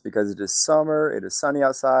laws because it is summer, it is sunny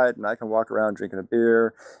outside, and I can walk around drinking a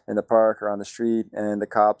beer in the park or on the street, and the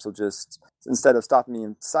cops will just, instead of stopping me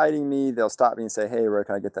and citing me, they'll stop me and say, hey, where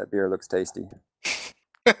can I get that beer? It looks tasty.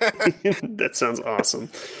 That sounds awesome.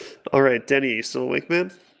 All right, Denny, you still awake,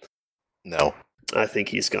 man? No. I think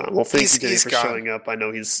he's gone. Well, thank you, Denny, He's for gone. showing up. I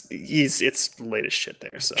know it's late as shit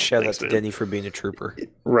there. So Shout thanks, out to man. Denny for being a trooper.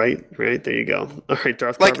 Right. There you go. All right,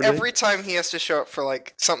 Darth Like Carbonite? every time he has to show up for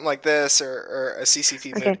like something like this or a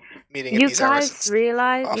CCP Okay. meeting at You these hours. guys it's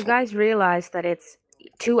realize awful. that it's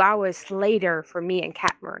 2 hours later for me and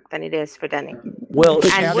Cat Merc than it is for Denny. Well,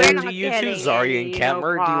 And shout we're out to not you too, getting Zaria any, and Cat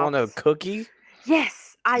Merc. Do you want a props. cookie?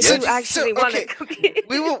 Yes, I Yes. do actually want okay, a cookie.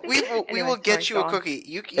 We will Anyway, get sorry, you a go on. cookie.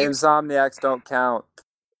 You Insomniacs don't count.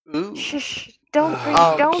 ooh. Shh! Don't bring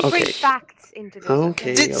okay. facts into this.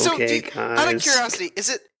 Okay, Out of guys. curiosity, is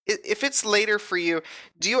it if it's later for you?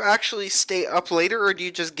 Do you actually stay up later, or do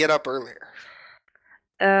you just get up earlier?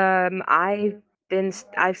 I've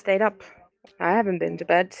stayed up. I haven't been to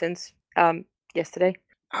bed since yesterday.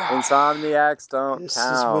 Insomniacs don't This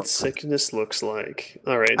count. is what sickness looks like.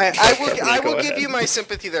 All right. I will Go give ahead. you my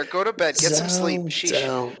sympathy there. Go to bed, get some sleep.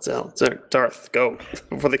 Sheesh. Zell. Darth, go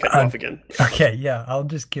before they cut you off again. Okay, yeah, I'll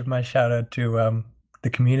just give my shout out to the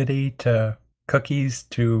community, to Cookies,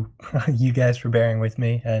 to you guys for bearing with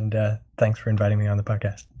me, and thanks for inviting me on the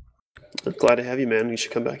podcast. I'm glad to have you, man. You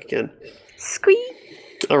should come back again. Squeak.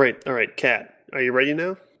 All right, Kat, are you ready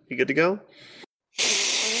now? You good to go?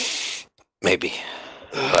 Maybe.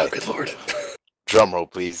 Oh, Right. good lord. Drum roll,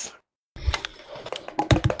 please.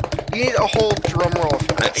 You need a whole drum roll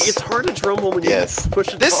for this. It's hard to drum roll when Yes. you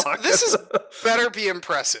push a This talk. is better be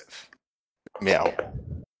impressive. Meow.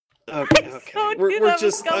 Okay. So We're knew that was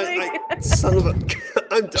just coming. son of a.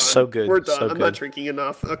 I'm done. So good, We're done. so I'm good. not drinking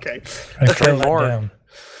enough. Okay. I feel more. let down.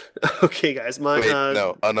 Okay, guys. Wait,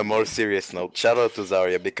 no. On a more serious note, shout out to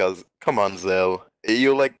Zaria because come on, Zell,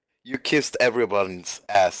 you kissed everyone's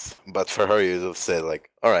ass, but for her you just said like,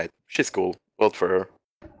 all right, she's cool. Vote for her.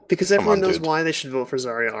 Because Come everyone on, knows dude. why they should vote for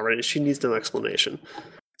Zaria already. She needs no explanation.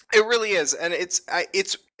 It really is, and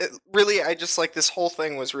really. I just like this whole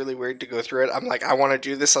thing was really weird to go through it. I'm like, I want to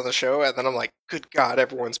do this on the show, and then I'm like, good God,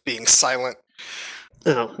 everyone's being silent.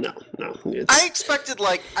 No. I expected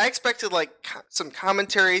some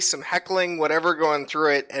commentary, some heckling, whatever going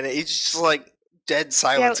through it, and it's just like dead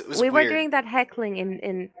silence. Yeah, It was we were weird. doing that heckling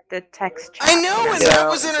in the text chat. I know, and Yeah, that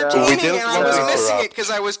was so- entertaining, We didn't and I want was to missing it interrupt.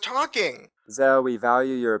 because I was talking. Zell, we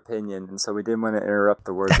value your opinion, and so we didn't want to interrupt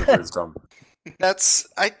the words of wisdom.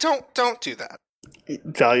 I don't do that.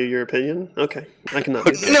 Value your opinion? Okay. I cannot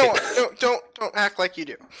do that. No, don't act like you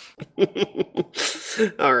do.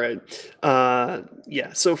 All right.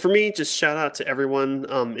 Yeah. So for me, just shout out to everyone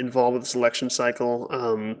involved with this election cycle,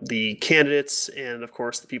 the candidates, and of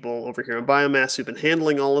course the people over here on Biomassed who've been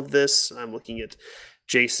handling all of this. I'm looking at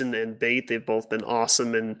Jason and Bait. They've both been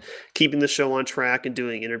awesome and keeping the show on track and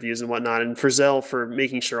doing interviews and whatnot. And for Zell for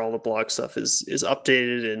making sure all the blog stuff is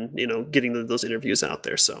updated and getting those interviews out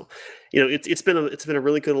there. So it's been a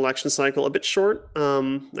really good election cycle. A bit short.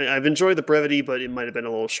 I've enjoyed the brevity, but it might have been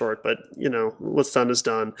a little short. But what's done is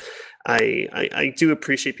done. I do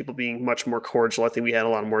appreciate people being much more cordial. I think we had a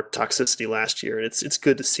lot more toxicity last year, and it's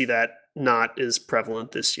good to see that not as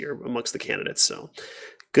prevalent this year amongst the candidates. So.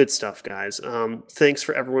 Good stuff, guys. Thanks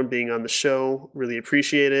for everyone being on the show. Really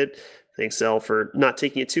appreciate it. Thanks, Zell, for not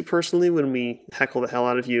taking it too personally when we heckle the hell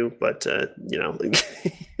out of you. But, you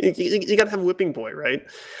got to have a whipping boy, right?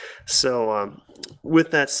 So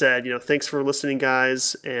with that said, thanks for listening,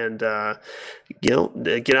 guys. And,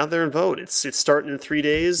 get out there and vote. It's starting in 3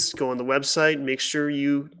 days. Go on the website. Make sure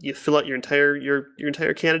you fill out your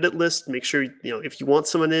entire candidate list. Make sure, if you want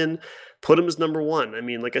someone in, put them as number one. I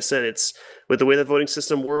mean, like I said, it's with the way the voting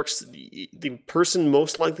system works, the person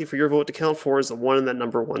most likely for your vote to count for is the one in that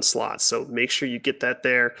number one slot. So make sure you get that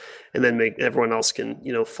there, and then everyone else can,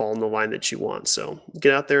 fall in the line that you want. So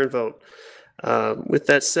get out there and vote. With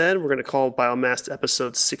that said, we're going to call Biomassed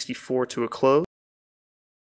episode 64 to a close.